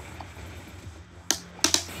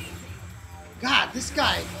 God, this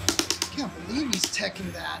guy, I can't believe he's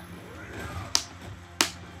teching that.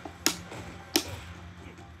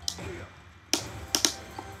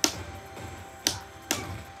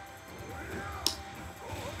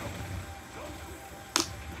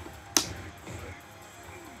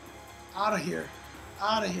 Out of here.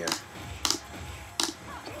 Out of here.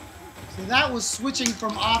 See, that was switching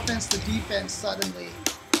from offense to defense suddenly.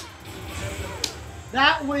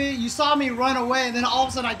 That way, you saw me run away, and then all of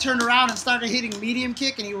a sudden I turned around and started hitting medium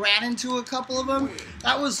kick, and he ran into a couple of them.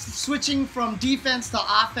 That was switching from defense to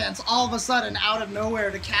offense all of a sudden out of nowhere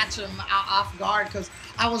to catch him off guard, because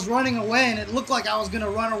I was running away, and it looked like I was going to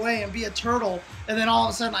run away and be a turtle, and then all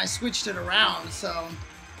of a sudden I switched it around, so...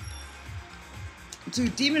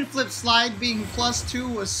 Dude, Demon Flip Slide being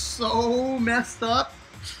 +2 was so messed up.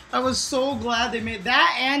 I was so glad they made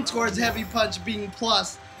that, and towards Heavy Punch being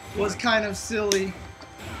plus was kind of silly.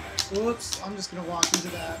 Whoops, I'm just gonna walk into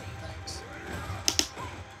that. Thanks.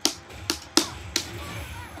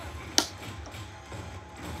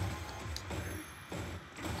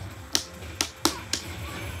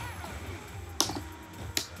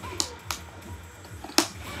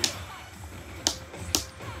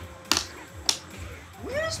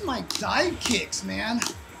 Where's my dive kicks, man?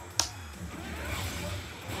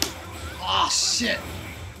 Oh, shit.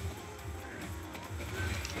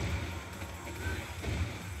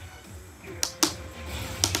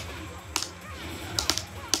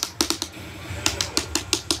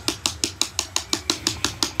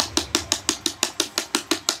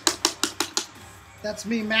 That's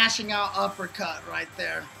me mashing out uppercut right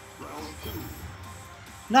there. Round 2.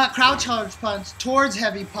 Not crouch charge punch, towards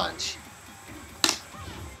heavy punch.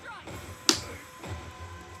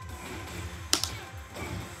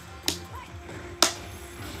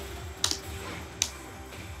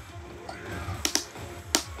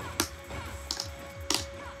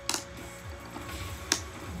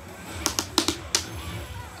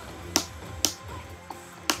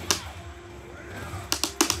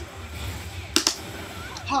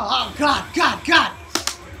 Oh, God, God, God!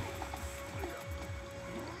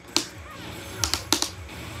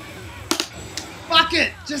 Fuck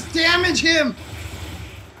it! Just damage him!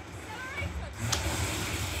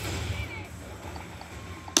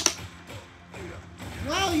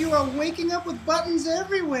 Wow, you are waking up with buttons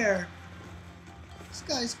everywhere! This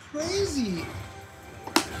guy's crazy!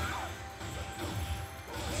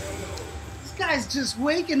 This guy's just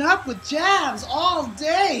waking up with jabs all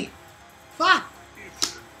day! Fuck!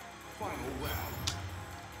 Final round.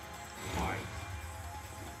 Fight.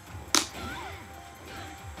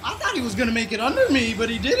 I thought he was gonna make it under me, but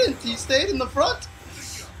he didn't. He stayed in the front.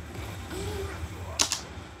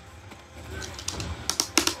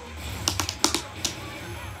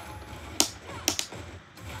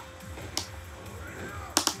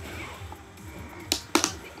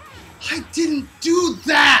 I didn't do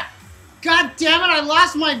that! God damn it, I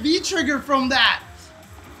lost my V trigger from that!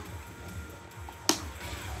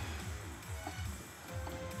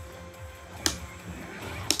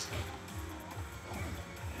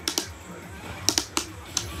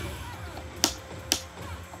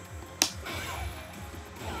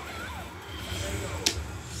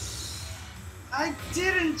 I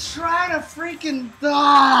didn't try to freaking...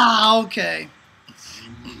 Ah, okay.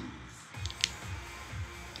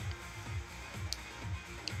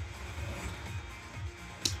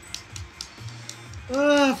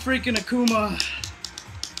 Freaking Akuma.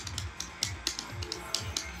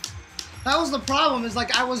 That was the problem, is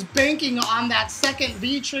like I was banking on that second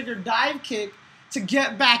V-trigger dive kick to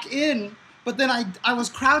get back in, but then I was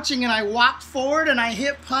crouching and I walked forward and I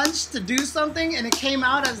hit punch to do something and it came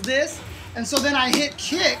out as this, and so then I hit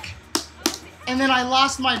kick and then I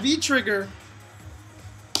lost my V-trigger.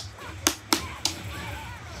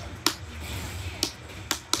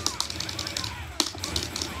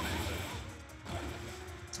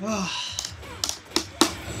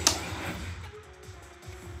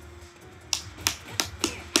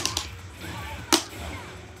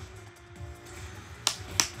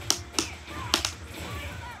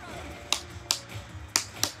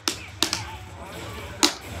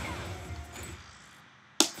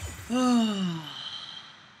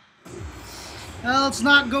 Well, it's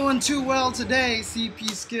not going too well today,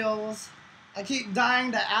 CP Skills. I keep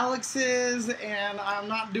dying to Alex's, and I'm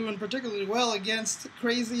not doing particularly well against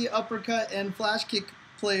crazy uppercut and flash kick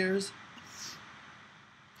players.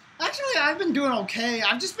 Actually, I've been doing okay.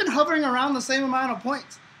 I've just been hovering around the same amount of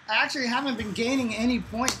points. I actually haven't been gaining any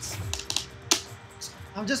points.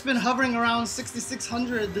 I've just been hovering around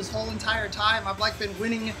 6,600 this whole entire time. I've like been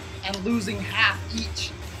winning and losing half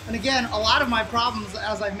each. And again, a lot of my problems,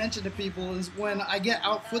 as I mentioned to people, is when I get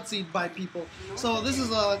out footsied by people. So this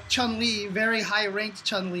is a Chun-Li, very high ranked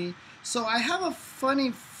Chun-Li. So I have a funny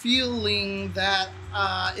feeling that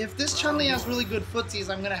if this Chun-Li has really good footsies,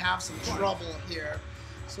 I'm going to have some trouble here.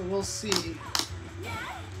 So we'll see.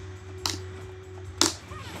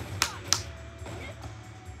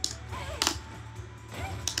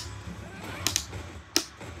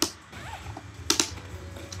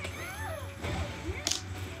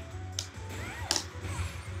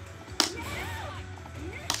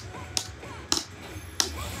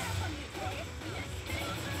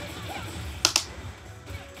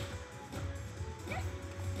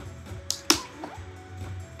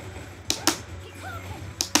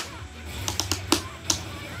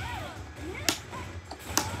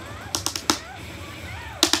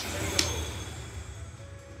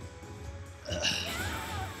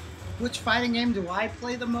 Which fighting game do I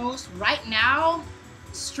play the most? Right now,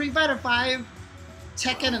 Street Fighter V,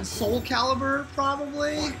 Tekken, and Soul Calibur,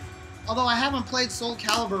 probably. Although I haven't played Soul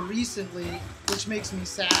Calibur recently, which makes me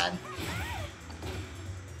sad.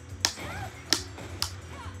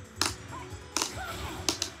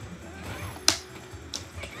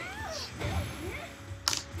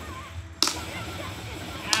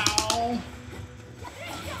 Ow.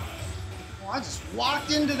 I just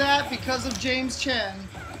walked into that because of James Chen.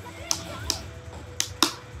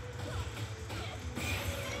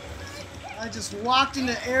 I just walked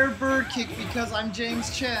into air bird kick because I'm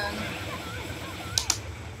James Chen.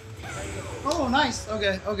 Oh, nice.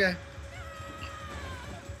 Okay, okay.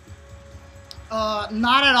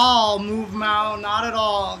 Not at all, Move Mao, not at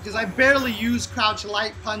all. Because I barely use crouch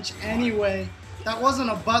light punch anyway. That wasn't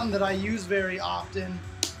a button that I use very often.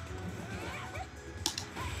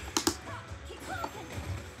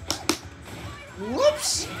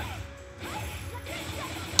 Whoops!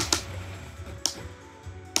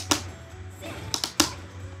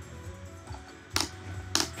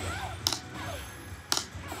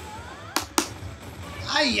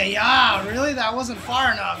 Ay-ya-ya, really? That wasn't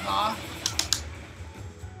far enough, huh?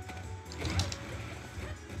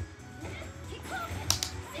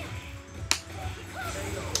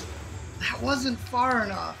 That wasn't far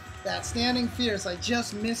enough. That standing fierce, I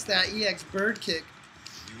just missed that EX bird kick.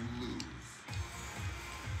 You lose.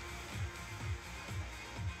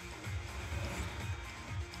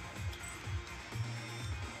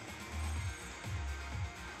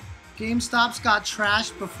 GameStop's got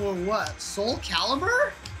trashed before what? Soul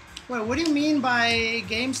Calibur? Wait, what do you mean by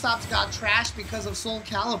GameStop's got trashed because of Soul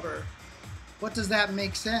Calibur? What does that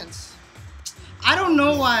make sense? I don't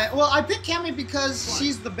know why. Well, I picked Cammy because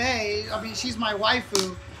she's the bae. I mean, she's my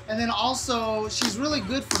waifu. And then also, she's really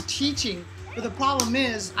good for teaching. But the problem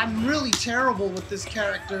is, I'm really terrible with this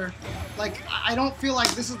character. Like, I don't feel like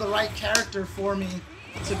this is the right character for me,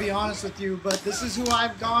 to be honest with you. But this is who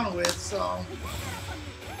I've gone with, so...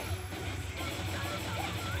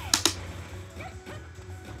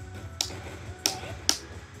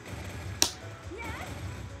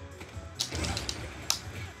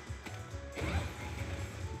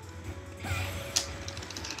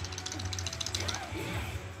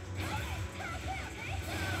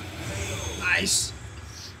 Nice.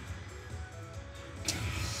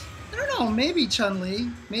 I don't know, maybe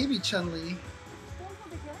Chun-Li. Maybe Chun-Li.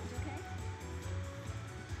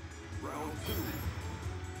 Round 2.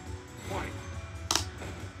 Fight.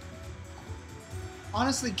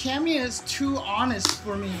 Honestly, Cammy is too honest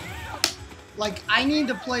for me. Like, I need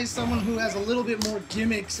to play someone who has a little bit more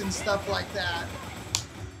gimmicks and stuff like that.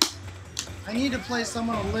 I need to play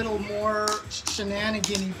someone a little more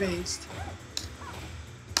shenanigan-y based.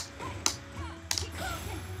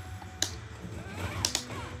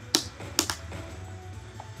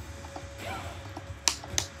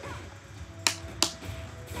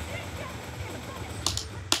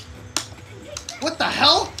 What the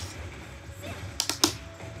hell?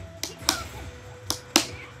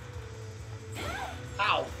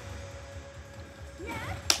 Ow.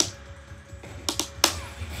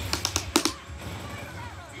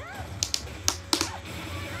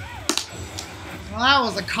 Well, that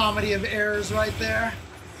was a comedy of errors right there.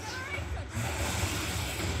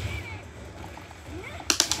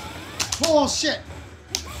 Oh, shit.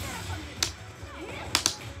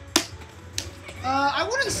 I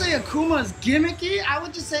wouldn't say Akuma is gimmicky. I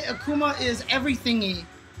would just say Akuma is everythingy.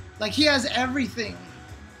 Like, he has everything.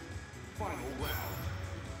 Final round.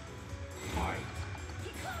 Fight.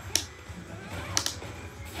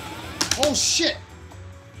 Oh, shit.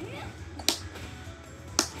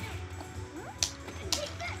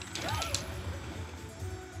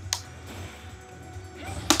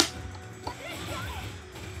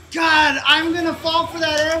 God, I'm gonna fall for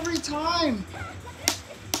that every time.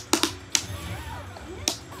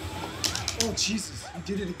 Oh, Jesus, you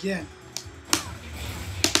did it again.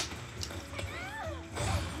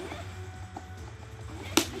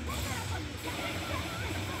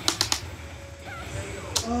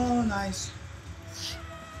 Oh, nice.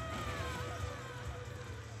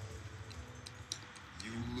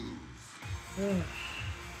 You lose.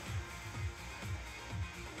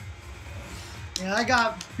 Yeah, I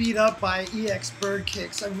got beat up by EX bird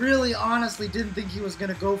kicks. I really honestly didn't think he was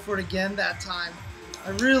going to go for it again that time. I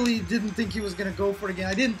really didn't think he was going to go for it again.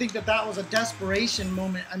 I didn't think that that was a desperation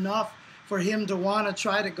moment enough for him to want to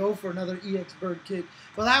try to go for another EX bird kick.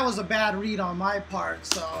 Well, that was a bad read on my part.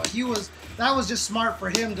 So that was just smart for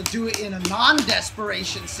him to do it in a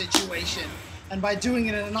non-desperation situation. And by doing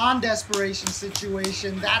it in a non-desperation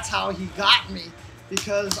situation, that's how he got me,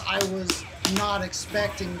 because I was not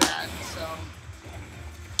expecting that. So.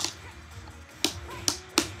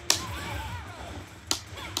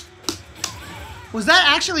 Was that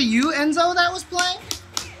actually you, Enzo, that was playing?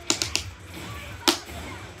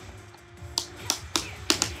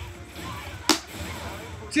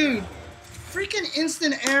 Dude, freaking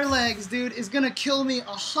instant air legs, dude, is gonna kill me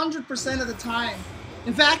 100% of the time.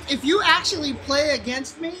 In fact, if you actually play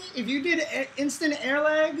against me, if you did instant air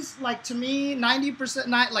legs, like to me, 90%,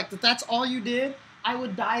 like that's all you did, I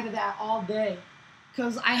would die to that all day.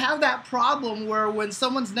 Because I have that problem where when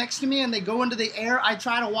someone's next to me and they go into the air, I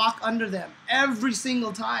try to walk under them every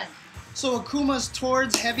single time. So Akuma's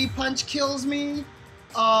towards heavy punch kills me,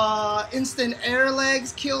 instant air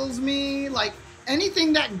legs kills me, like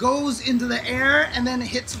anything that goes into the air and then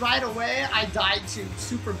hits right away, I die to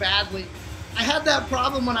super badly. I had that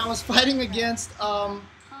problem when I was fighting against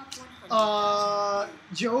Jobin,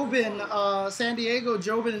 San Diego,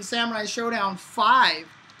 Jobin in Samurai Showdown 5.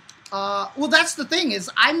 Well, that's the thing,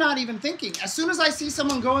 is I'm not even thinking. As soon as I see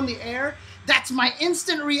someone go in the air, that's my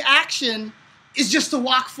instant reaction, is just to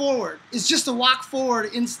walk forward. It's just to walk forward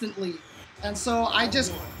instantly. And so I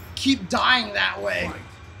just keep dying that way.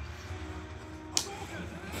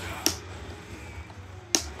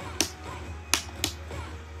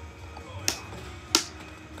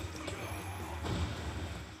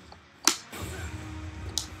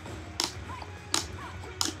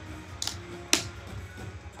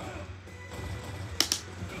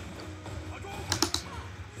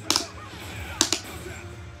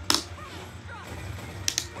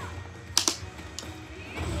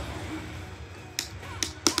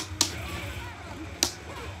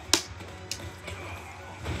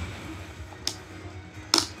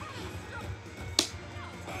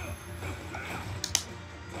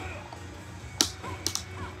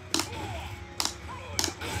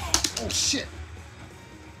 Oh shit.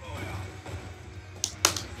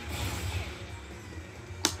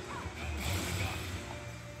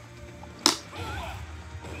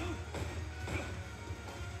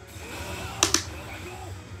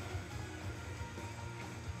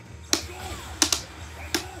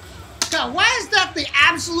 God, why is that the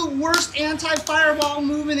absolute worst anti-fireball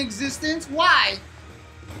move in existence? Why?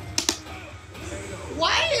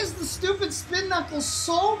 Why is the stupid spin knuckle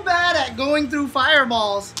so bad at going through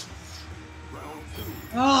fireballs?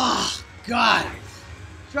 Oh, God.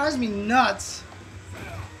 Drives me nuts.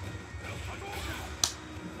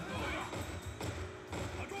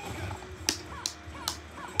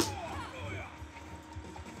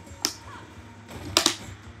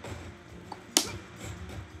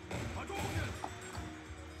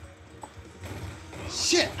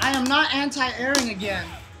 Shit, I am not anti-airing again.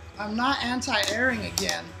 I'm not anti-airing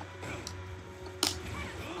again.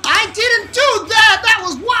 I didn't do that! That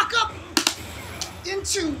was walk up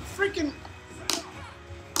into freaking...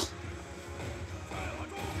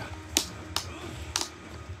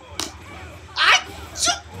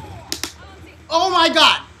 Oh my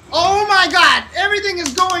god! Oh my god! Everything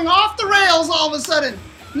is going off the rails all of a sudden!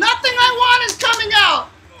 Nothing I want is coming out!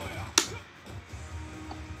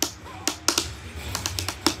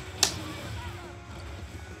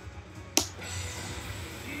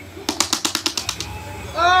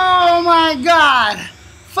 Oh my god!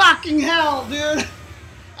 Fucking hell, dude!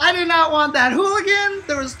 I did not want that hooligan.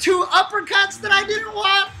 There was 2 uppercuts that I didn't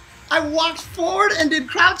want. I walked forward and did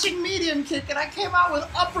crouching medium kick, and I came out with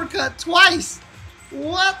uppercut twice.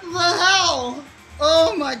 What the hell?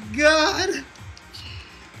 Oh my god!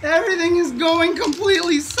 Everything is going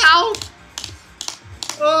completely south.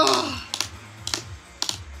 Oh.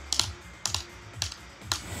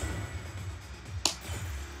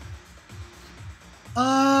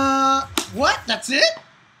 What? That's it?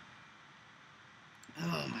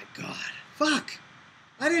 Oh my god. Fuck.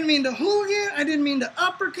 I didn't mean to hooligan. I didn't mean to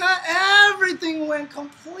uppercut. Everything went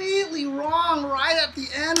completely wrong right at the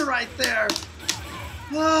end right there.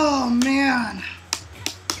 Oh man.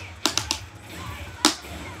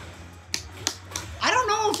 I don't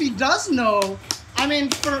know if he does know. I mean,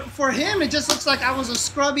 for him, it just looks like I was a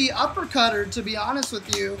scrubby uppercutter, to be honest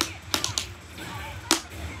with you.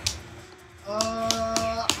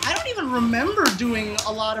 I don't even remember doing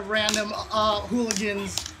a lot of random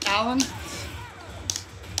hooligans, Alan.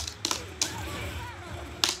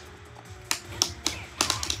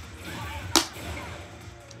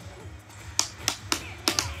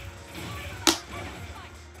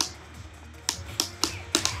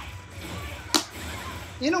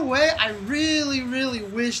 In a way, I really, really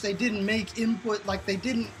wish they didn't make input, like they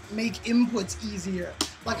didn't make inputs easier.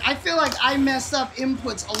 Like, I feel like I mess up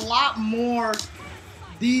inputs a lot more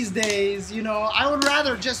these days, you know. I would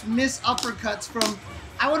rather just miss uppercuts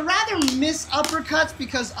I would rather miss uppercuts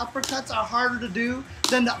because uppercuts are harder to do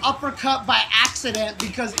than to uppercut by accident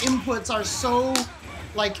because inputs are so,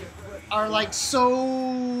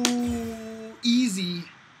 so easy.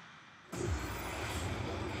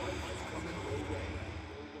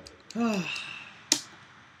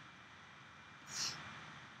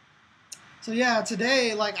 So So yeah,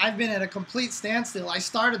 today, like, I've been at a complete standstill. I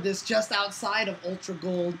started this just outside of Ultra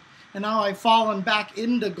Gold, and now I've fallen back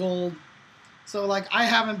into Gold. So, like, I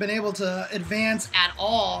haven't been able to advance at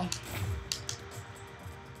all.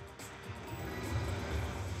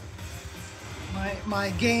 My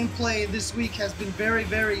gameplay this week has been very,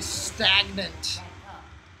 very stagnant.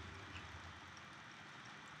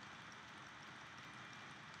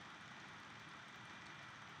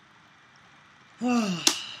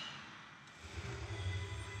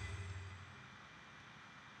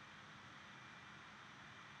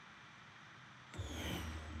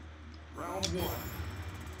 Round one.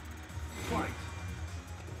 Fight.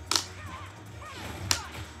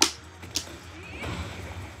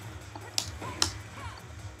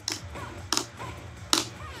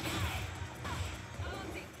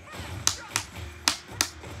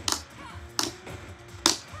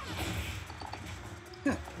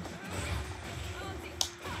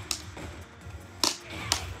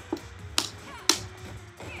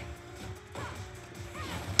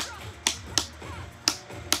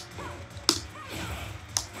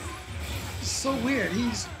 So weird.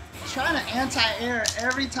 He's trying to anti-air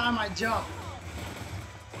every time I jump.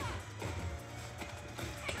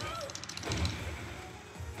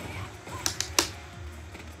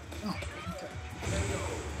 Oh, okay.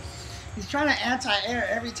 He's trying to anti-air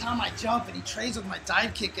every time I jump, and he trades with my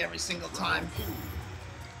dive kick every single time.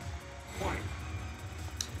 Fight.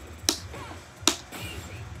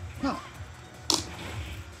 Huh.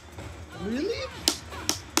 Really?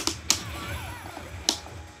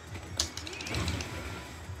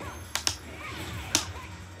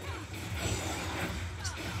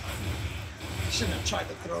 Shouldn't have tried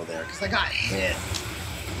to throw there because I got hit.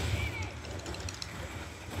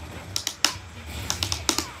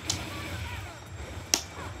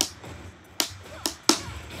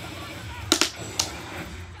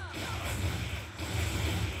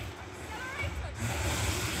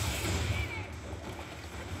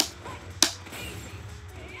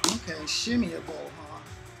 Okay, shimmyable, huh?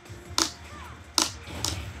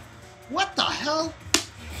 What the hell?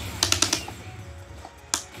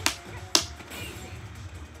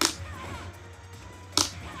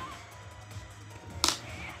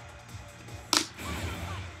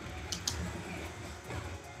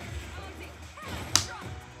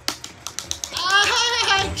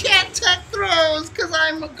 I can't tech throws because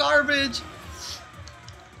I'm garbage.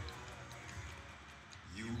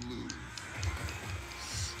 You lose.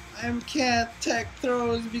 I can't tech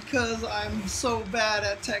throws because I'm so bad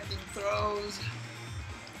at teching throws.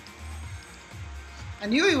 I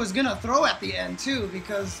knew he was gonna throw at the end too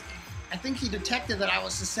because I think he detected that I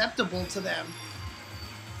was susceptible to them.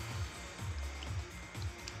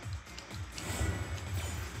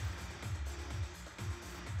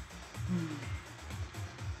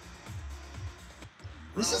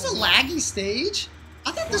 This is a laggy stage?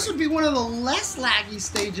 I thought this would be one of the less laggy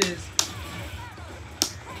stages.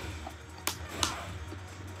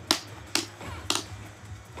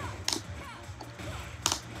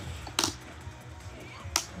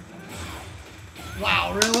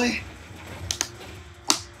 Wow, really?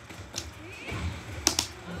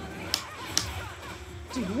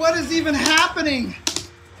 Dude, what is even happening?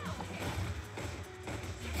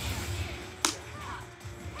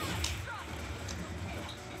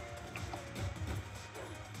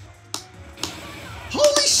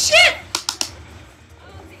 Holy shit!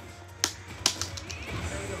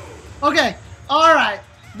 Okay, alright.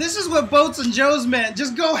 This is what Boats and Joes meant.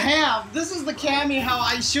 Just go ham. This is the Cammy how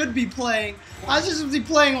I should be playing. I should be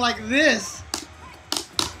playing like this.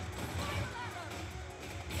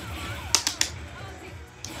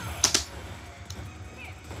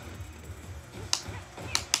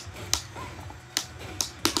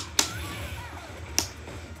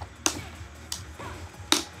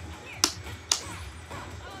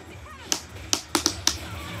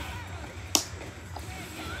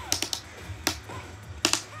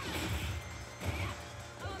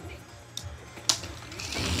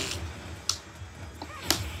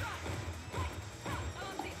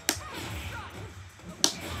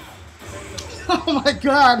 Oh my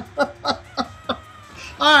god.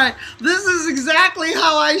 Alright, this is exactly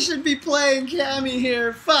how I should be playing Cammy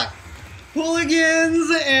here. Fuck.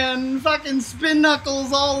 Hooligans and fucking spin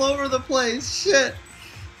knuckles all over the place. Shit.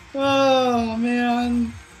 Oh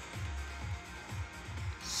man.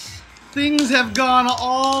 Things have gone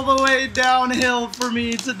all the way downhill for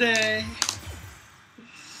me today.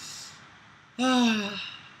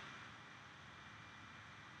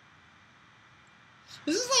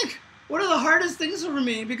 This is like one of the hardest things for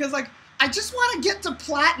me because, like, I just want to get to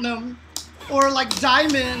platinum or like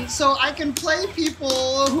diamond, so I can play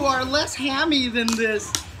people who are less hammy than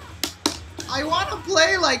this. I want to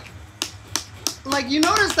play like you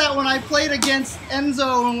notice that when I played against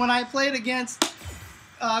Enzo and when I played against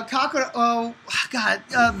the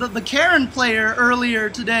Karen player earlier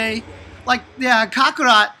today, like, yeah,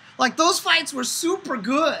 Kakurat, like those fights were super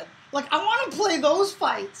good. Like, I want to play those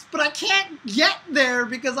fights, but I can't get there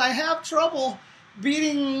because I have trouble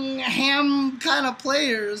beating ham kind of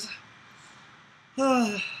players.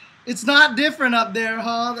 It's not different up there,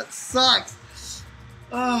 huh? That sucks.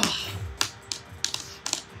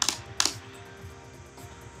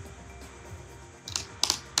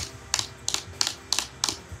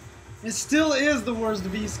 It still is the worst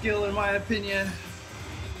V skill in my opinion.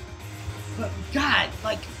 But God,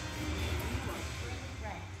 like,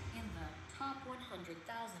 Ranked in the top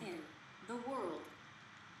 100,000 in the world.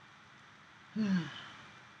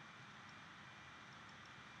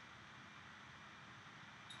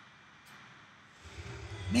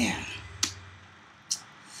 Man,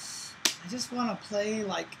 I just want to play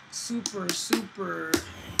like super.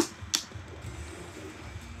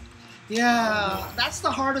 Yeah, that's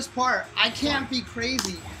the hardest part. I can't be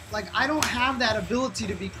crazy. Like, I don't have that ability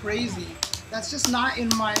to be crazy. That's just not in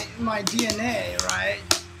my DNA, right?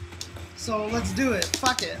 So let's do it.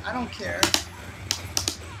 Fuck it. I don't care.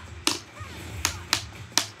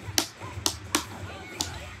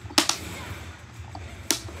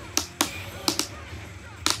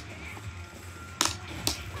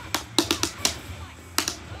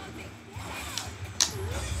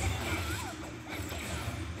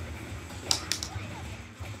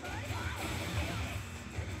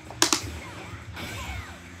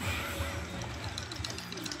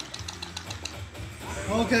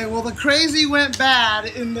 Okay, well, the crazy went bad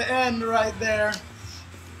in the end right there.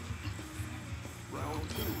 Round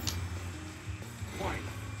 2. Fight.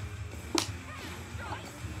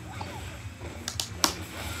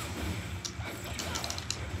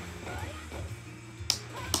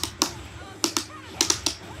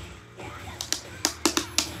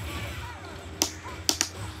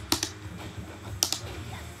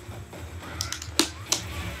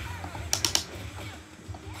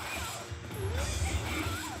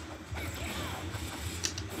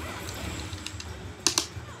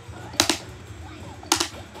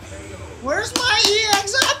 Where's my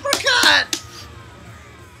EX uppercut?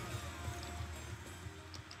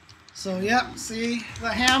 So, yep, see, the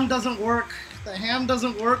ham doesn't work. The ham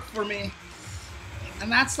doesn't work for me.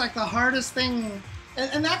 And that's like the hardest thing.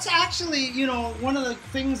 And that's actually, you know, one of the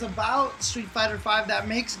things about Street Fighter V that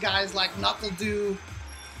makes guys like NuckleDu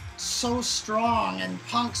so strong and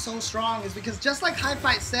Punk so strong is because, just like High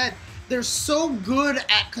Fight said, they're so good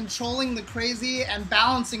at controlling the crazy and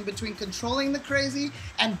balancing between controlling the crazy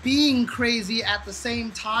and being crazy at the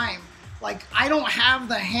same time. Like, I don't have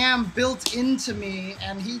the ham built into me,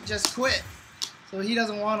 and he just quit. So he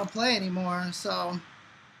doesn't want to play anymore. So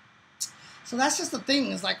that's just the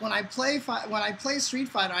thing, is like when I play Street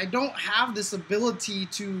Fighter, I don't have this ability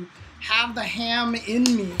to have the ham in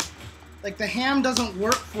me. Like, the ham doesn't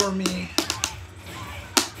work for me.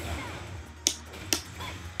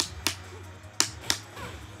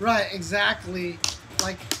 Right, exactly.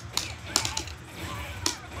 Like,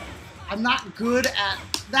 I'm not good at...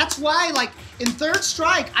 That's why, like, in Third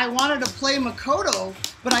Strike, I wanted to play Makoto,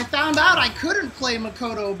 but I found out I couldn't play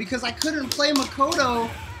Makoto because I couldn't play Makoto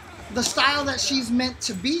the style that she's meant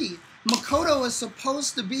to be. Makoto is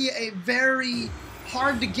supposed to be a very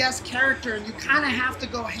hard-to-guess character, and you kind of have to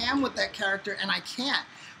go ham with that character, and I can't.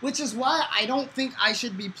 Which is why I don't think I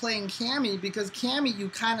should be playing Cammy, because Cammy, you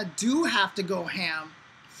kind of do have to go ham.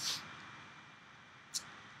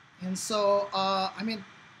 And so, I mean,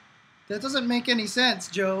 that doesn't make any sense,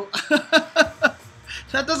 Joe.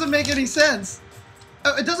 That doesn't make any sense.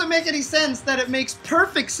 It doesn't make any sense that it makes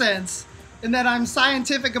perfect sense in that I'm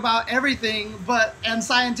scientific about everything, and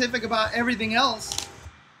scientific about everything else.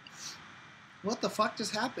 What the fuck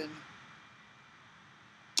just happened?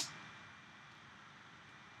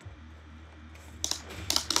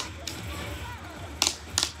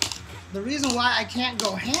 The reason why I can't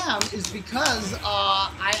go ham is because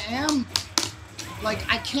I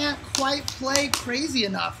can't quite play crazy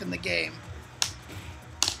enough in the game.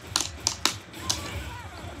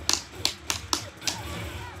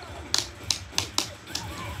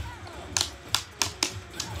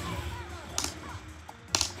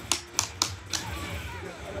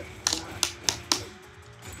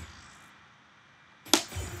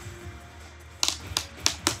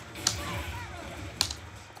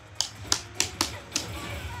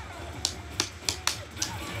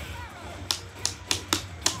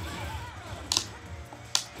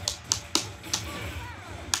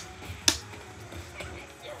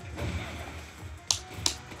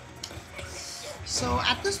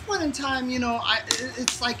 same time, you know,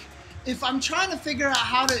 it's like if I'm trying to figure out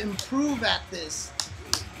how to improve at this,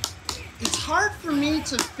 it's hard for me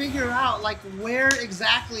to figure out like where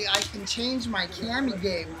exactly I can change my Cammy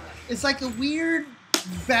game. It's like a weird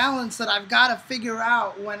balance that I've got to figure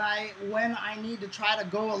out when I need to try to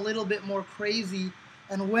go a little bit more crazy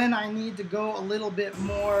and when I need to go a little bit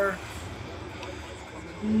more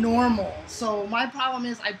normal. So my problem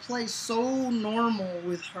is I play so normal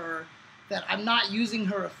with her that I'm not using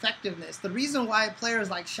her effectiveness. The reason why players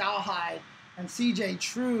like Xiaohai and CJ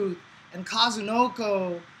Truth and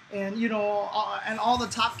Kazunoko and, you know, and all the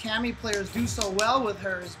top Cammy players do so well with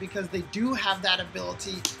her is because they do have that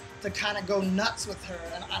ability to kind of go nuts with her,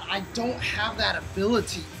 and I don't have that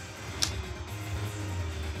ability.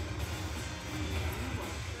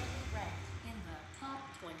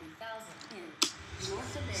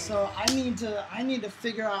 So I need to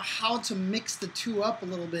figure out how to mix the two up a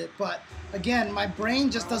little bit, but again, my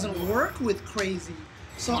brain just doesn't work with crazy.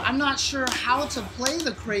 So I'm not sure how to play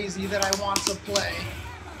the crazy that I want to play.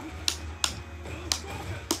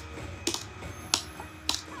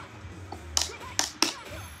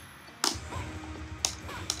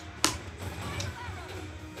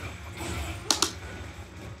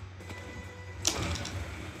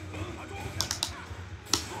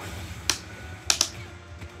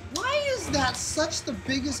 That's such the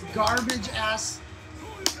biggest garbage ass.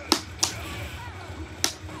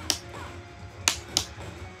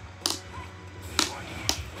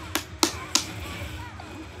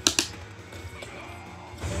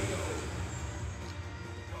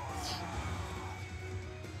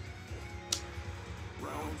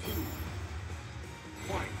 Round 2.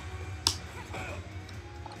 Fight.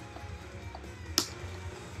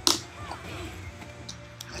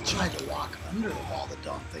 I tried to walk under all the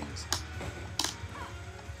dumb things.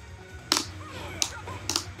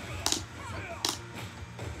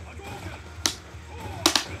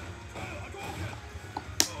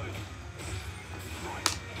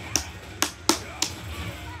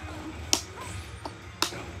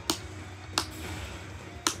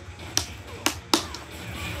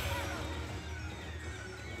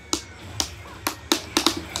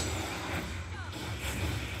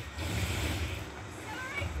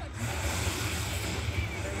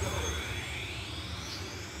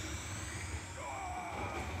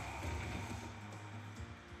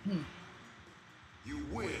 You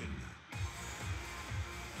win.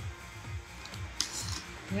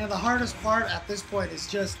 Yeah, the hardest part at this point is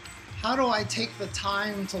just how do I take the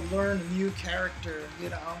time to learn a new character, you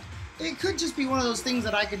know? It could just be one of those things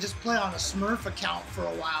that I could just play on a Smurf account for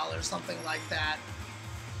a while or something like that.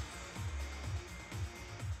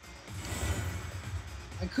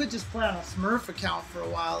 I could just play on a Smurf account for a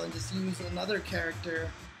while and just use another character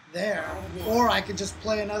there. Or I could just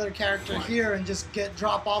play another character here and just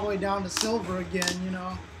drop all the way down to silver again, you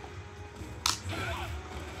know?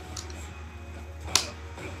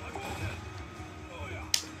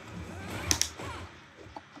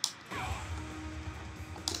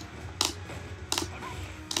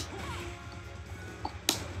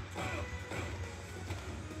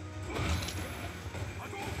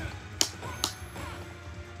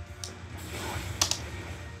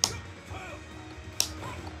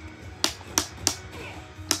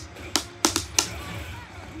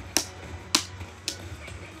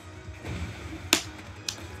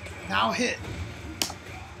 Now hit.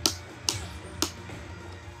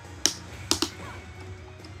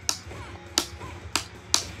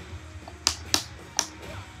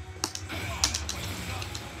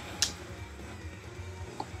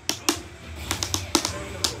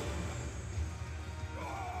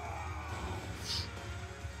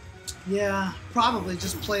 Yeah, probably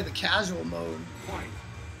just play the casual mode.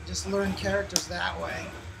 Just learn characters that way.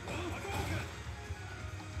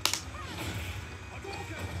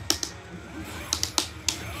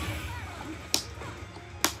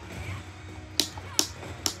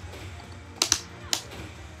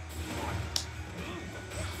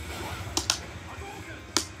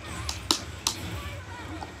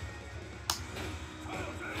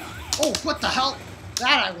 Oh, what the hell?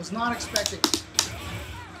 That I was not expecting.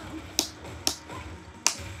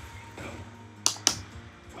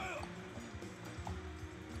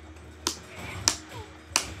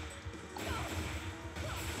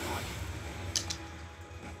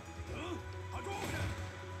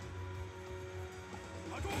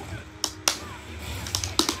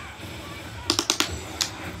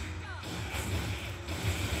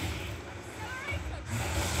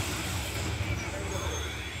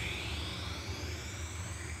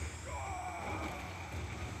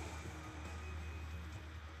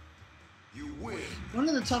 One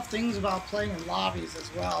of the tough things about playing in lobbies as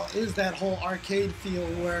well is that whole arcade feel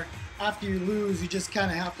where after you lose, you just kind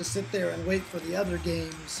of have to sit there and wait for the other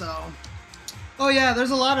game. So, oh yeah,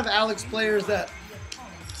 there's a lot of Alex players that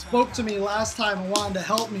spoke to me last time and wanted to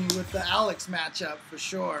help me with the Alex matchup for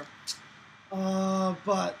sure.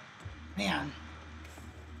 But man,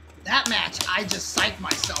 that match, I just psyched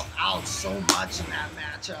myself out so much in that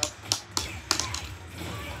matchup.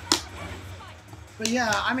 But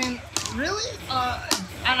yeah, I mean, really,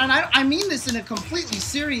 and I mean this in a completely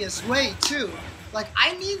serious way too. Like,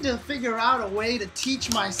 I need to figure out a way to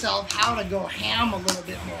teach myself how to go ham a little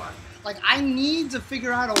bit more. Like, I need to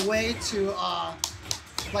figure out a way to,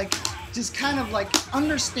 like, just kind of like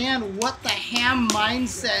understand what the ham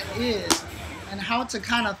mindset is and how to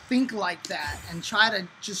kind of think like that and try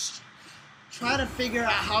to figure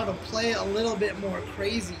out how to play a little bit more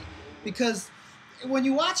crazy. Because when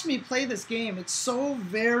you watch me play this game, it's so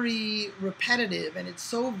very repetitive and it's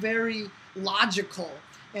so very logical.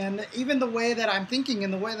 And even the way that I'm thinking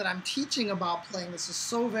and the way that I'm teaching about playing this is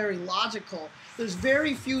so very logical. There's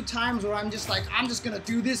very few times where I'm just like, I'm just going to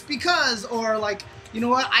do this because, or like, you know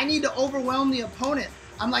what, I need to overwhelm the opponent.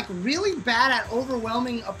 I'm like really bad at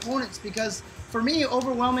overwhelming opponents because for me,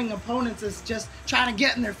 overwhelming opponents is just trying to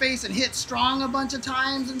get in their face and hit strong a bunch of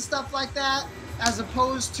times and stuff like that, as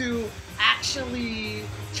opposed to actually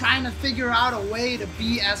trying to figure out a way to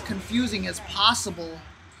be as confusing as possible.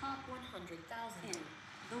 Top 100,000 in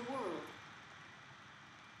the world.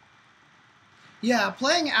 Yeah,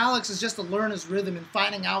 playing Alex is just to learn his rhythm and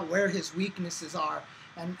finding out where his weaknesses are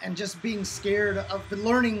and just being scared of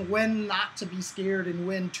learning when not to be scared and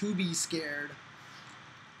when to be scared.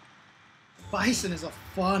 Bison is a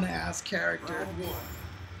fun-ass character. Round one.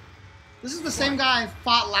 This is the same guy I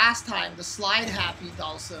fought last time, the Slide Happy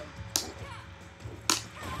Dulcim.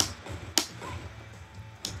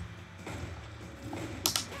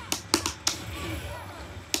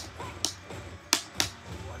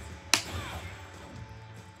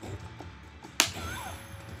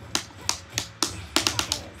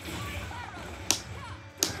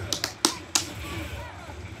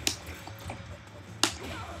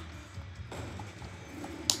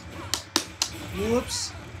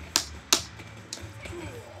 Whoops.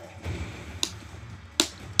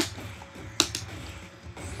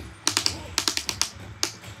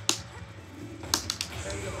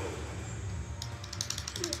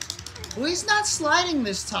 Well, he's not sliding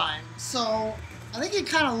this time, so I think he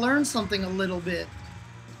kind of learned something a little bit.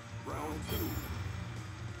 Round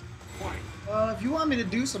two. Fight. If you want me to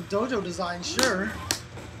do some dojo design, sure.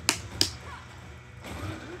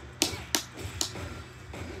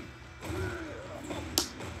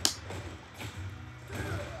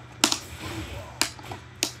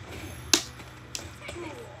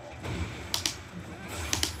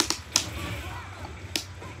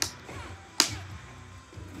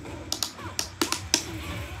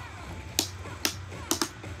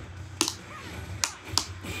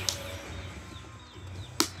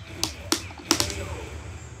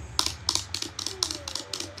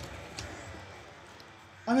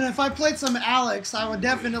 I mean, if I played some Alex, I would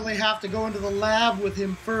definitely have to go into the lab with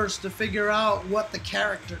him first to figure out what the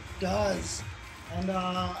character does, and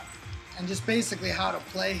just basically how to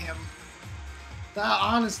play him. I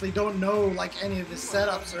honestly don't know like any of his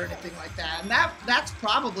setups or anything like that, and that's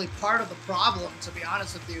probably part of the problem, to be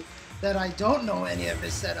honest with you, that I don't know any of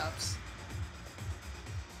his setups.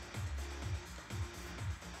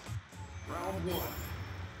 Round one.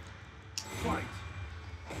 Fight.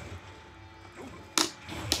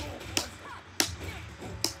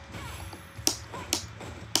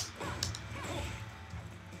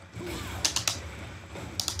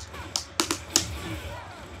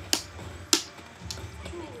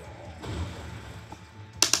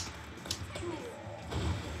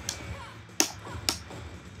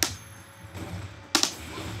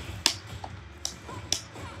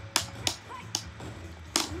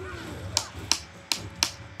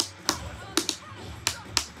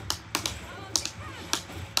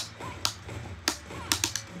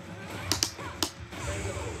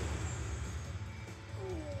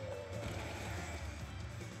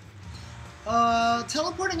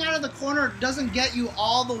 Teleporting out of the corner doesn't get you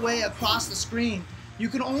all the way across the screen. You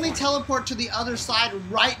can only teleport to the other side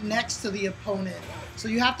right next to the opponent. So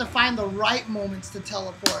you have to find the right moments to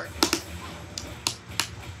teleport.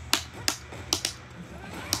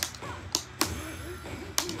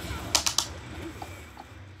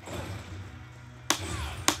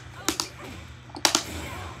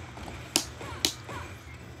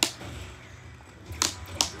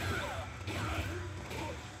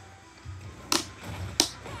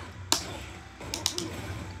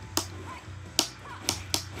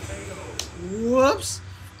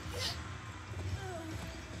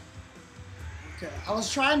 Okay, I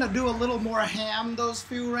was trying to do a little more ham those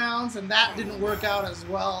few rounds, and that didn't work out as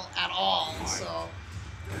well at all, so...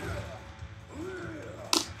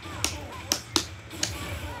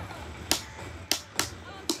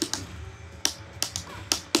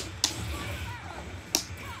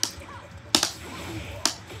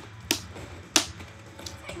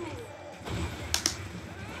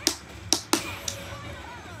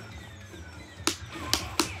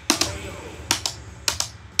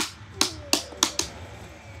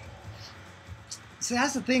 See,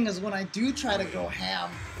 that's the thing, is when I do try to go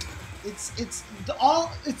ham, it's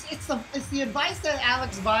the advice that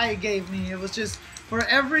Alex Vai gave me. It was just, for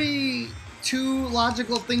every 2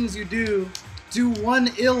 logical things you do 1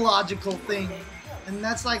 illogical thing. And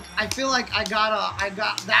that's like, I feel like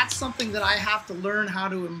that's something that I have to learn how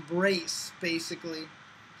to embrace, basically.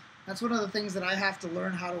 That's one of the things that I have to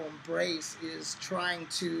learn how to embrace, is trying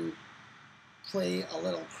to play a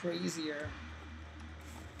little crazier.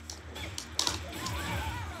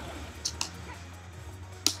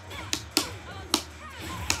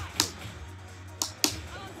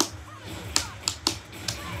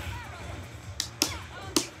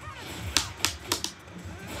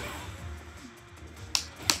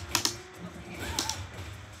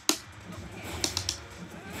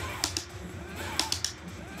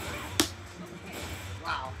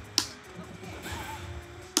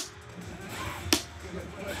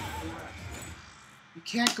 You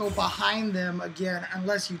can't go behind them again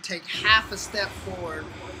unless you take half a step forward.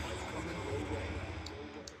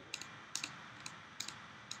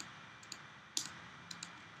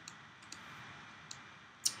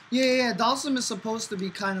 Yeah, Dalsum is supposed to be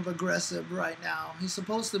kind of aggressive right now. He's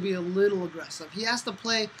supposed to be a little aggressive. He has to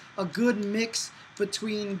play a good mix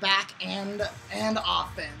between back and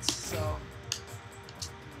offense. So,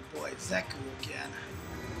 oh boy, Zeku again.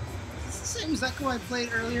 Is this the same Zeku I played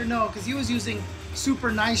earlier? No, because he was using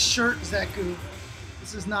super nice shirt Zeku.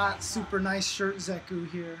 This is not super nice shirt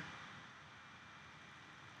Zeku here.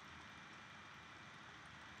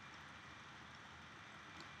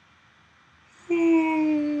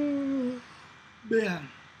 Man.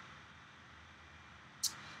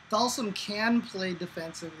 Dalsum can play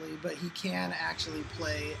defensively, but he can actually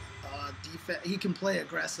play he can play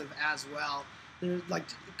aggressive as well. There's like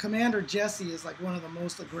Commander Jesse is like one of the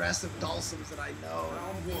most aggressive Dalsums that I know.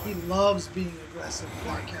 He loves being aggressive for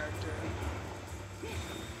our character.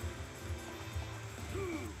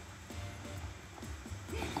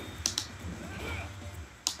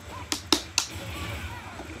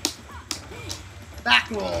 Back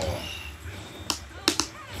roll.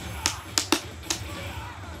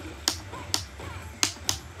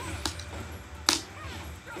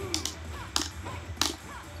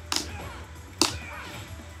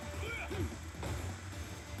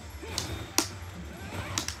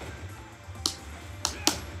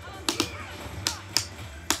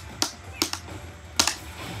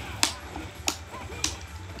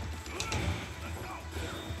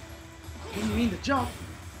 Didn't mean to jump.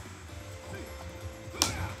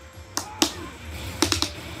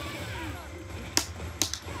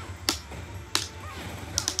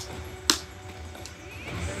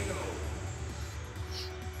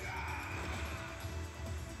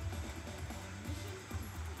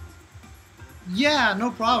 Yeah,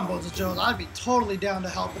 no problem, Bozo Jones. I'd be totally down to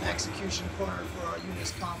help an execution corner for a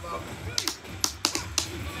Eunice combo.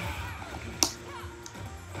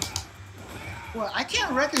 Well, I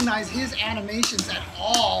can't recognize his animations at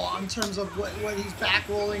all in terms of what he's back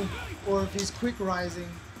rolling or if he's quick rising.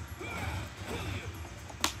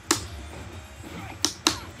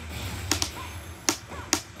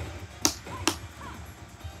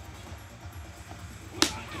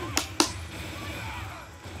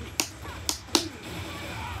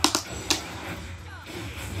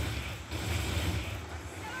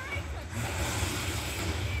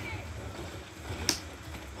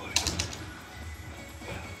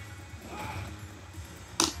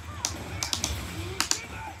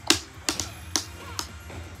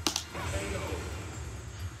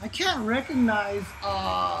 I can't recognize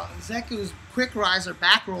Zeku's quick rise or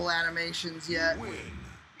back roll animations yet.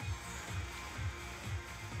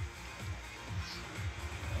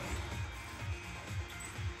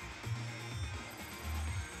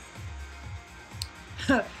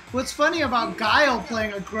 What's funny about Guile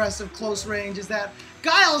playing aggressive close range is that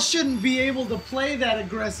Guile shouldn't be able to play that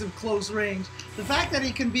aggressive close range. The fact that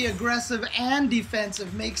he can be aggressive and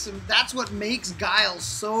defensive makes him, that's what makes Guile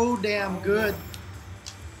so damn good.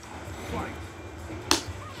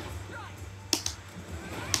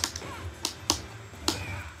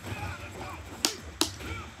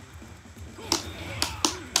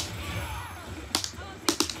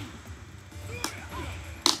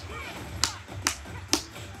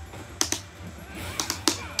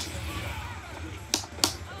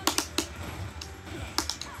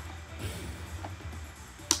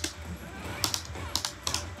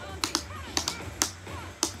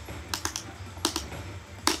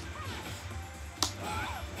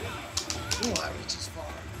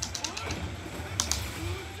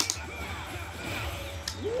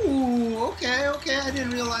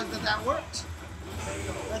 that worked.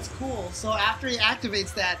 That's cool. So after he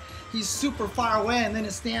activates that, he's super far away, and then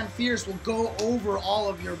his Stand Fierce will go over all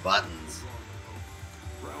of your buttons.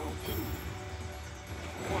 Round 2.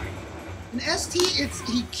 Fight. In ST,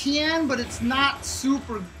 he can, but it's not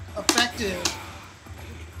super effective.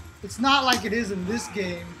 It's not like it is in this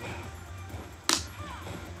game.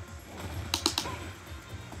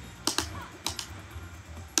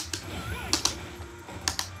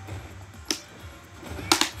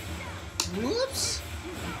 Whoops.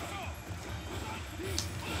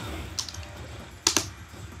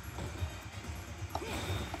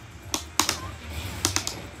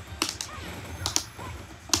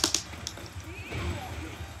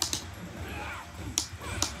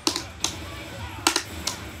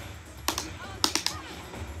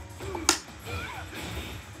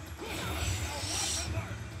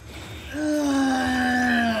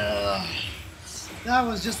 That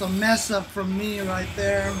was just a mess up from me right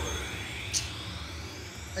there.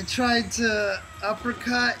 I tried to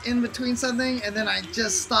uppercut in between something, and then I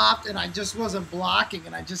just stopped, and I just wasn't blocking,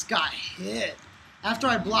 and I just got hit. After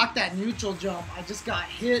I blocked that neutral jump, I just got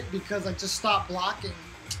hit because I just stopped blocking.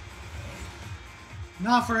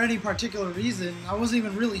 Not for any particular reason. I wasn't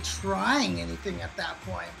even really trying anything at that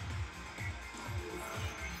point.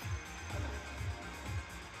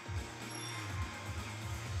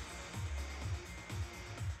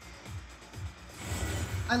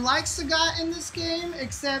 I like Sagat in this game,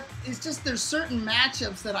 except it's just there's certain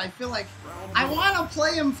matchups that I feel like I want to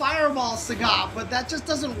play him Fireball Sagat, but that just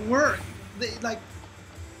doesn't work. Like,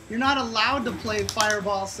 you're not allowed to play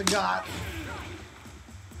Fireball Sagat.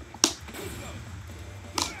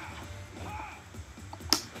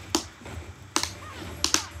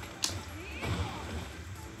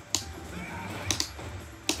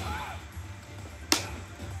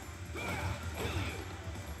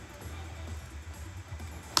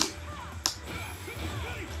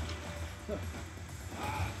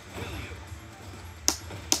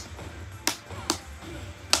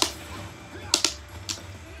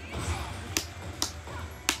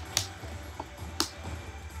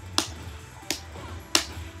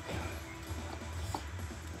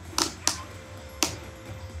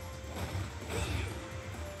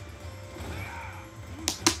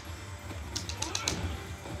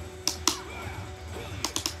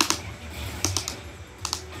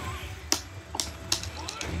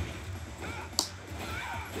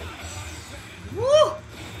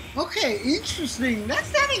 Okay, interesting. That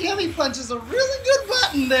standing heavy punch is a really good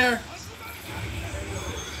button there.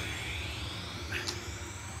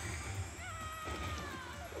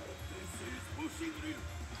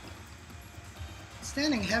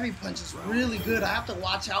 Standing heavy punch is really good. I have to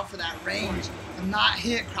watch out for that range and not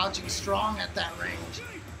hit crouching strong at that range.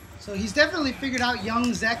 So he's definitely figured out young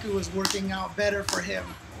Zeku is working out better for him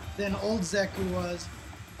than old Zeku was.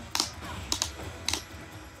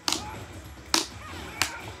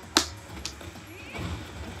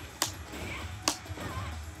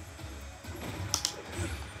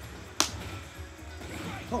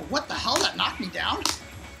 Oh, what the hell? That knocked me down?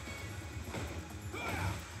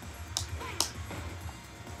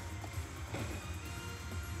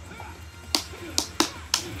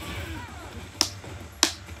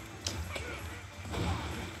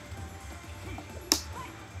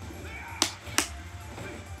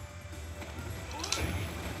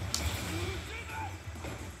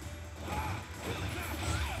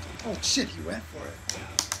 Oh shit, he went for it.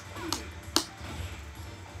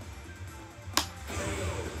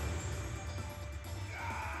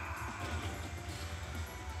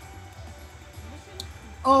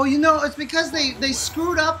 Oh, you know, it's because they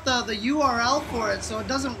screwed up the URL for it, so it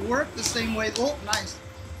doesn't work the same way. Oh, nice.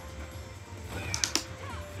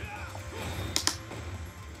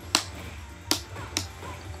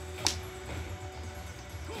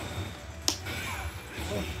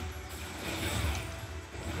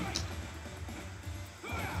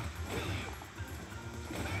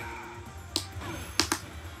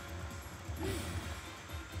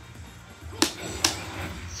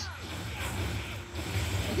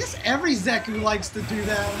 Every Zeku likes to do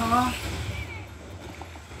that, huh?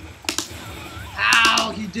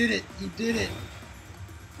 Ow, he did it. He did it.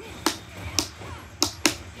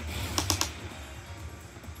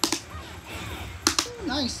 Ooh,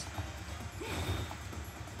 nice.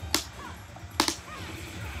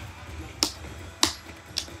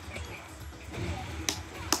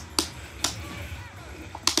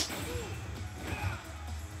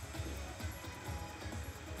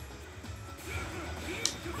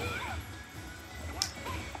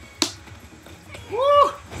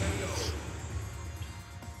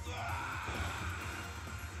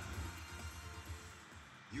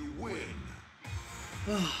 You win.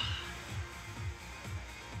 What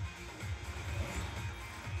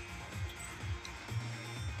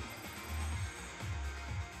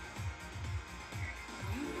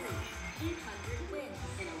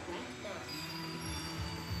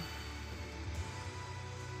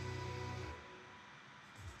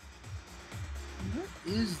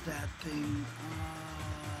is that thing?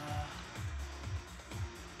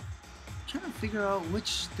 Trying to figure out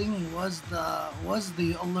which thing was the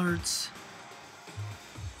alerts.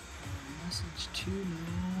 Message 2,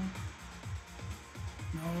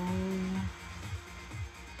 no.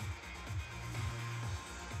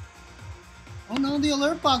 Oh no, the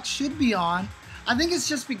alert box should be on. I think it's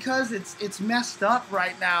just because it's messed up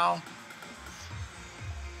right now.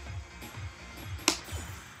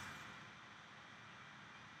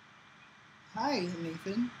 Hi,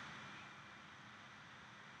 Nathan.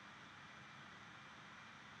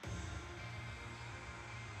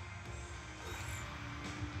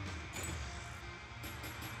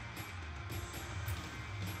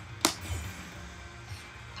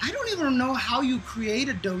 I don't even know how you create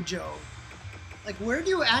a dojo. Like, where do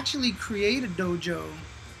you actually create a dojo?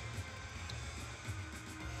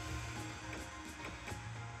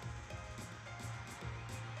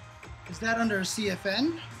 Is that under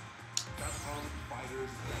CFN?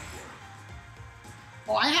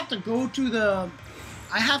 Oh, I have to go to the...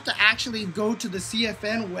 I have to actually go to the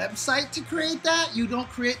CFN website to create that? You don't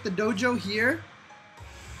create the dojo here?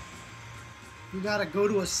 You gotta go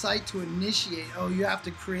to a site to initiate. Oh, you have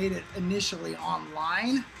to create it initially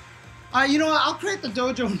online? You know what? I'll create the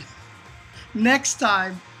dojo next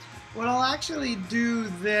time. What I'll actually do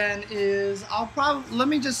then is I'll probably... Let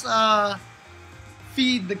me just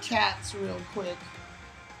feed the cats real quick.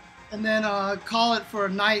 And then call it for a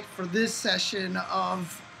night for this session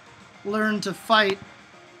of Learn to Fight.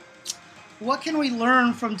 What can we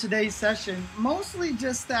learn from today's session? Mostly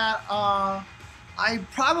just that I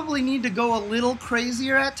probably need to go a little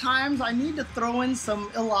crazier at times. I need to throw in some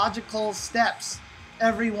illogical steps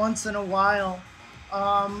every once in a while.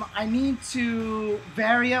 I need to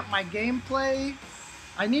vary up my gameplay.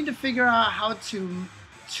 I need to figure out how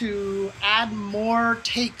to add more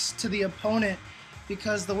takes to the opponent,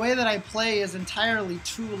 because the way that I play is entirely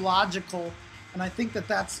too logical, and I think that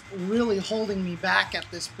that's really holding me back at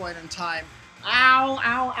this point in time. Ow,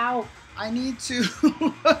 ow, ow. I need to...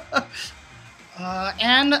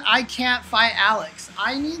 and I can't fight Alex.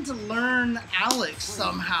 I need to learn Alex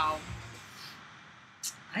somehow.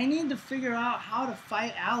 I need to figure out how to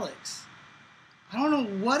fight Alex. I don't know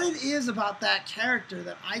what it is about that character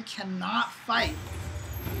that I cannot fight.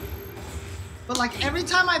 But like every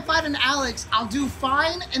time I fight an Alex, I'll do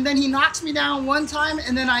fine, and then he knocks me down one time,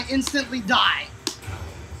 and then I instantly die.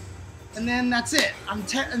 And then that's it. And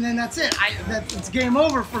then that's it. It's game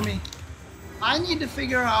over for me. I need to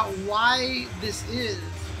figure out why this is.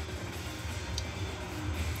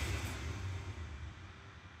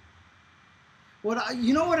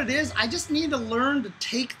 You know what it is? I just need to learn to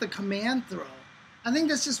take the command throw. I think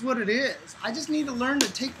that's just what it is. I just need to learn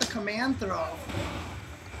to take the command throw.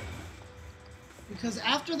 Because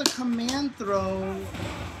after the command throw,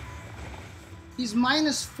 he's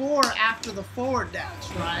 -4 after the forward dash,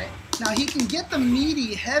 right? Now he can get the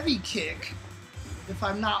meaty heavy kick, if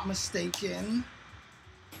I'm not mistaken.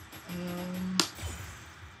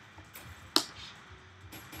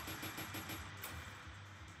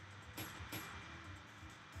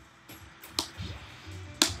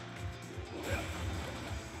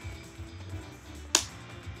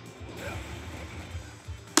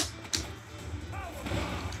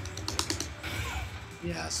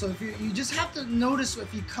 Yeah, so if you just have to notice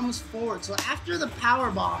if he comes forward. So after the power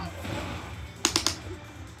bomb,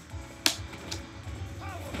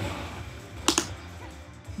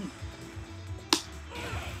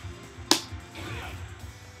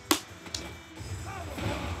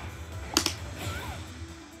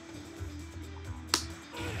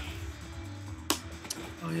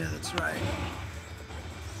 oh yeah, that's right.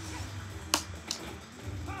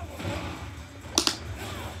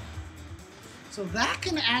 So that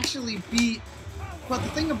can actually beat, but the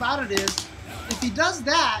thing about it is, if he does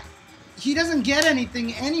that, he doesn't get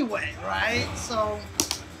anything anyway, right? So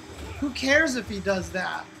who cares if he does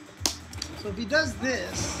that? So if he does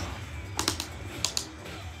this,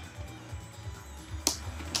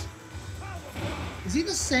 is he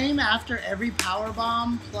the same after every power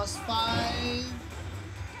bomb? +5,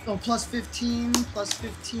 oh, +15,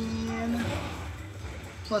 +15.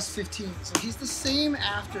 +15. So he's the same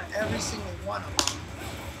after every single one of them.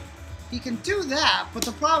 He can do that, but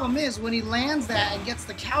the problem is when he lands that and gets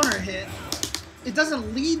the counter hit, it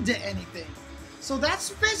doesn't lead to anything. So that's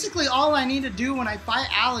basically all I need to do when I fight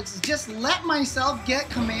Alex, is just let myself get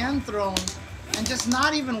command thrown and just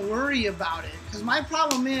not even worry about it. Because my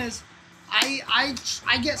problem is I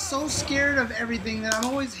get so scared of everything that I'm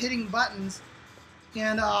always hitting buttons,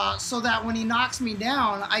 and so that when he knocks me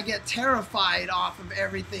down, I get terrified off of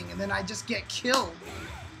everything, and then I just get killed.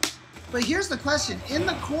 But here's the question: in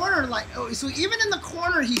the corner, like, oh, so even in the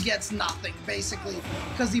corner, he gets nothing basically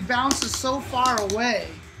because he bounces so far away,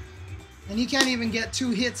 and he can't even get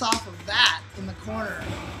 2 hits off of that in the corner.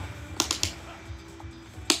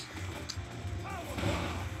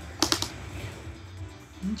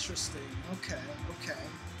 Interesting. Okay, okay.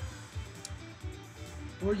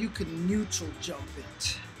 Or you could neutral jump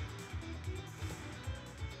it.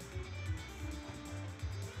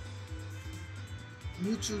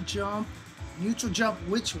 Neutral jump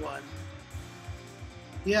which one?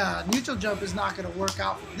 Yeah, neutral jump is not going to work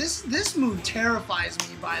out. This move terrifies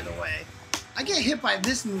me, by the way. I get hit by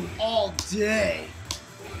this move all day.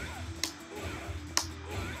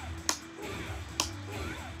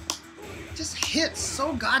 Just hits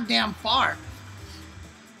so goddamn far.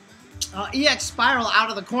 EX spiral out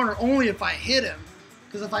of the corner only if I hit him.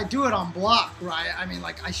 Because if I do it on block, right, I mean,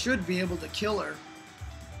 like, I should be able to kill her.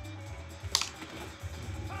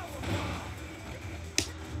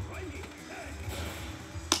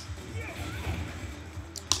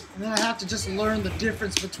 And then I have to just learn the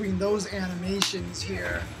difference between those animations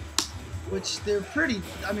here. Which they're pretty,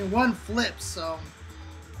 I mean, one flips, so...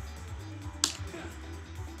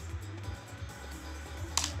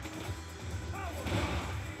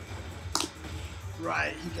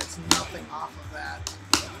 Right, he gets nothing off of that.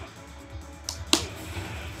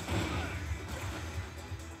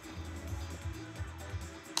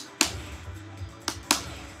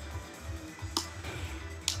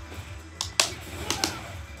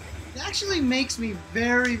 It actually makes me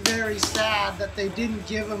very, very sad that they didn't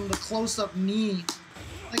give him the close-up knee.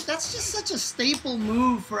 Like, that's just such a staple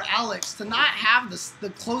move for Alex. To not have the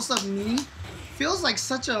close-up knee feels like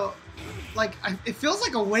such a... Like, it feels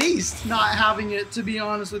like a waste not having it, to be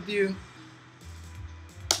honest with you.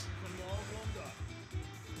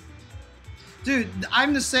 Dude,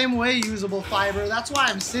 I'm the same way, Usable Fiber. That's why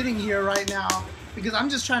I'm sitting here right now, because I'm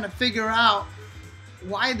just trying to figure out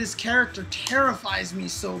why this character terrifies me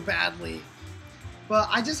so badly. But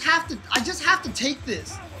I just have to take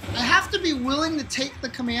this. I have to be willing to take the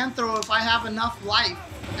command throw if I have enough life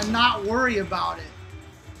and not worry about it.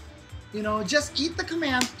 You know, just eat the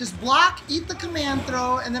command, just block, eat the command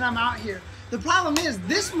throw, and then I'm out here. The problem is,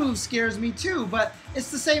 this move scares me too, but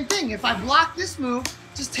it's the same thing. If I block this move,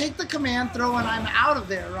 just take the command throw and I'm out of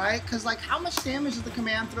there, right? Because, like, how much damage does the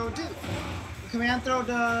command throw do? The command throw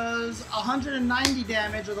does 190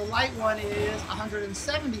 damage, or the light one is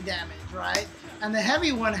 170 damage, right? And the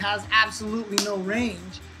heavy one has absolutely no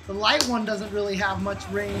range. The light one doesn't really have much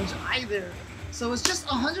range either. So it's just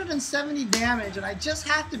 170 damage, and I just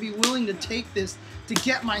have to be willing to take this to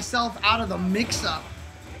get myself out of the mix-up.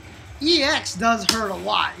 EX does hurt a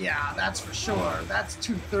lot, yeah, that's for sure. That's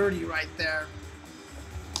 230 right there.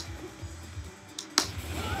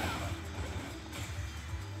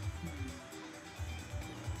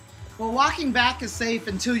 Well, walking back is safe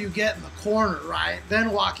until you get in the corner, right?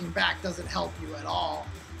 Then walking back doesn't help you at all.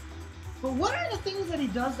 But what are the things that he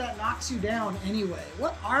does that knocks you down anyway?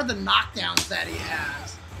 What are the knockdowns that he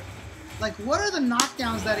has? Like, what are the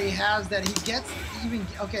knockdowns that he has that he gets even...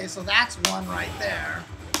 Okay, so that's one right there.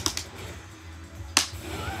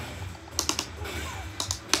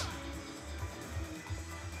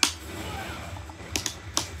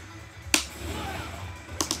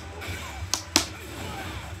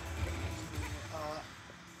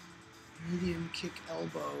 Medium kick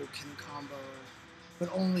elbow can combo, but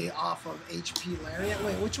only off of HP lariat.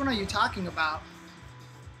 Wait, which one are you talking about?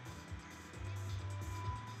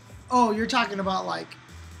 Oh, you're talking about, like...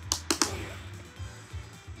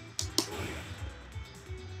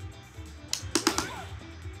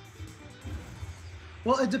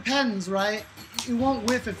 Well, it depends, right? It won't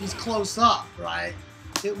whiff if he's close up, right?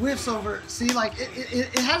 It whiffs over... See, like,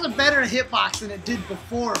 it has a better hitbox than it did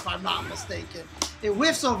before, if I'm not mistaken. It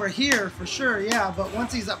whiffs over here, for sure, yeah, but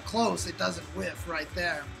once he's up close, it doesn't whiff right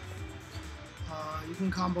there. You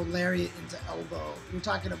can combo lariat into elbow. You're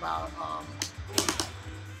talking about...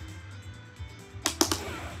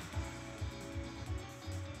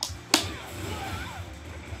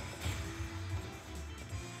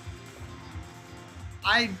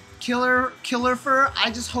 Killer Fur,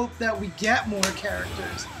 I just hope that we get more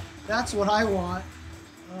characters. That's what I want.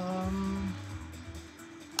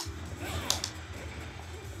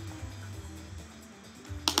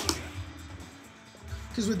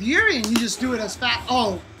 Because with Urian, you just do it as fast.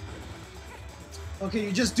 Oh. Okay,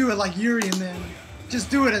 you just do it like Urian then. Just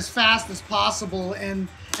do it as fast as possible, and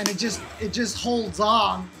it just holds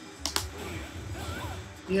on.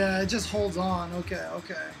 Yeah, it just holds on. Okay,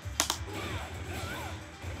 okay. Yeah.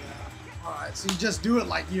 Alright, so you just do it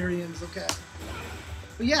like Urian's, okay.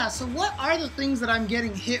 But yeah, so what are the things that I'm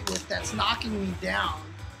getting hit with that's knocking me down?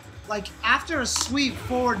 Like, after a sweep,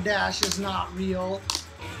 forward dash is not real.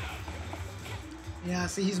 Yeah,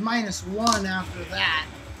 see, he's -1 after that.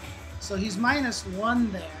 So he's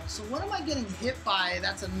 -1 there. So what am I getting hit by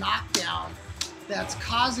that's a knockdown that's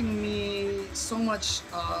causing me so much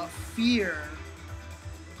fear?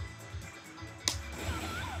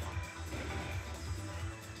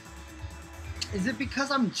 Is it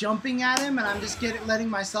because I'm jumping at him and I'm just letting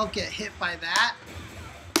myself get hit by that?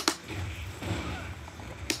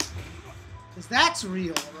 Because that's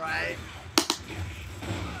real, right?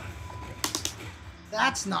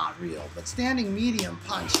 That's not real, but standing medium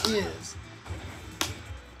punch is.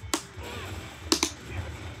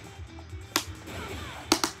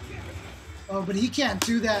 Oh, but he can't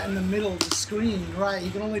do that in the middle of the screen, right? He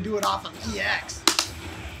can only do it off of EX.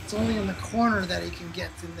 It's only in the corner that he can get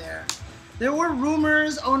in there. There were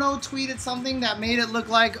rumors, Ono tweeted something that made it look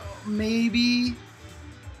like maybe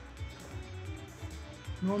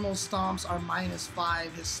normal stomps are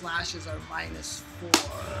 -5, his slashes are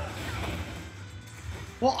 -4.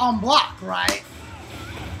 Well, on block, right?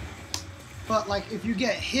 But like, if you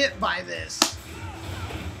get hit by this,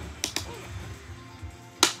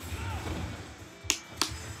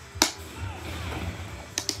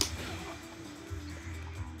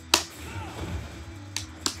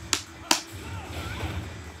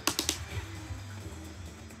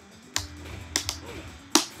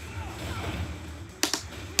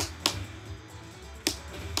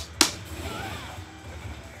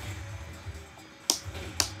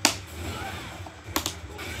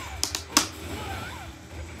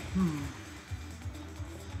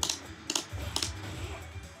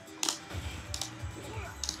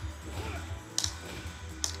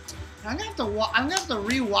 I'm gonna have to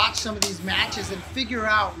rewatch some of these matches and figure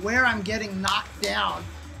out where I'm getting knocked down,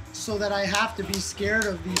 so that I have to be scared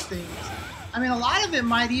of these things. I mean, a lot of it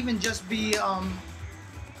might even just be. Is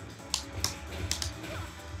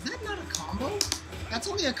that not a combo? That's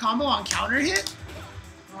only a combo on counter hit.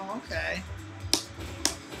 Oh, okay.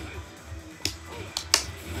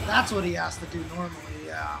 That's what he has to do normally,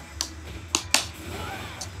 yeah.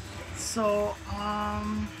 So,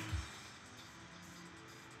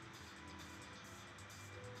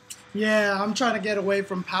 yeah, I'm trying to get away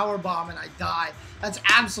from power bomb and I die. That's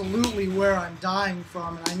absolutely where I'm dying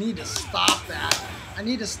from, and I need to stop that. I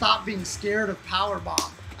need to stop being scared of power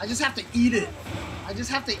bomb. I just have to eat it. I just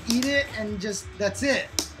have to eat it, and just, that's it.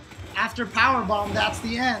 After power bomb, that's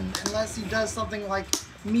the end, unless he does something like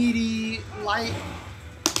meaty, light,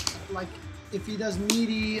 like if he does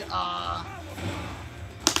meaty,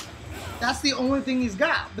 that's the only thing he's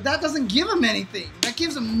got. But that doesn't give him anything. That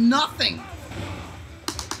gives him nothing.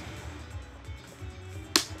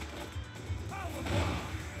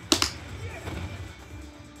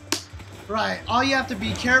 Right, all you have to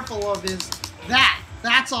be careful of is that.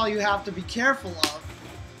 That's all you have to be careful of.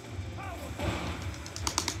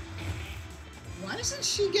 Why isn't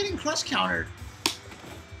she getting crush countered?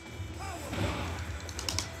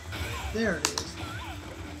 There it is.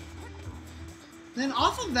 Then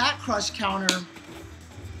off of that crush counter,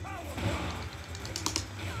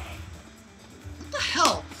 what the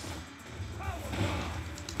hell?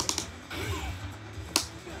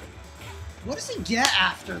 What does he get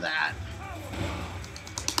after that?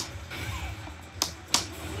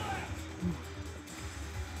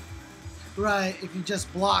 Right, if you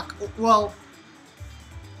just block. Well,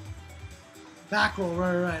 back roll,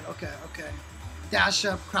 right, okay, okay. Dash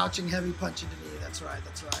up, crouching, heavy punch into knee, that's right,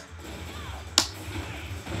 that's right.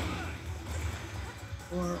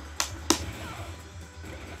 Or...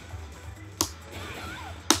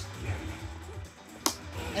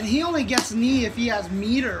 And he only gets knee if he has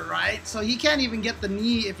meter, right? So he can't even get the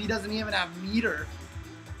knee if he doesn't even have meter.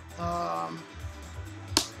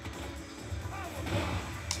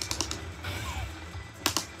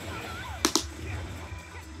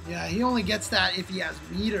 Yeah, he only gets that if he has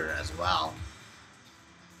meter as well.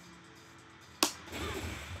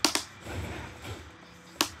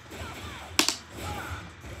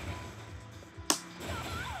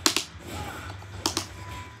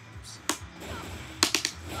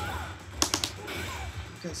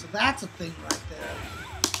 Okay, so that's a thing right there.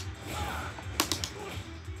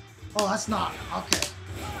 Oh, that's not. Okay.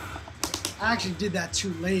 I actually did that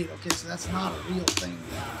too late. Okay, so that's not a real thing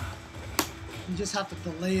there. You just have to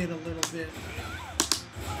delay it a little bit.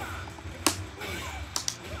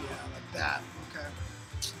 Yeah, like that. Okay.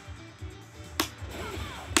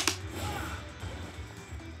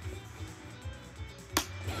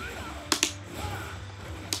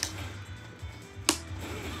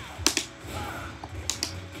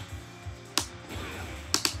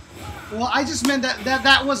 Well, I just meant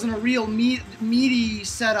that wasn't a real meaty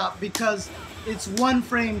setup because it's one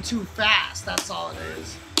frame too fast. That's all it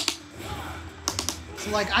is. So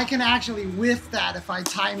like I can actually whiff that if I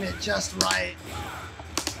time it just right.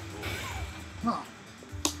 Huh.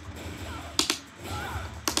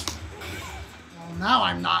 Well, now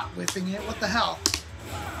I'm not whiffing it. What the hell?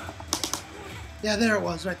 Yeah, there it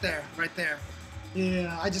was, right there, right there.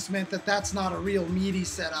 Yeah, I just meant that that's not a real meaty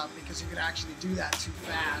setup because you could actually do that too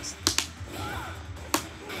fast.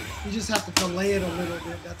 You just have to delay it a little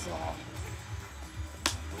bit, that's all.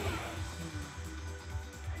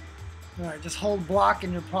 Alright, just hold block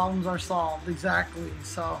and your problems are solved. Exactly.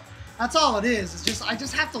 So that's all it is. It's just I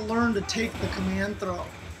just have to learn to take the command throw.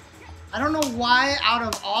 I don't know why out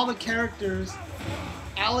of all the characters,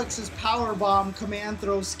 Alex's power bomb command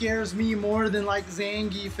throw scares me more than like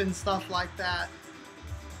Zangief and stuff like that.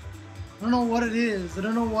 I don't know what it is. I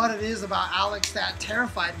don't know what it is about Alex that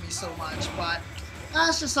terrified me so much, but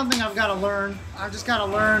that's just something I've got to learn. I've just got to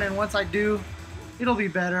learn, and once I do, it'll be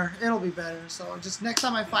better. It'll be better. So just next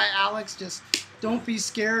time I fight Alex, just don't be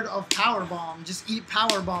scared of power bomb. Just eat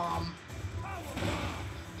power bomb.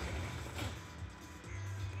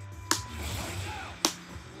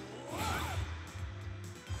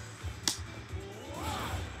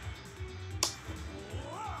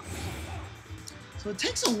 So it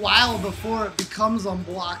takes a while before it becomes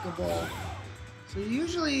unblockable. So you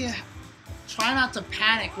usually try not to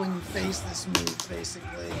panic when you face this move,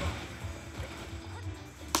 basically.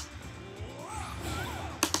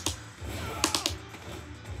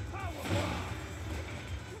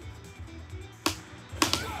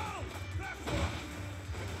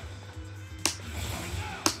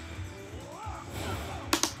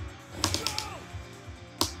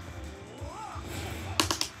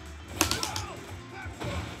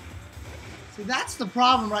 See, that's the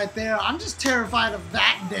problem right there. I'm just terrified of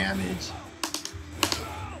that damage.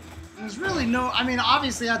 There's really no, I mean,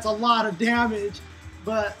 obviously that's a lot of damage,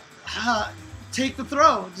 but take the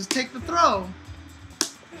throw. Just take the throw.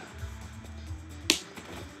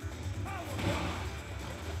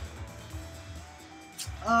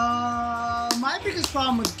 My biggest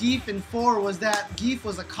problem with Geef in 4 was that Geef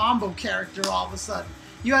was a combo character all of a sudden.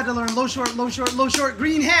 You had to learn low, short, low, short, low, short,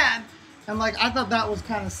 green hand. And like, I thought that was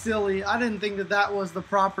kind of silly. I didn't think that that was the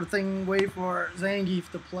proper way for Zangief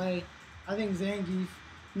to play. I think Zangief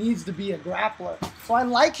needs to be a grappler. So I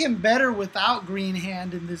like him better without green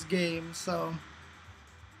hand in this game, so.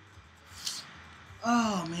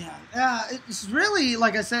 Oh man, it's really,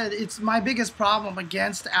 like I said, it's my biggest problem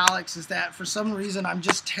against Alex is that for some reason I'm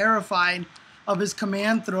just terrified of his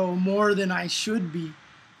command throw more than I should be.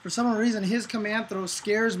 For some reason his command throw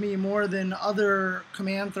scares me more than other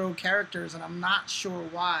command throw characters, and I'm not sure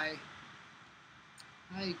why.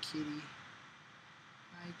 Hi kitty.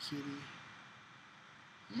 Hi kitty.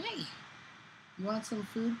 Hey, you want some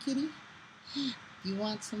food, kitty? You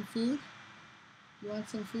want some food? You want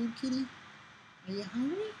some food, kitty? Are you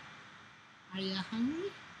hungry? Are you hungry?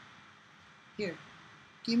 Here,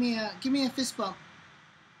 give me a fist bump.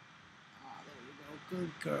 Oh, there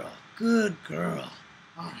you go. Good girl. Good girl.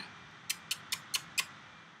 All right.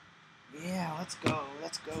 Yeah, let's go.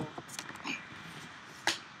 Let's go.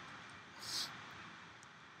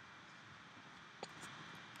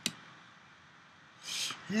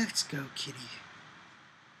 Let's go, kitty.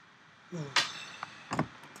 Oh.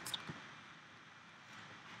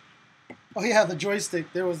 Oh yeah, the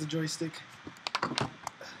joystick. There was the joystick.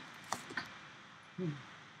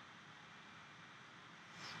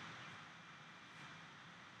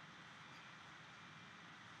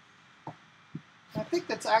 I think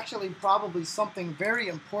that's actually probably something very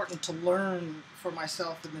important to learn for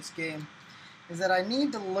myself in this game, is that I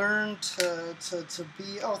need to learn to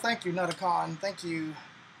be, oh thank you Nutacon, thank you.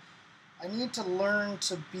 I need to learn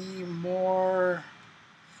to be more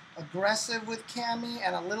aggressive with Cammy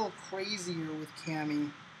and a little crazier with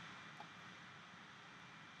Cammy.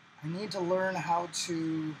 I need to learn how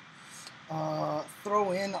to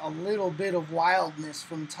throw in a little bit of wildness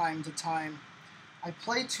from time to time. I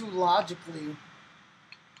play too logically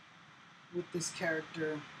with this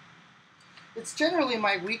character. It's generally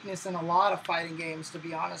my weakness in a lot of fighting games, to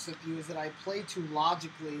be honest with you, is that I play too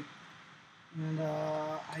logically. And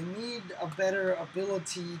I need a better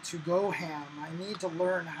ability to go ham. I need to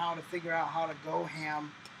learn how to figure out how to go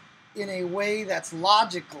ham in a way that's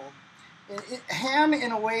logical. Ham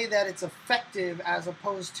in a way that it's effective as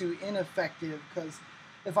opposed to ineffective, because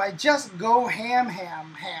if I just go ham,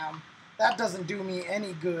 that doesn't do me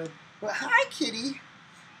any good. But hi, kitty.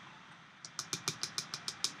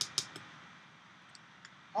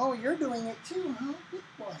 Oh, you're doing it too, huh? Good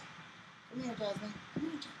boy. Come here, Jasmine. Come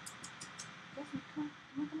here, Jasmine. Jasmine, come on.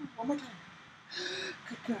 Come on. One more time.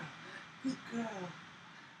 Good girl. Good girl.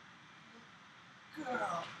 Good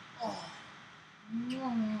girl. Oh.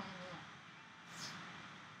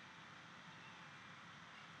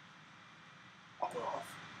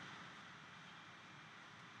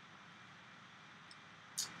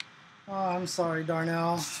 Oh, I'm sorry,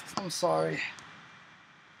 Darnell. I'm sorry.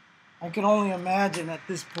 I can only imagine at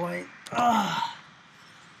this point. Ugh.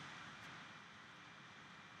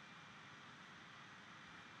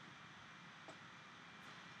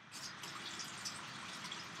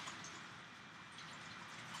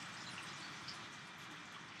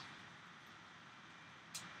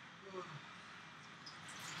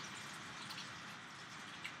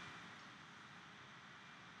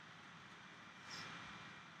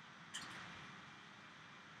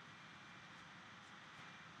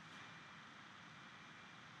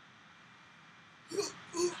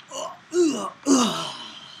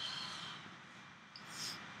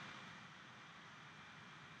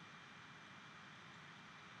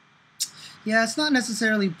 Yeah, it's not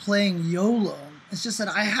necessarily playing YOLO. It's just that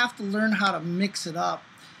I have to learn how to mix it up.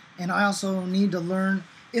 And I also need to learn,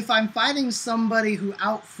 if I'm fighting somebody who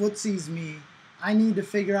out-footsies me, I need to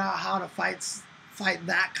figure out how to fight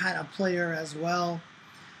that kind of player as well.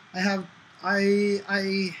 I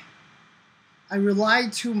rely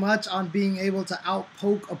too much on being able to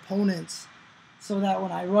out-poke opponents, so that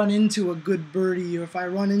when I run into a good birdie or if I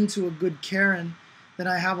run into a good Karen, then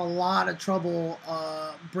I have a lot of trouble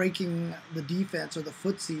breaking the defense or the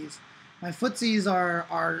footsies. My footsies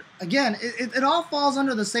are again, it all falls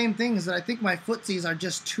under the same things, that I think my footsies are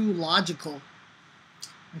just too logical.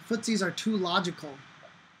 My footsies are too logical.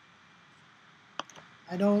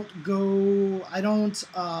 I don't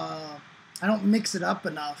mix it up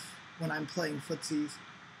enough when I'm playing footsies.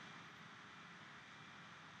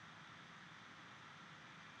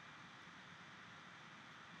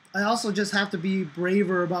 I also just have to be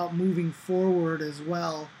braver about moving forward as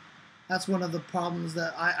well. That's one of the problems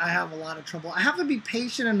that I have a lot of trouble. I have to be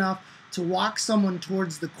patient enough to walk someone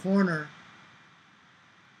towards the corner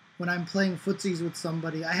when I'm playing footsies with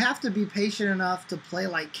somebody. I have to be patient enough to play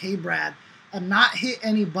like K-Brad and not hit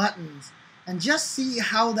any buttons and just see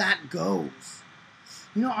how that goes.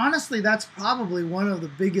 You know, honestly, that's probably one of the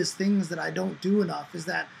biggest things that I don't do enough, is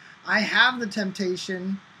that I have the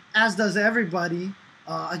temptation, as does everybody.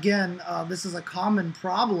 This is a common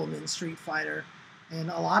problem in Street Fighter and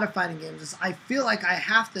a lot of fighting games, is I feel like I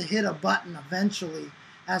have to hit a button eventually,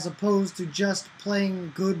 as opposed to just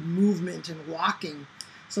playing good movement and walking.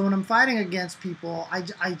 So when I'm fighting against people,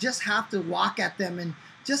 I just have to walk at them and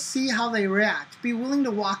just see how they react. Be willing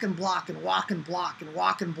to walk and block and walk and block and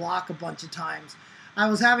walk and block a bunch of times. I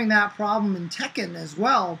was having that problem in Tekken as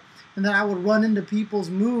well, and then I would run into people's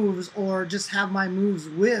moves or just have my moves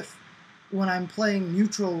whiff when I'm playing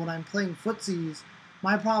neutral, when I'm playing footsies.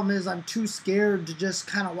 My problem is I'm too scared to just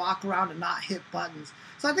kind of walk around and not hit buttons.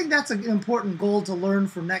 So I think that's an important goal to learn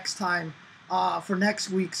for next time, for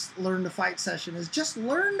next week's Learn to Fight session, is just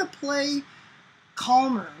learn to play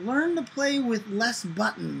calmer, learn to play with less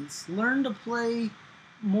buttons, learn to play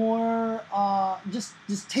more, just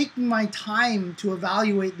taking my time to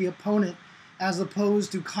evaluate the opponent, as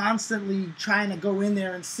opposed to constantly trying to go in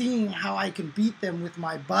there and seeing how I can beat them with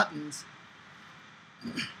my buttons. I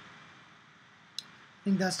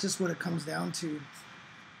think that's just what it comes down to.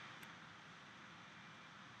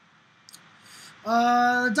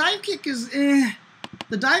 The dive kick is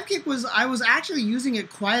The dive kick I was actually using it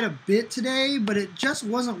quite a bit today, but it just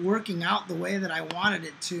wasn't working out the way that I wanted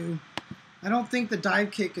it to. I don't think the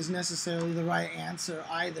dive kick is necessarily the right answer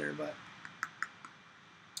either, but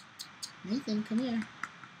Nathan, come here.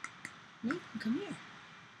 Nathan, come here.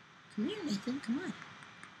 Come here, Nathan, come on.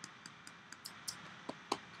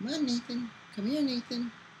 Come on, Nathan. Come here,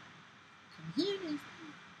 Nathan. Come here, Nathan.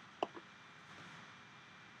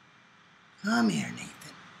 Come here, Nathan.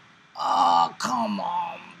 Oh, come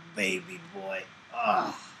on, baby boy.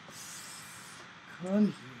 Oh. Come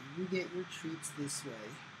here. You get your treats this way.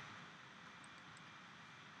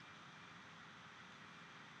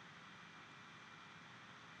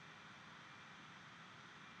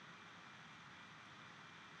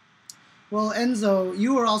 Well, Enzo,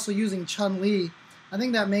 you were also using Chun-Li. I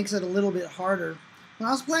think that makes it a little bit harder. When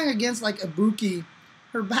I was playing against like Ibuki,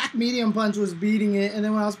 her back medium punch was beating it, and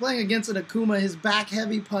then when I was playing against an Akuma, his back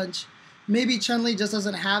heavy punch, maybe Chun-Li just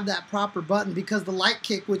doesn't have that proper button because the light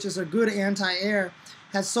kick, which is a good anti-air,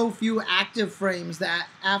 has so few active frames that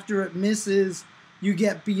after it misses, you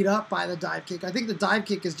get beat up by the dive kick. I think the dive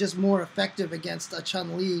kick is just more effective against a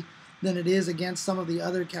Chun-Li than it is against some of the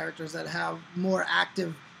other characters that have more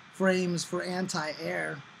active frames for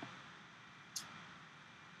anti-air.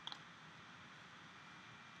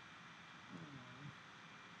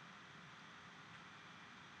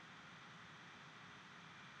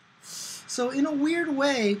 So in a weird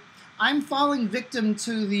way, I'm falling victim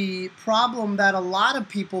to the problem that a lot of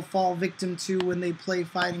people fall victim to when they play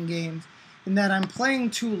fighting games, in that I'm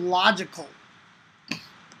playing too logical.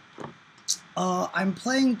 I'm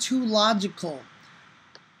playing too logical.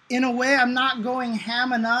 In a way, I'm not going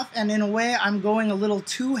ham enough, and in a way, I'm going a little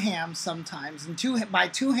too ham sometimes. And by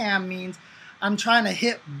too ham means I'm trying to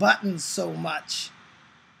hit buttons so much.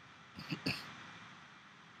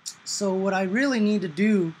 So what I really need to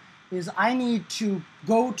do is I need to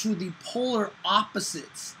go to the polar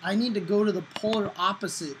opposites. I need to go to the polar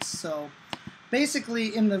opposites. So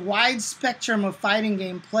basically, in the wide spectrum of fighting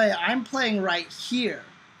game play, I'm playing right here.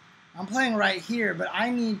 I'm playing right here, but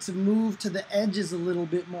I need to move to the edges a little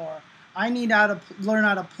bit more. I need to learn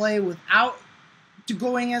how to play without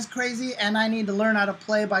going as crazy, and I need to learn how to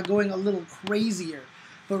play by going a little crazier.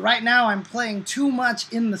 But right now, I'm playing too much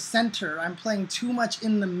in the center. I'm playing too much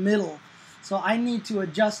in the middle. So I need to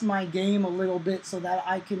adjust my game a little bit so that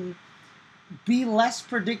I can be less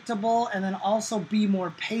predictable and then also be more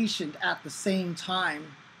patient at the same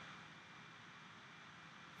time.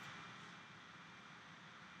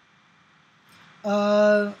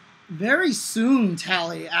 Very soon,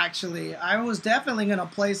 Tally, actually. I was definitely going to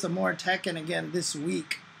play some more Tekken again this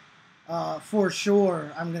week. For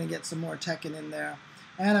sure, I'm going to get some more Tekken in there.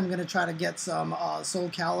 And I'm going to try to get some Soul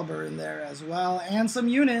Calibur in there as well. And some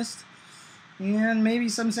Unist. And maybe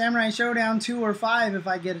some Samurai Showdown 2 or 5 if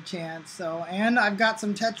I get a chance. So, and I've got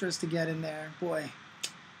some Tetris to get in there. Boy,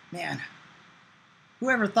 man.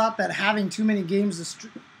 Whoever thought that having too many games to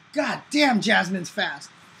stream... God damn, Jasmine's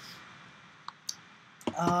fast.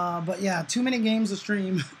 But yeah, too many games to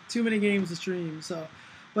stream. Too many games to stream. So,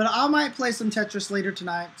 but I might play some Tetris later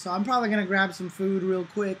tonight. So I'm probably going to grab some food real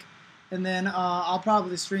quick. And then I'll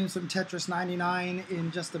probably stream some Tetris 99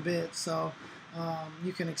 in just a bit. So...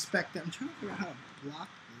 you can expect that. I'm trying to figure out how to block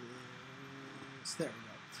this. There we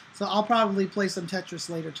go. So I'll probably play some Tetris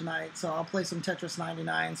later tonight. So I'll play some Tetris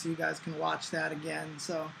 99 so you guys can watch that again.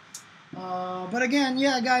 So, but again,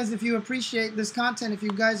 yeah, guys, if you appreciate this content, if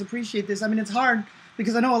you guys appreciate this, I mean, it's hard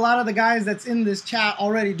because I know a lot of the guys that's in this chat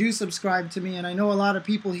already do subscribe to me, and I know a lot of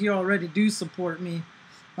people here already do support me.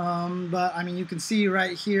 But I mean, you can see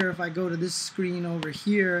right here, if I go to this screen over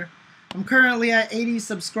here, I'm currently at 80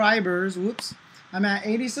 subscribers. Whoops. I'm at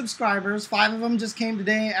 80 subscribers. 5 of them just came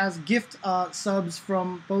today as gift subs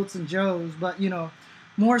from Boats and Joes. But, you know,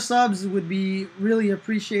 more subs would be really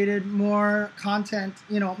appreciated. More content,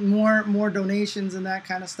 you know, more donations and that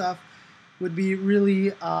kind of stuff would be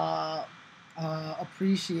really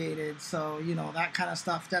appreciated. So, you know, that kind of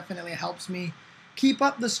stuff definitely helps me keep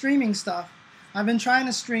up the streaming stuff. I've been trying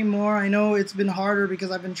to stream more. I know it's been harder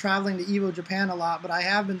because I've been traveling to Evo Japan a lot, but I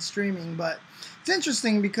have been streaming. But it's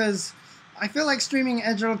interesting because I feel like streaming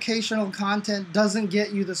educational content doesn't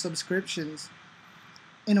get you the subscriptions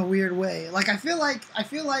in a weird way. Like I feel like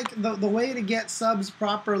the way to get subs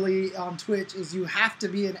properly on Twitch is you have to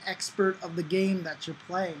be an expert of the game that you're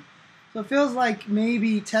playing. So it feels like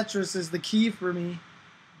maybe Tetris is the key for me,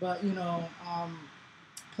 but you know,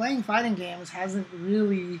 playing fighting games hasn't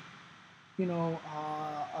really, you know,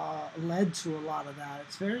 led to a lot of that.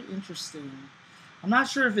 It's very interesting. I'm not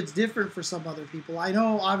sure if it's different for some other people. I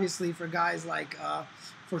know, obviously, for guys like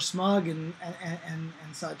for Smug and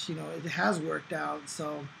such, you know, it has worked out.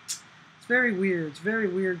 So it's very weird. It's a very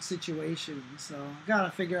weird situation. So I've got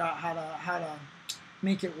to figure out how to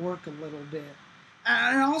make it work a little bit.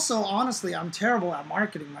 And also, honestly, I'm terrible at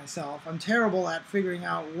marketing myself. I'm terrible at figuring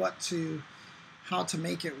out how to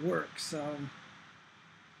make it work. So.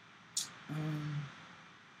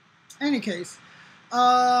 Any case,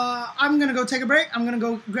 I'm going to go take a break. I'm going to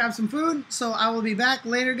go grab some food. So I will be back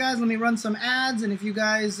later, guys. Let me run some ads. And if you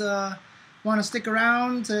guys want to stick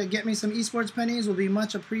around to get me some esports pennies, will be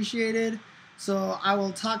much appreciated. So I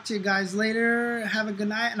will talk to you guys later. Have a good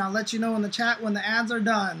night. And I'll let you know in the chat when the ads are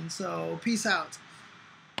done. So peace out.